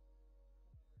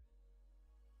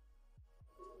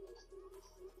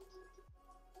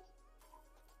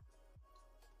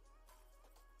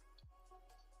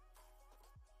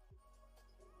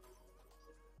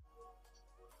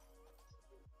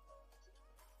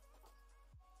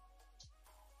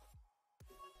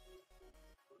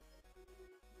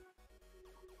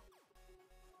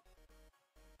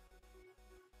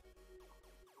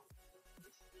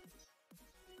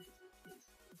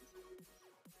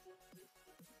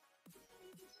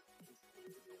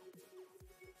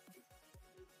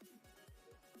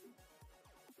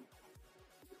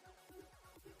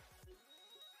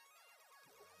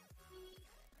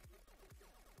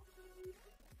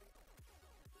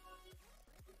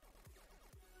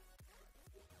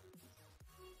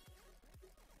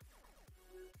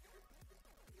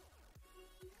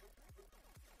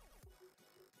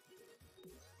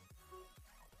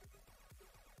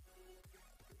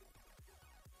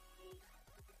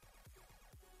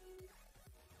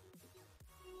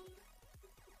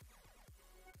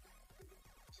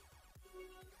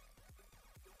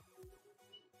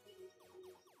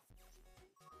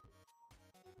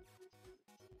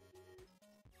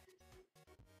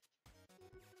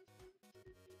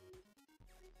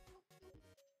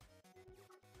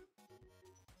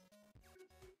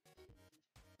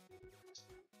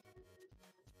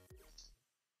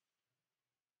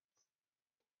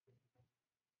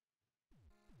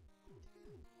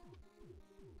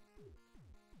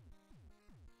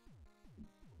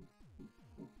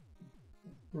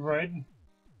 Right?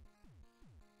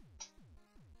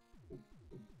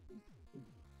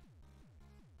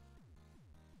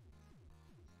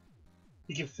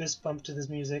 You can fist bump to this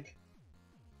music.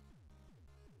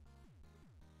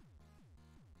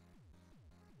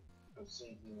 I was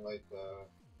thinking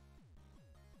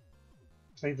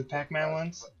Like the Pac-Man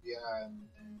ones. yeah, and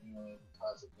you know,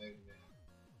 classic Mega Man.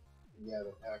 Yeah,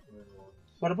 the Pac-Man ones.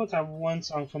 What about that one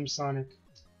song from Sonic?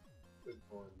 Good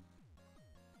one.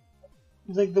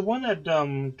 Like the one that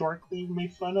Dorkly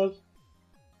made fun of?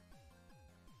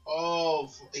 Oh,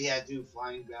 yeah, dude,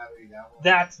 Flying Battery, that one.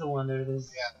 That's the one. There it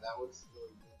is. Yeah, that was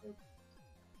really good.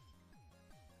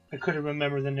 I couldn't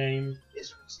remember the name.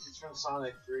 It's from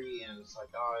Sonic 3, and it's like,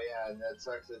 oh yeah, and that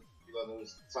sucks that, you know,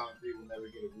 those Sonic 3 will never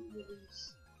get a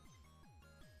re-release.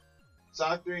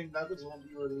 Sonic 3 and Knuckles won't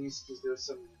be released because there's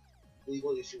some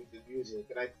legal issue with the music.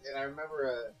 And I remember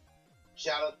a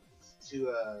shout out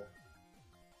to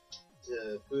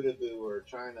Fudaboo or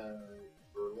China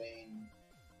or Lane.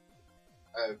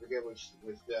 I forget which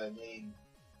name,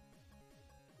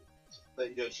 but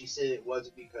you know, she said it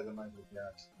wasn't because of Michael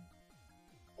Jackson.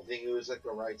 I think it was like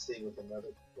a rights thing with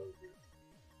another composer.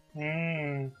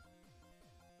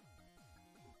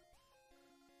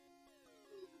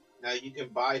 Now you can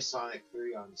buy Sonic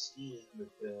 3 on Steam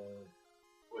with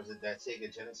that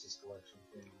Sega Genesis collection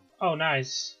thing. Oh,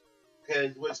 nice.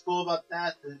 Because what's cool about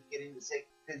that is getting the Sega,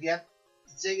 because you have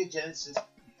the Sega Genesis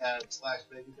 /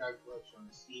 Mega Drive collection on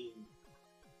Steam.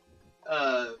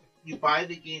 You buy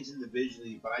the games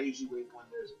individually, but I usually wait when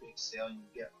there's a big sale and you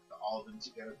get all of them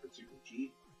together for super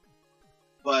cheap.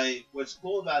 But what's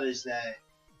cool about it is that,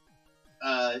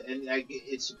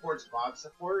 it supports mod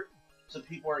support, so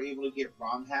people are able to get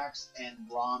ROM hacks and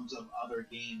ROMs of other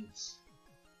games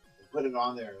and put it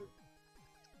on there.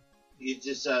 You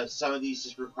just some of these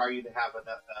just require you to have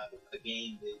a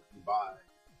game that you buy.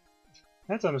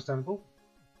 That's understandable.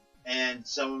 And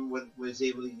someone was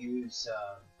able to use.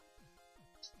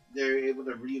 They're able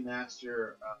to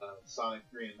remaster Sonic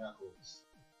 3 and Knuckles.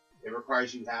 It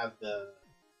requires you have the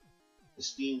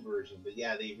Steam version, but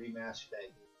yeah, they remastered that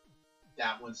game.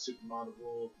 That one's super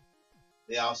moddable.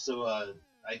 They also,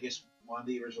 I guess, one of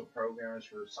the original programmers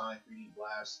for Sonic 3D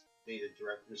Blast made a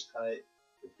director's cut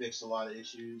to fix a lot of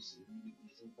issues. You can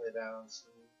easily play that on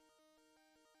Steam.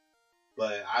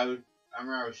 But I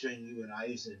remember I was showing you and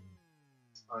Eisen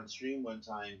on stream one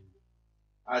time.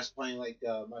 I was playing like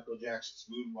Michael Jackson's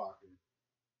Moonwalker.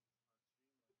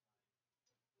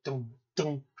 Dum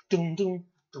dum dum dum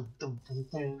dum dum dum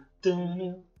dum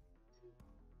dum.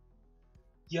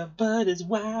 Your butt is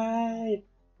wide,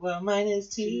 well mine is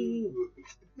too.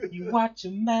 You watch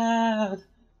your mouth,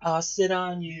 I'll sit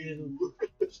on you.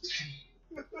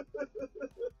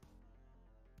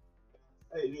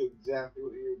 I knew exactly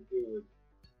what you were doing.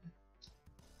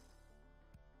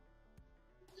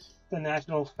 The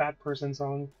national fat person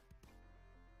song.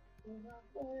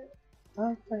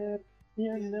 I'm fat,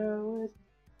 you know it.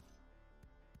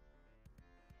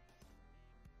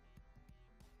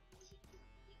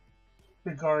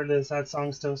 Regardless, that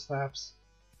song still slaps.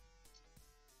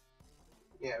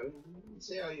 Yeah, you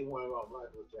say all you want about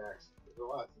Michael Jackson. There's a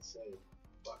lot to say.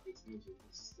 Fuck his music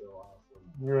is still awesome.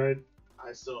 Right.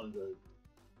 I still enjoy it.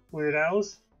 Weird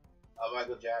Al's?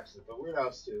 Michael Jackson, but Weird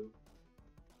Al's too.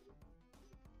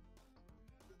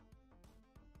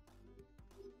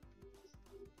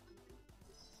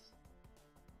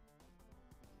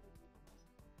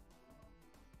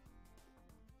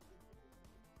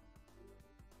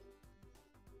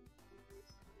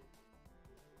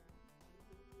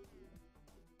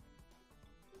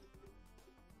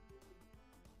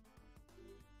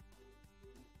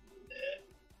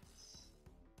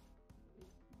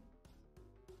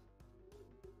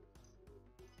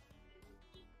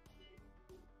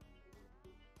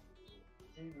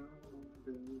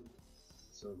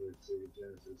 So good, Sega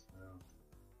Genesis now.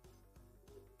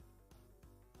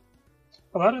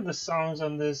 A lot of the songs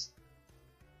on this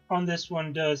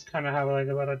one does kind of have like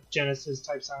a lot of Genesis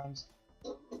type sounds.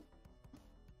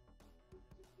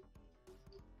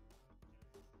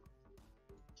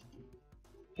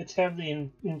 It's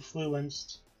heavily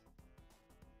influenced.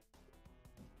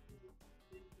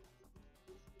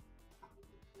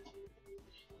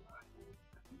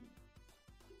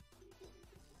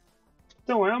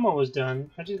 Don't worry, I'm almost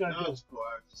done. I just gotta No, it's cool.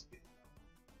 I was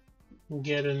just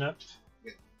get enough.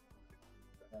 get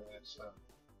that stuff.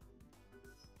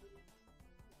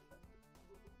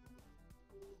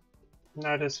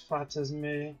 Not as fat as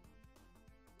me.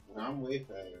 I'm way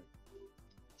fatter.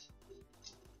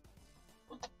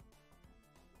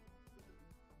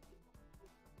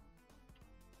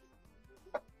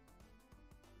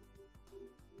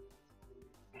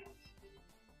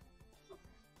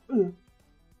 Mm.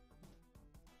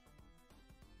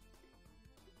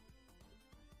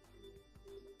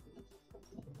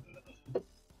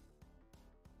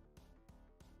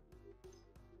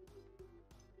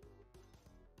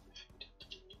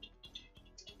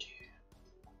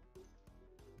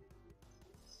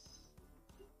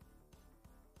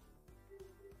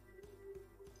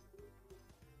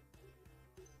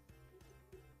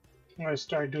 I'm gonna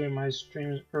start doing my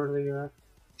streams earlier.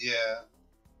 Yeah.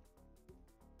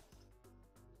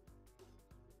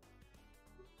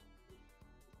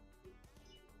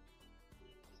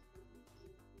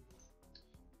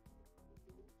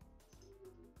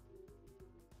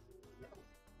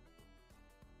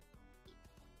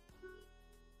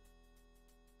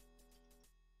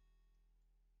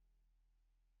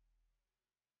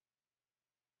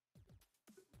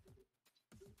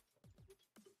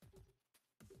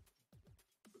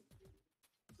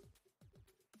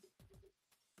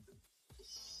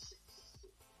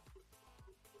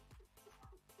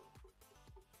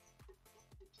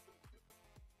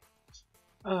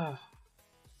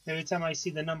 Every time I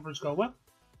see the numbers go up,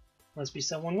 must be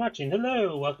someone watching.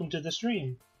 Hello, welcome to the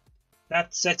stream.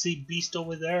 That sexy beast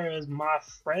over there is my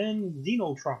friend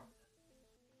Xenotron.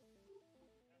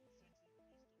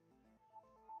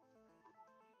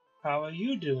 How are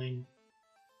you doing?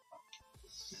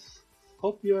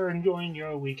 Hope you're enjoying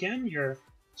your weekend, your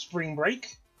spring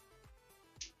break.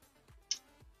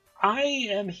 I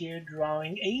am here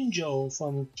drawing Angel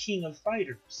from King of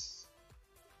Fighters.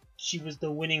 She was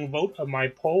the winning vote of my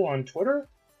poll on Twitter,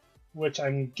 which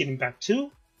I'm getting back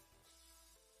to.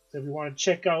 So if you want to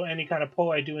check out any kind of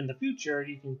poll I do in the future,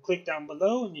 you can click down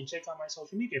below and you check out my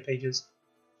social media pages.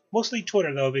 Mostly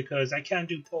Twitter though, because I can't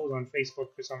do polls on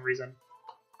Facebook for some reason.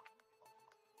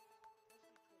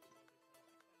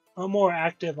 I'm more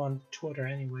active on Twitter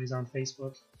anyways on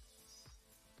Facebook.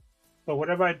 But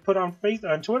whatever I put on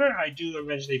Twitter, I do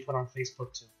eventually put on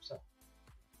Facebook too. So.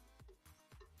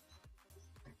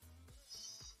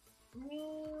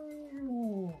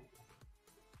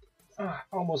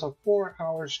 Almost a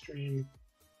 4-hour stream.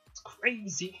 It's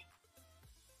crazy.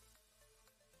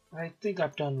 I think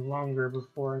I've done longer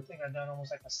before. I think I've done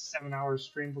almost like a 7-hour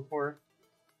stream before.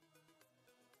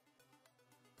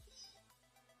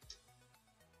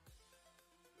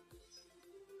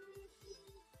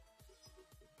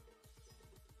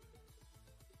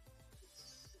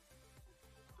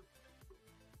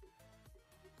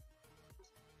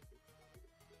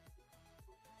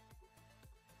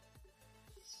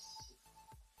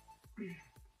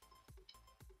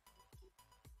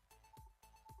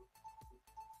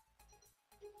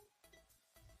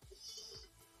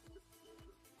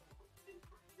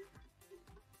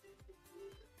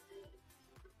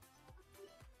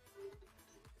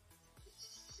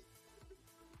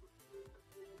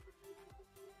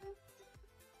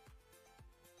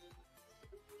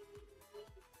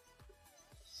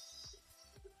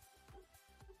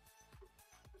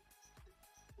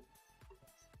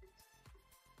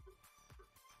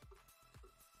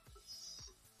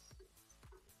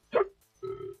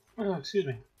 Oh, excuse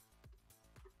me.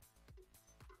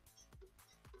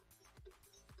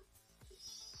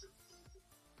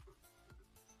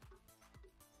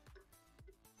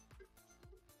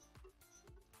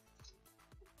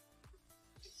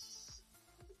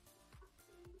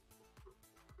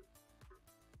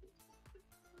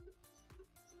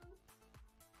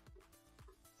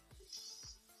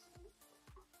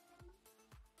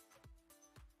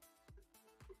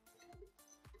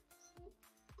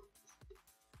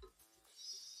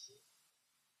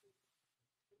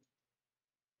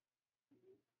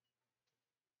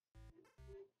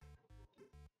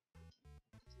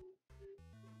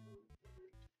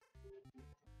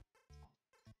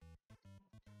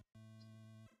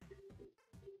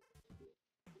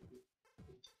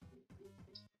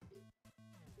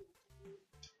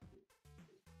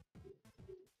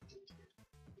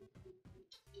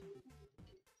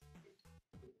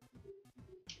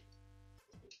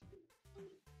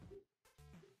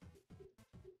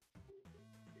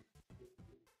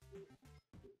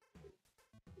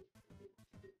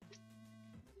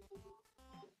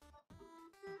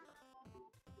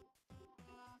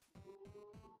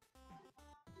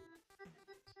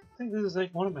 I think this is like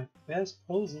one of my best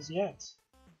poses yet.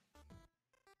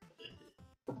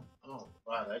 Oh,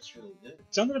 wow, that's really good.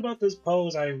 Something about this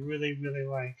pose I really, really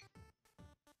like.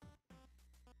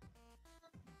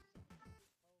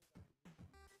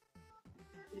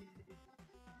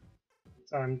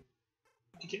 So I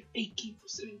get achy for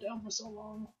sitting down for so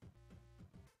long.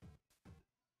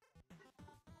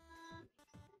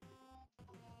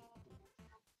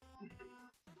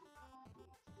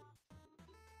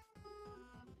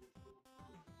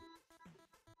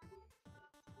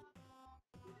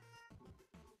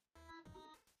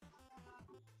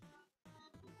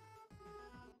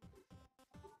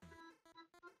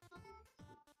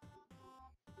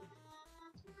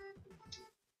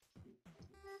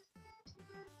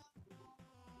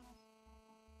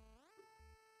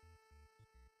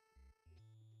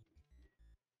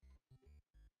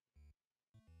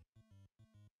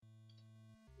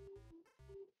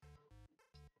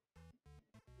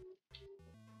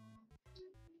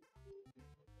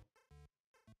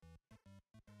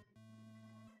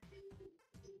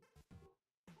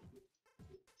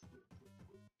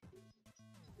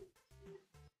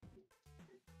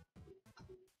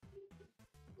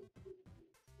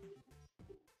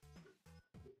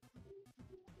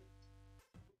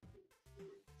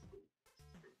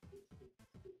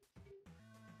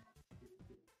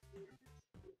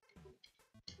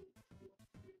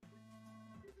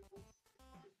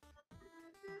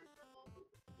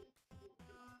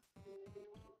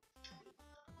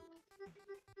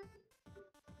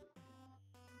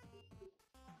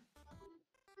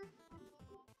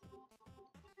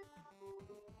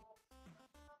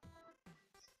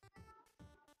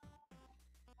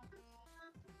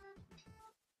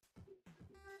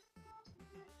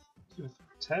 Do a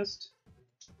test.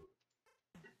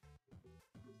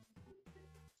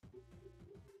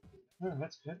 Oh,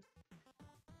 that's good.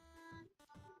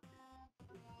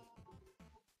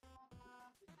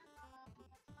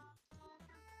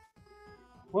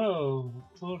 Whoa,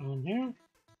 hold on here.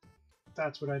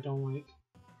 That's what I don't like.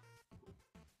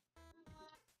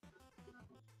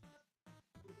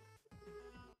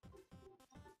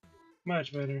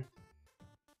 Much better.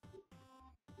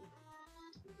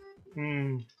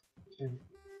 Okay.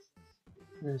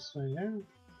 This way here.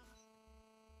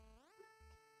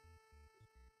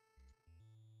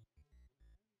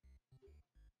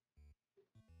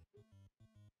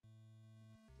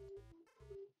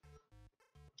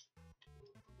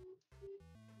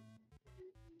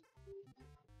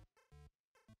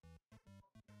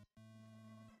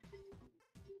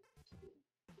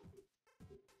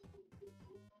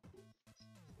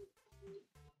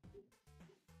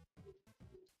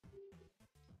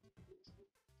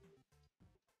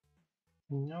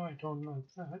 No, I don't like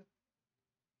that.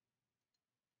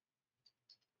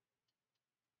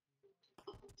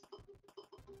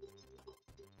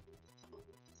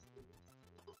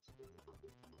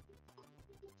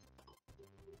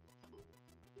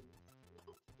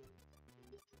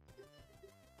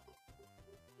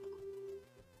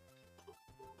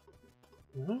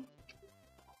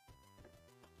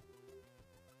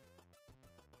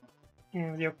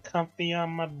 You're comfy on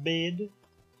my bed.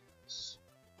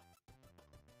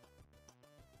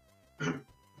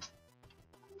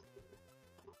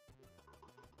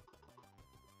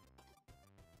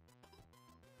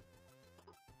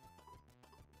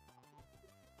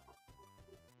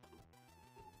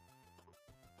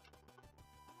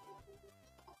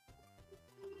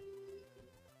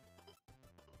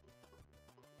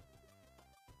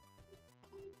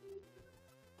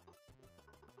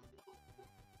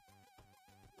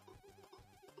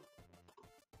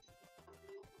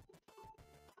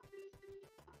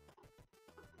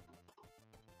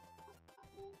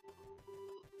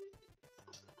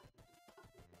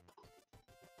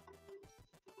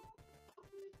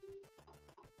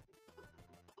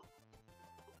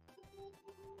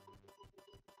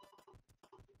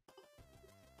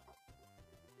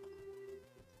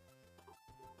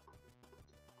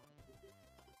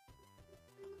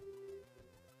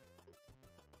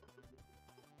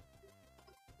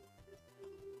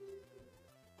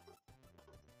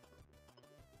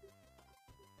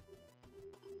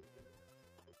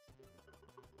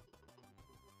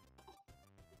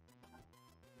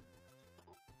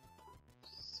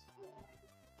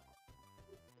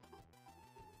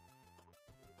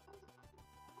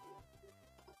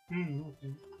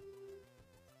 Okay.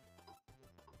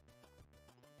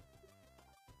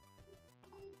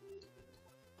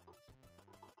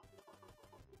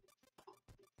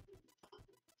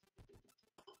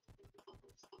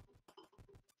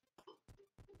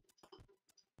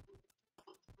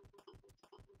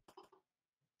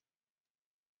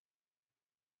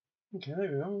 Okay,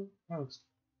 there we go. That looks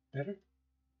better.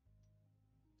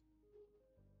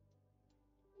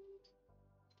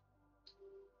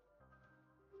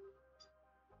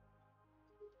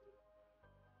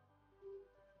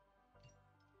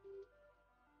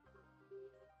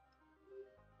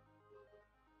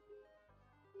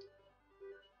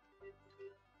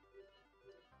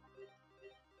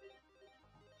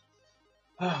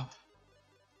 Oh.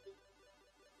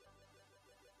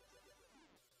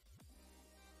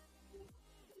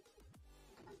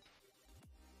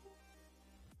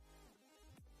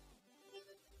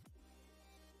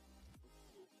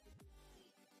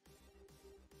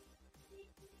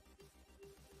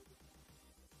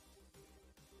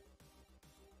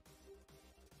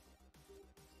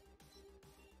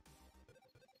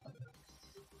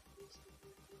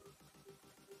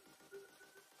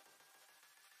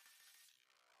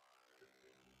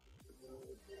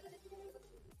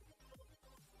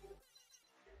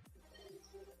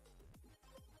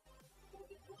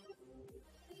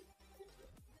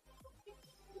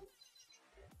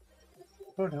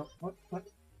 Oh no, what?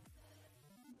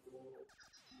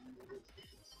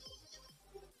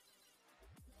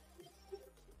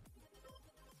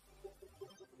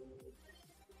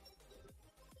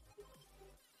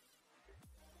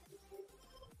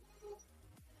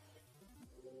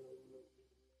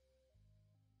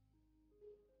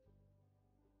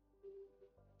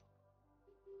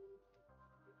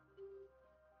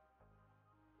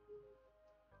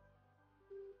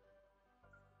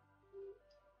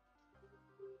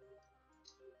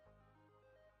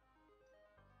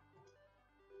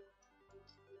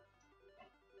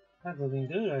 That's looking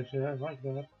good actually, I like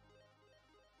that.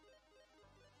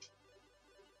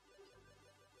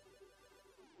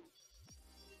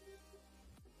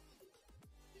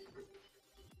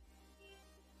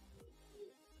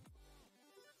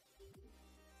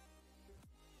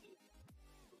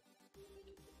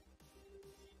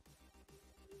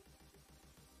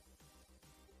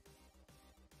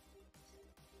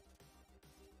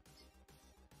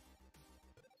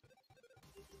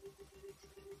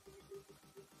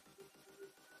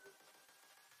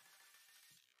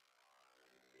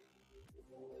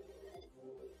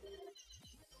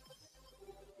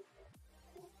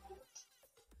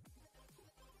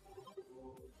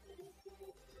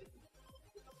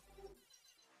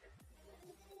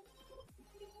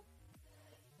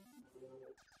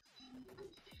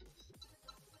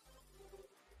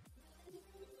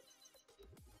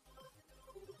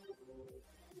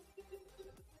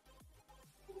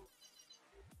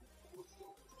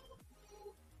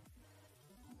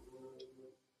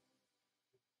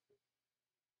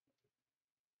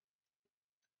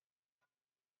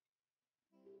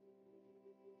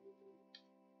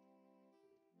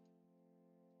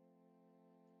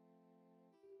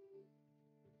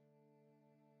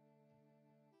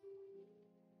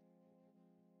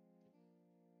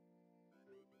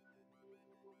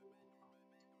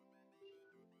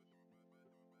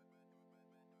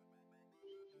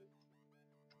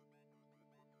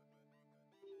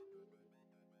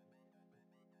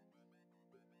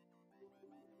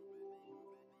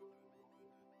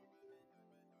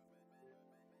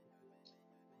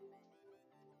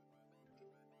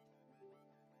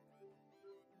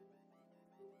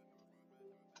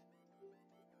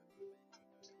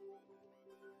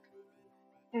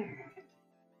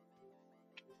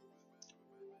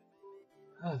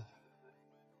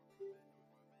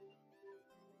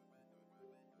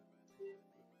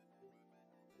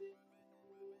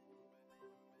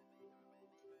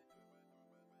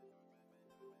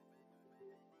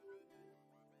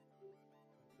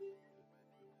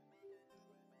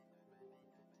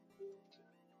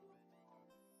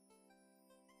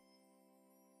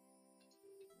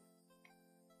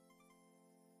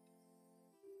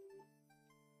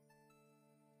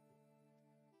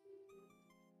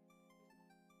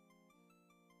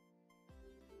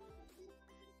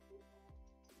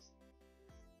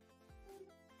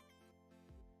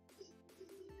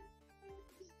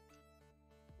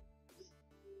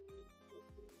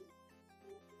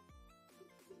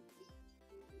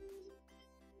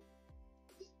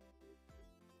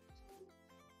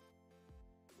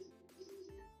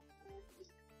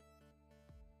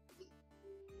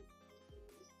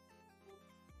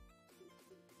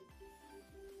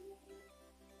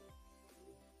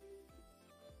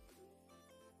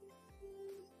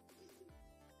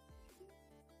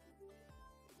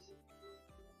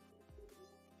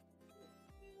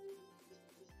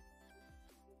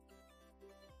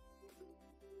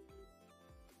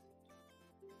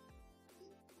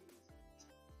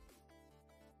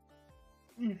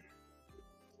 Mm.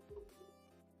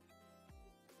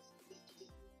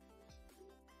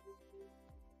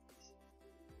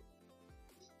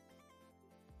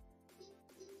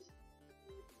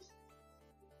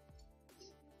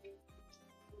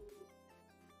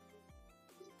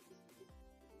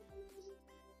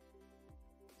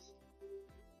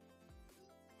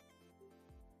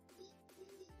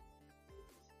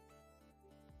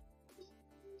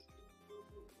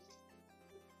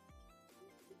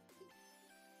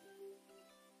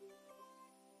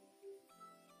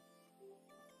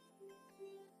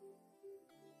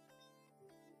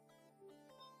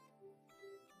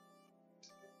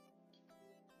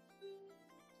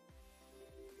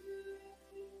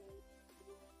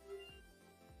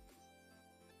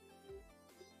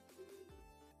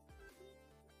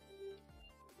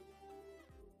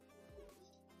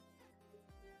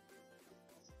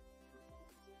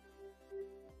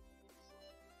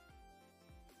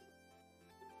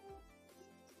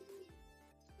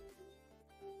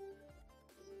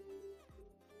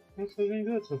 That's looking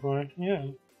good so far. Yeah.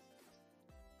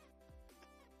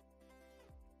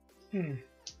 Hmm.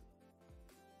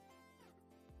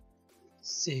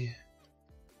 Let's see.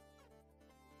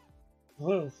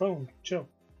 Whoa, phone, chill.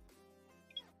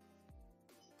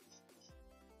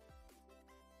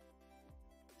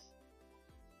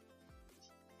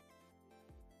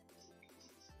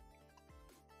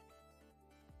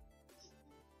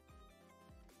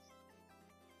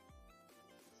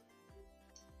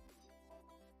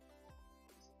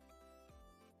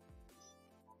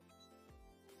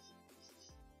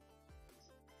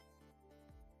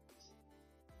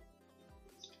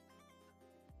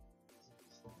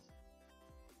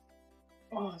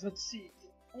 Oh, let's see.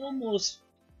 Almost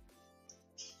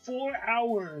 4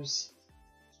 hours.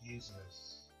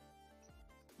 Jesus.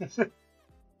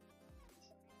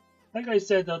 Like I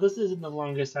said, though, this isn't the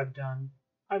longest I've done.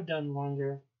 I've done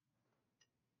longer.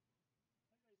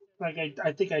 Like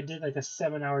I think I did like a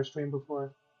 7 hour stream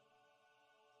before.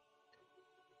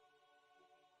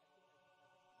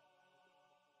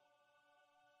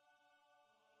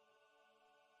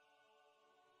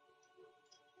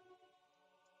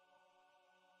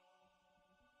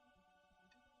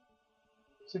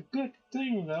 It's a good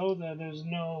thing though that there's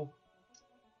no,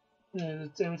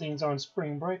 everything's on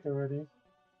spring break already.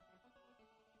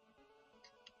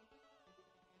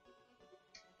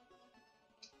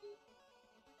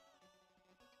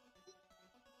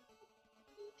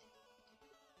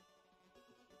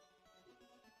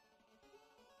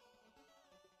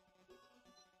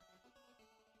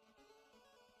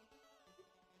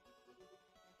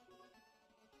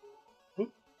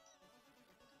 Oop.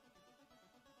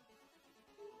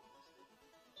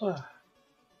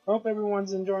 Hope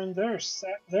everyone's enjoying their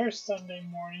Sunday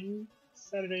morning,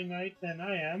 Saturday night than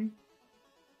I am.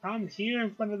 I'm here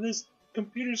in front of this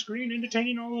computer screen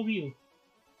entertaining all of you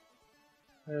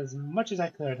as much as I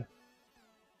could.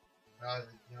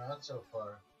 Not so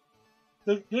far.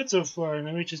 Look good so far, and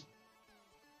let me just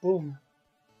boom.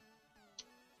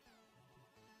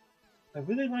 I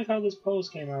really like how this pose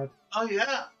came out. Oh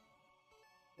yeah,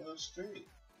 it was great.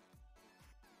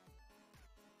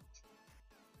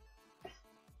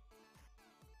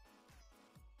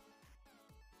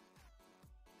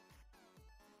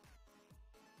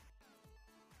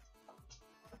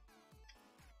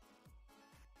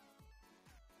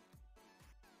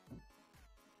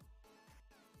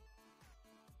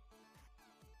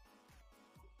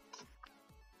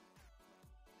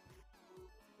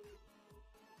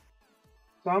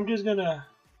 So I'm just gonna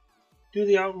do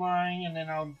the outline, and then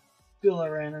I'll fill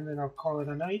her in, and then I'll call it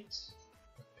a night.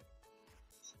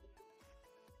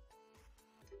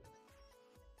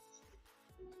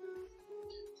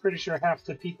 Pretty sure half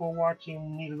the people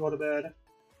watching need to go to bed,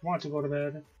 want to go to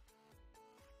bed.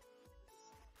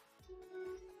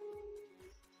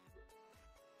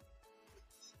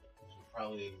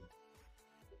 Probably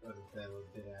go to bed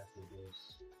a bit after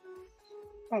this.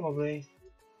 Probably.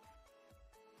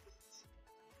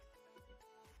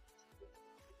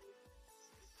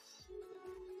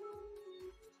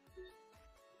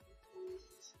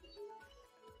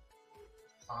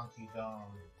 Honky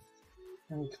Dong.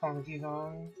 And Conky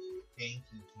Dong. Yankee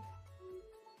King.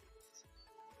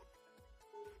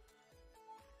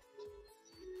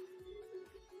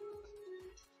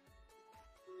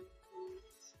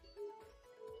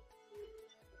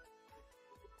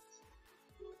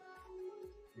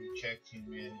 Reject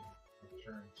humanity,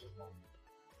 return to home.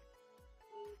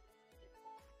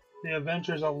 The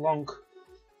Adventures of Lunk.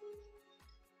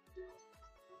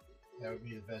 That would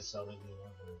be the best selling game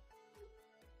ever.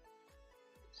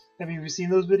 Have you seen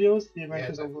those videos? The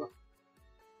Adventures Yeah, of Lunk.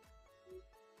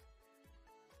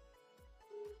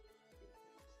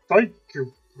 Thank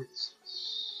you,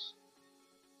 princess.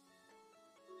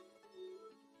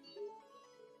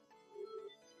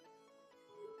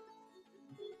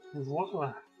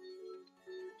 Voila.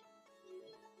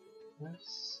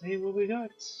 Let's see what we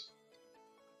got.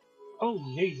 Oh,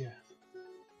 yeah.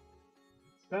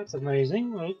 That's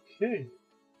amazing. Okay.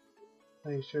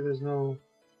 Make sure there's no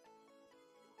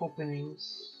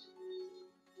openings.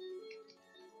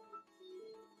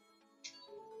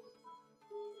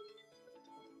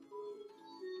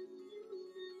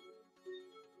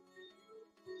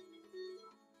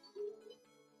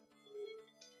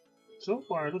 So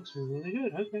far, it looks really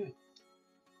good. Okay.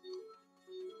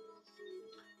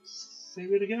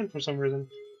 Save it again for some reason.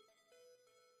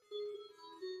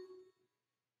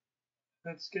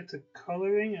 Let's get to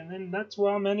coloring, and then that's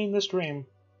where I'm ending the stream.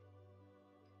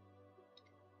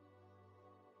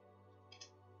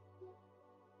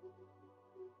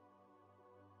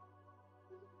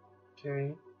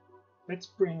 Okay. Let's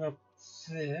bring up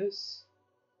this.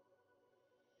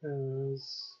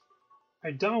 Because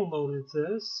I downloaded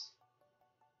this.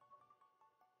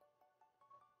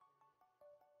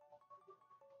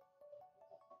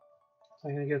 So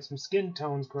I'm going to get some skin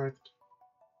tones correct.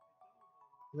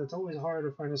 It's always hard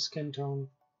to find a skin tone.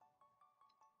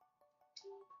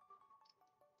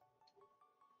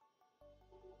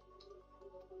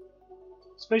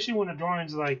 Especially when a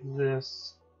drawing's like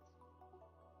this.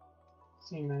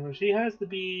 See now, she has to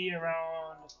be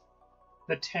around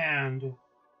the tanned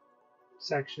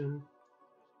section.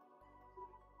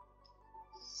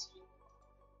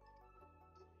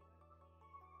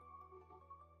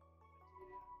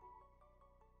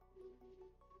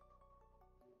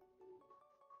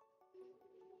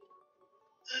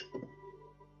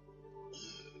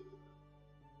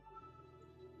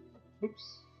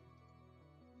 Oops.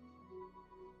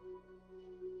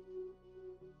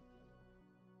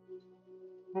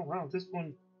 Oh wow, this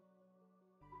one.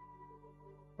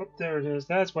 Oh, there it is.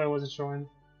 That's why I wasn't showing.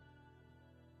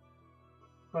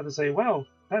 About to say, wow,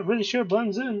 that really sure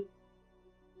blends in.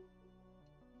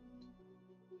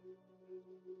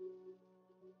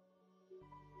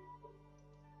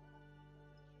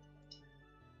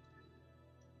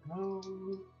 No.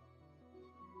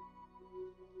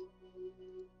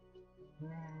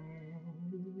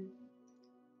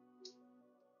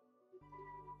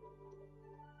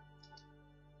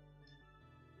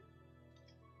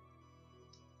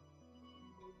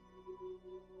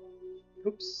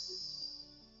 Oops.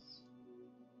 Is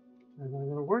that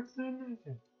gonna work then?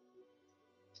 Okay.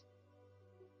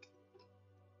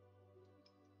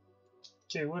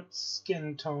 Okay, what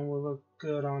skin tone will look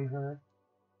good on her?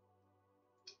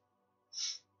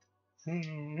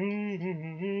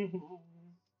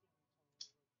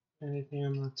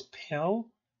 Anything that's pale?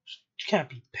 She can't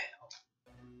be pale.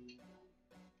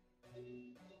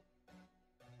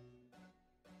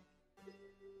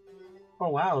 Oh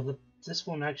wow, this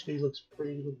one actually looks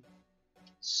pretty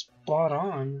spot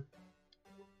on.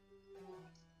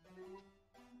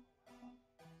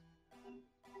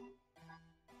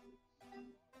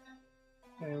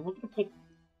 Okay, we're gonna put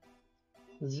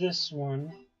this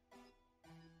one,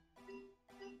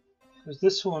 because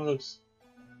this one looks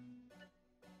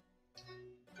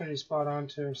pretty spot on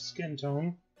to her skin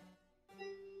tone.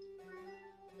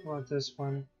 What about this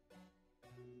one?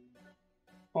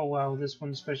 Oh wow, this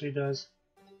one especially does.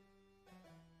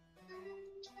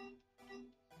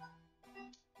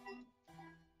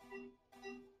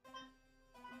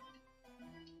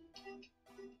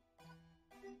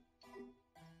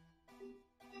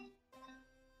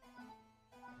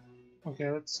 Okay,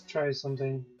 let's try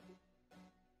something.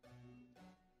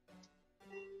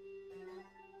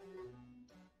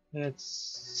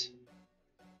 Let's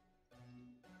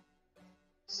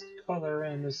color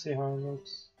in to see how it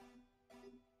looks.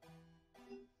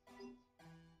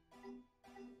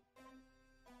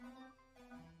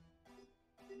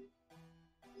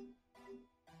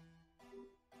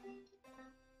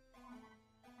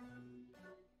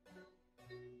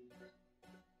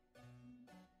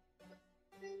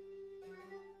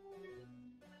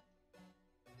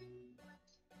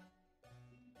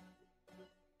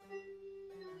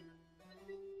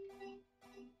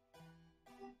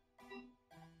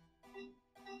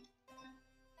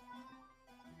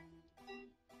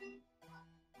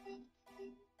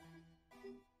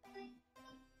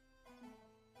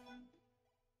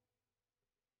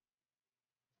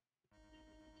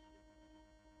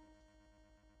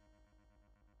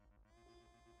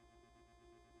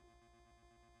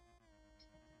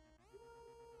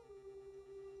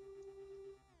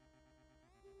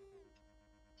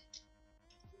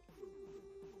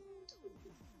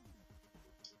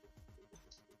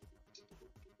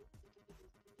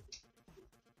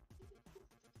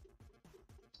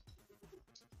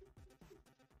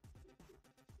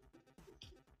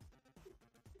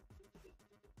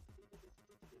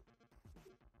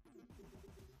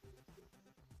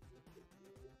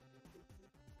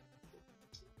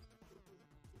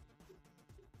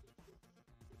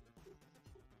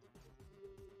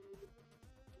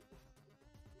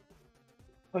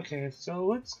 Okay, so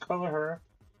let's color her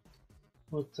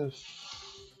with the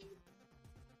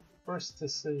first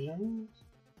decision.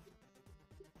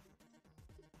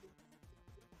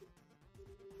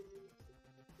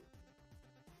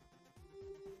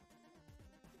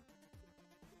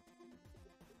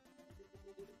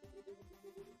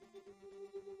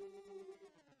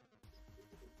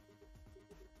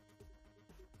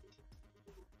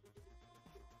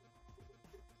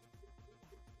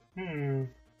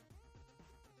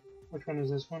 Which one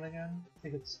is this one again? I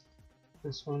think it's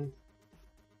this one.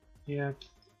 Yeah.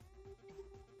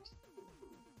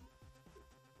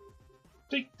 I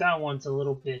think that one's a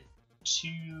little bit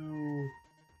too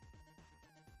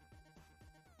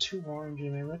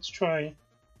orangey. Maybe let's try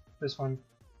this one.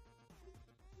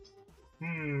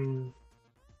 Kind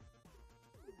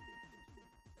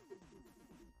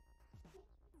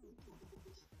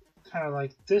of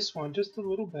like this one, just a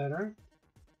little better.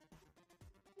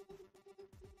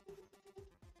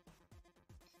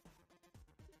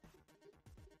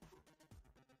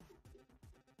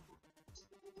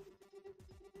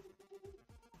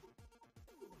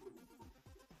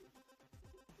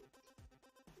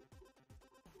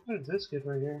 What did this get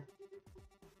right here?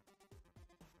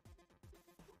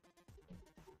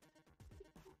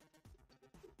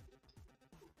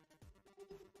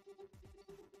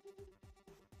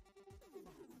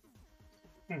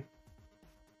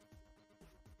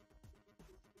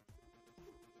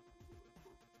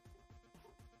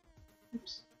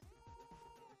 Oops.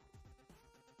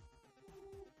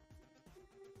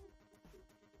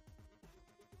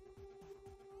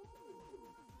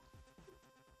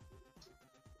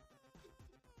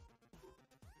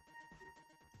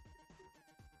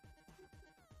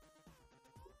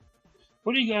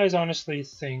 What do you guys honestly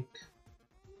think?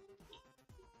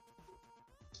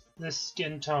 This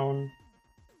skin tone.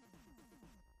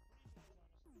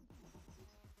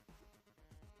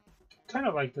 Kind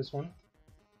of like this one.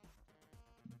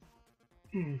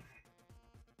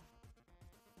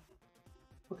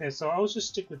 Okay, so I'll just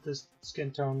stick with this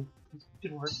skin tone.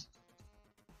 It works.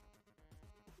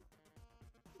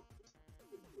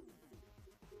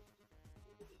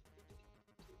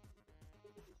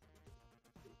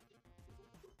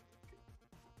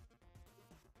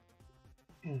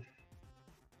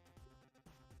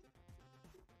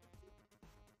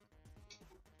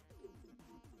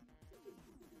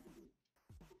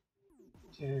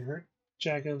 Okay, her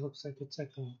jacket looks like it's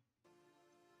like a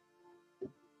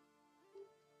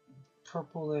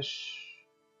purplish.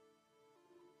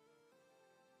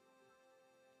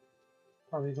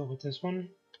 Probably go with this one.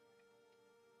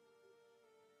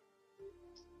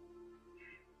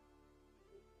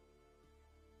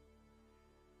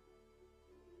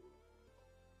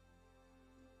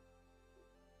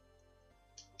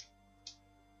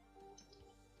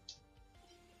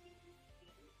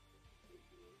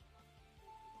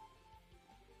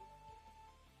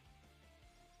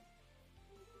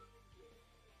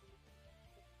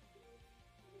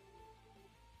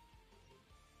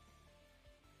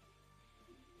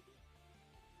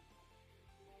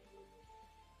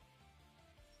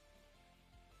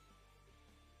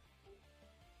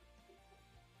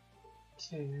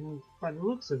 Okay, by the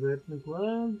looks of it, the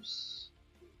gloves.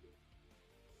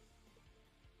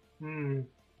 Oh,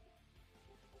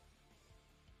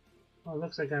 it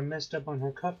looks like I messed up on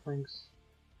her cufflinks.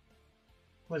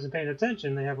 Wasn't paying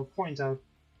attention, they have a point out.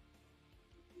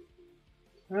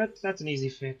 That's an easy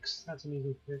fix. That's an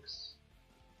easy fix.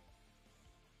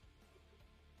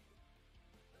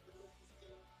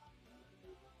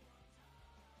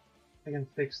 I can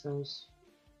fix those.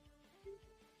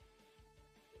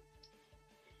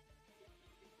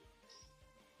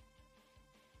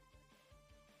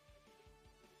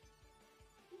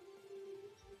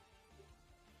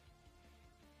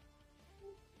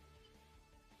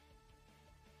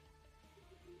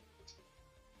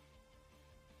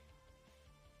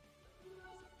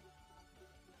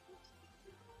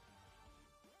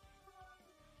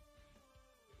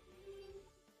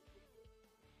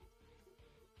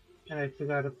 And I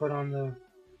forgot to put on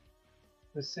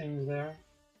the things there.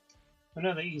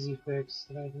 Another easy fix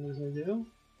that I can easily do.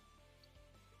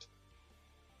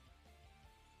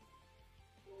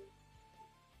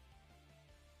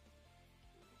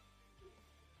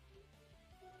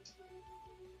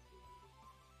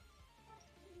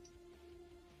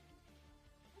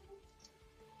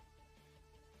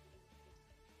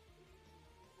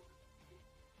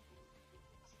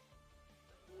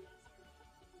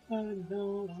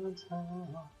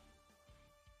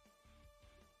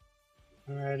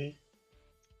 Alrighty.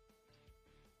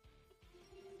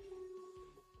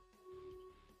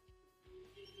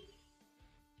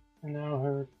 And now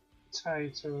her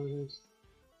tights are this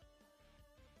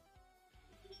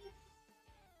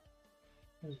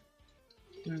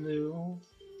blue.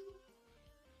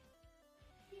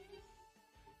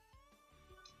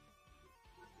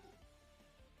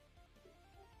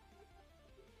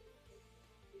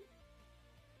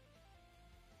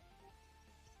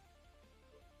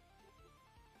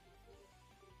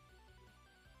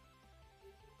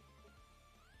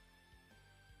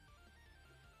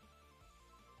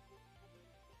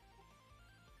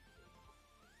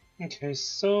 Okay,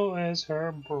 so is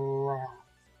her bra.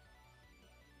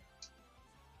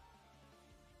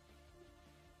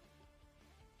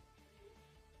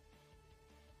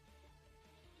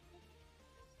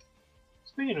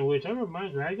 Speaking of which, I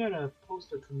remind you, I gotta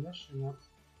post a commission up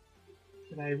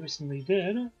that I recently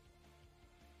did.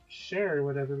 Share it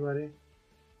with everybody.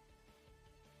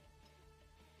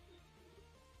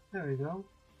 There we go.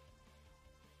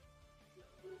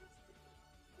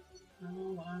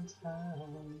 All on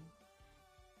time.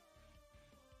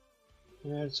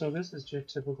 Yeah, so this is your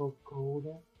typical gold.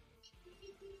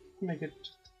 Make it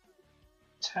just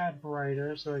a tad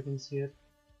brighter so I can see it.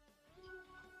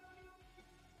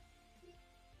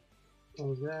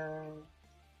 Go there.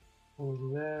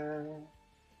 Go there.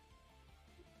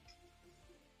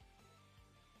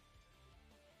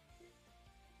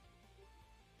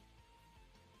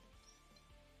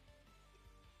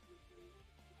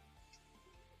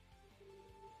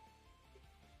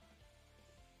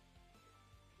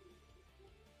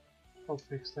 I'll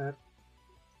fix that.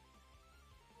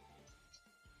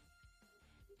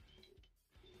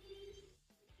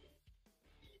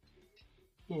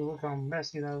 Ooh, look how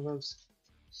messy that looks.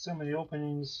 So many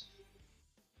openings.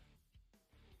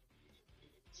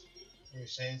 You're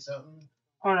saying something?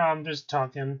 Oh no, I'm just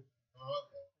talking. Oh,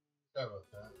 okay. Sorry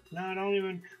about that. No, I don't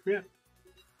even trip.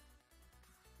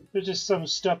 There's just some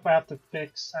stuff I have to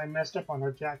fix. I messed up on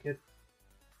her jacket.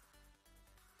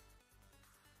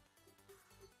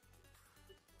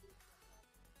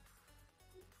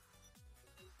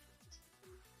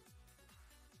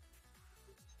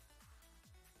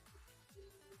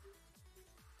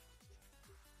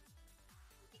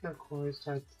 Turquoise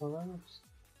type colors.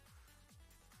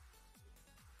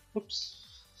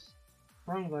 Oops.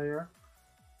 Wrong layer.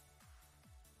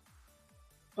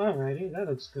 Alrighty, that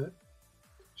looks good.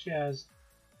 She has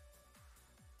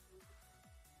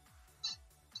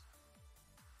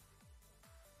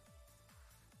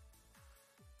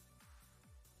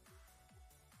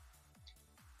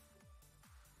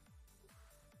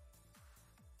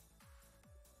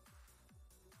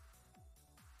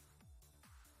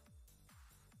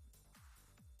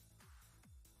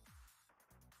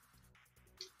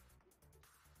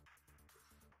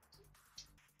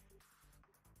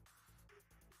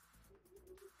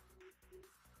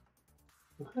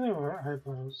look at her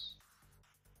eyebrows.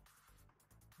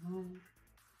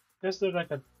 Guess they're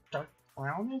like a dark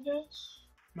brown, I guess?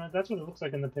 No, that's what it looks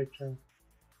like in the picture.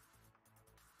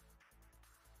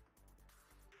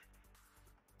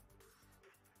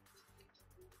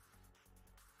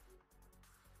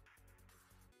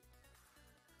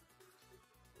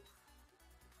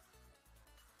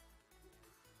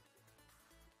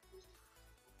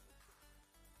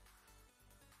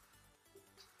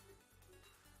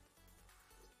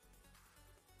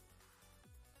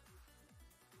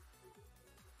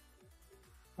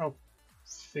 I'll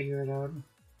figure it out.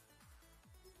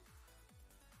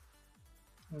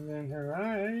 And then her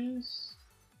eyes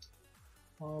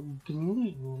are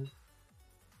blue.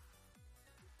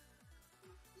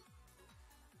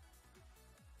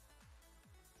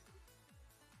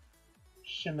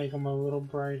 Should make them a little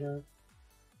brighter.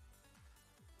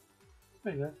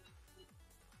 There you go.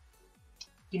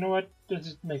 You know what? Let's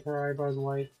just make her eyebrows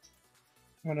white.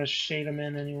 I'm gonna shade them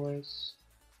in anyways.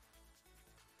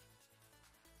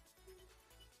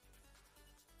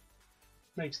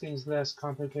 Makes things less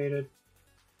complicated.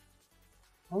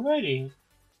 Alrighty,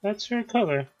 that's her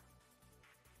color.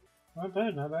 Not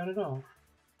bad at all.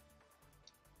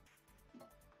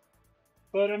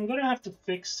 But I'm gonna have to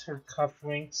fix her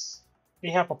cufflinks. They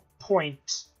have a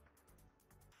point.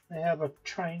 They have a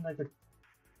like a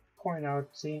point out,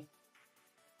 see?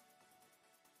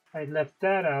 I left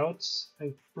that out.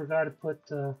 I forgot to put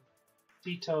the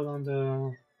detail on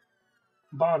the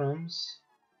bottoms.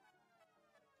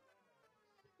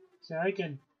 So I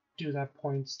can do that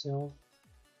point still.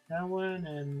 That one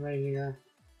and right here.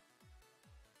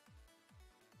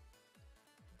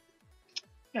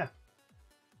 Yeah.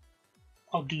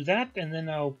 I'll do that and then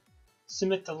I'll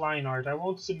submit the line art. I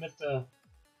won't submit the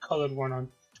colored one on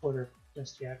Twitter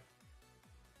just yet.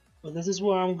 But this is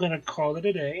where I'm gonna call it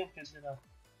a day. I'm just gonna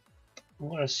I'm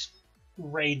gonna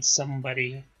raid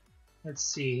somebody. Let's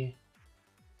see.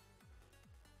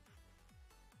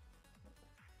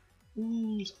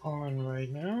 Who's on right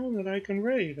now that I can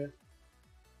raid?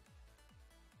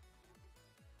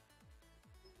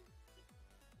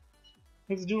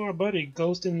 Let's do our buddy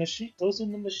Ghost in Machine. Ghost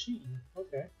in the Machine.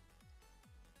 Okay.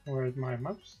 Where's my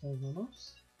mouse? There's my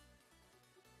mouse.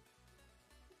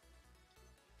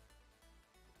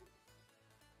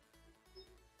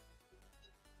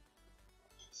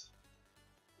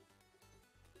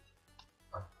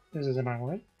 This is my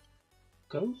way.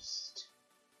 Ghost.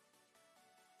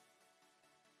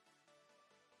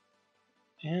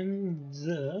 And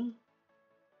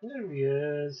there he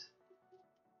is.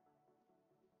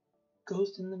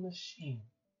 Ghost in the Machine.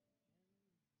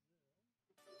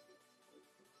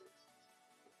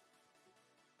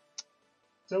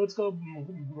 So let's go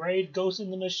raid Ghost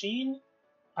in the Machine.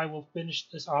 I will finish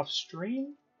this off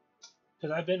stream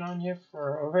because I've been on here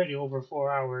for already over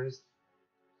 4 hours.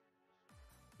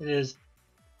 It is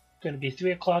going to be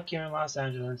 3 o'clock here in Los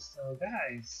Angeles. So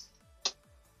guys,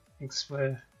 thanks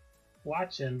for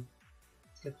watching.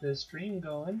 Let's get the stream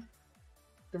going,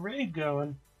 the raid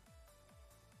going.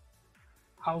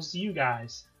 I'll see you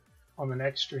guys on the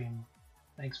next stream.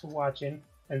 Thanks for watching,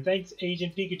 and thanks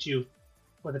Agent Pikachu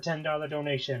for the $10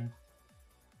 donation.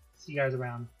 See you guys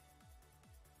around.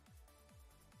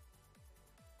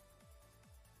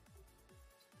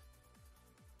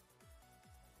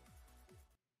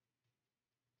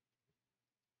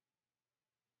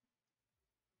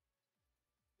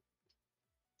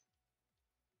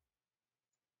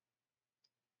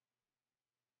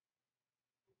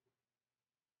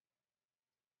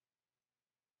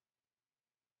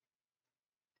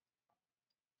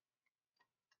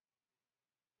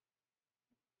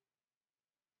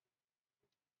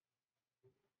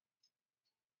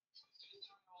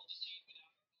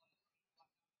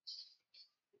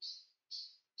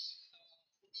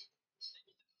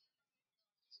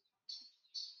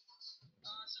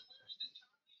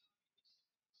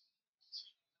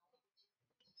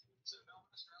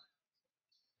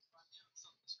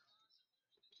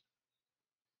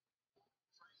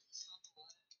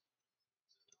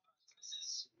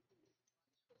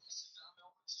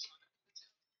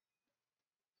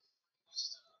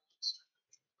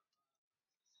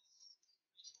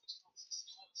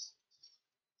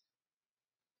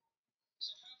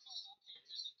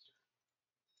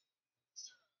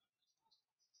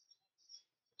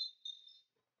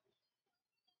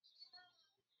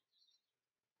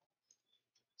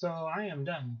 So I am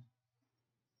done.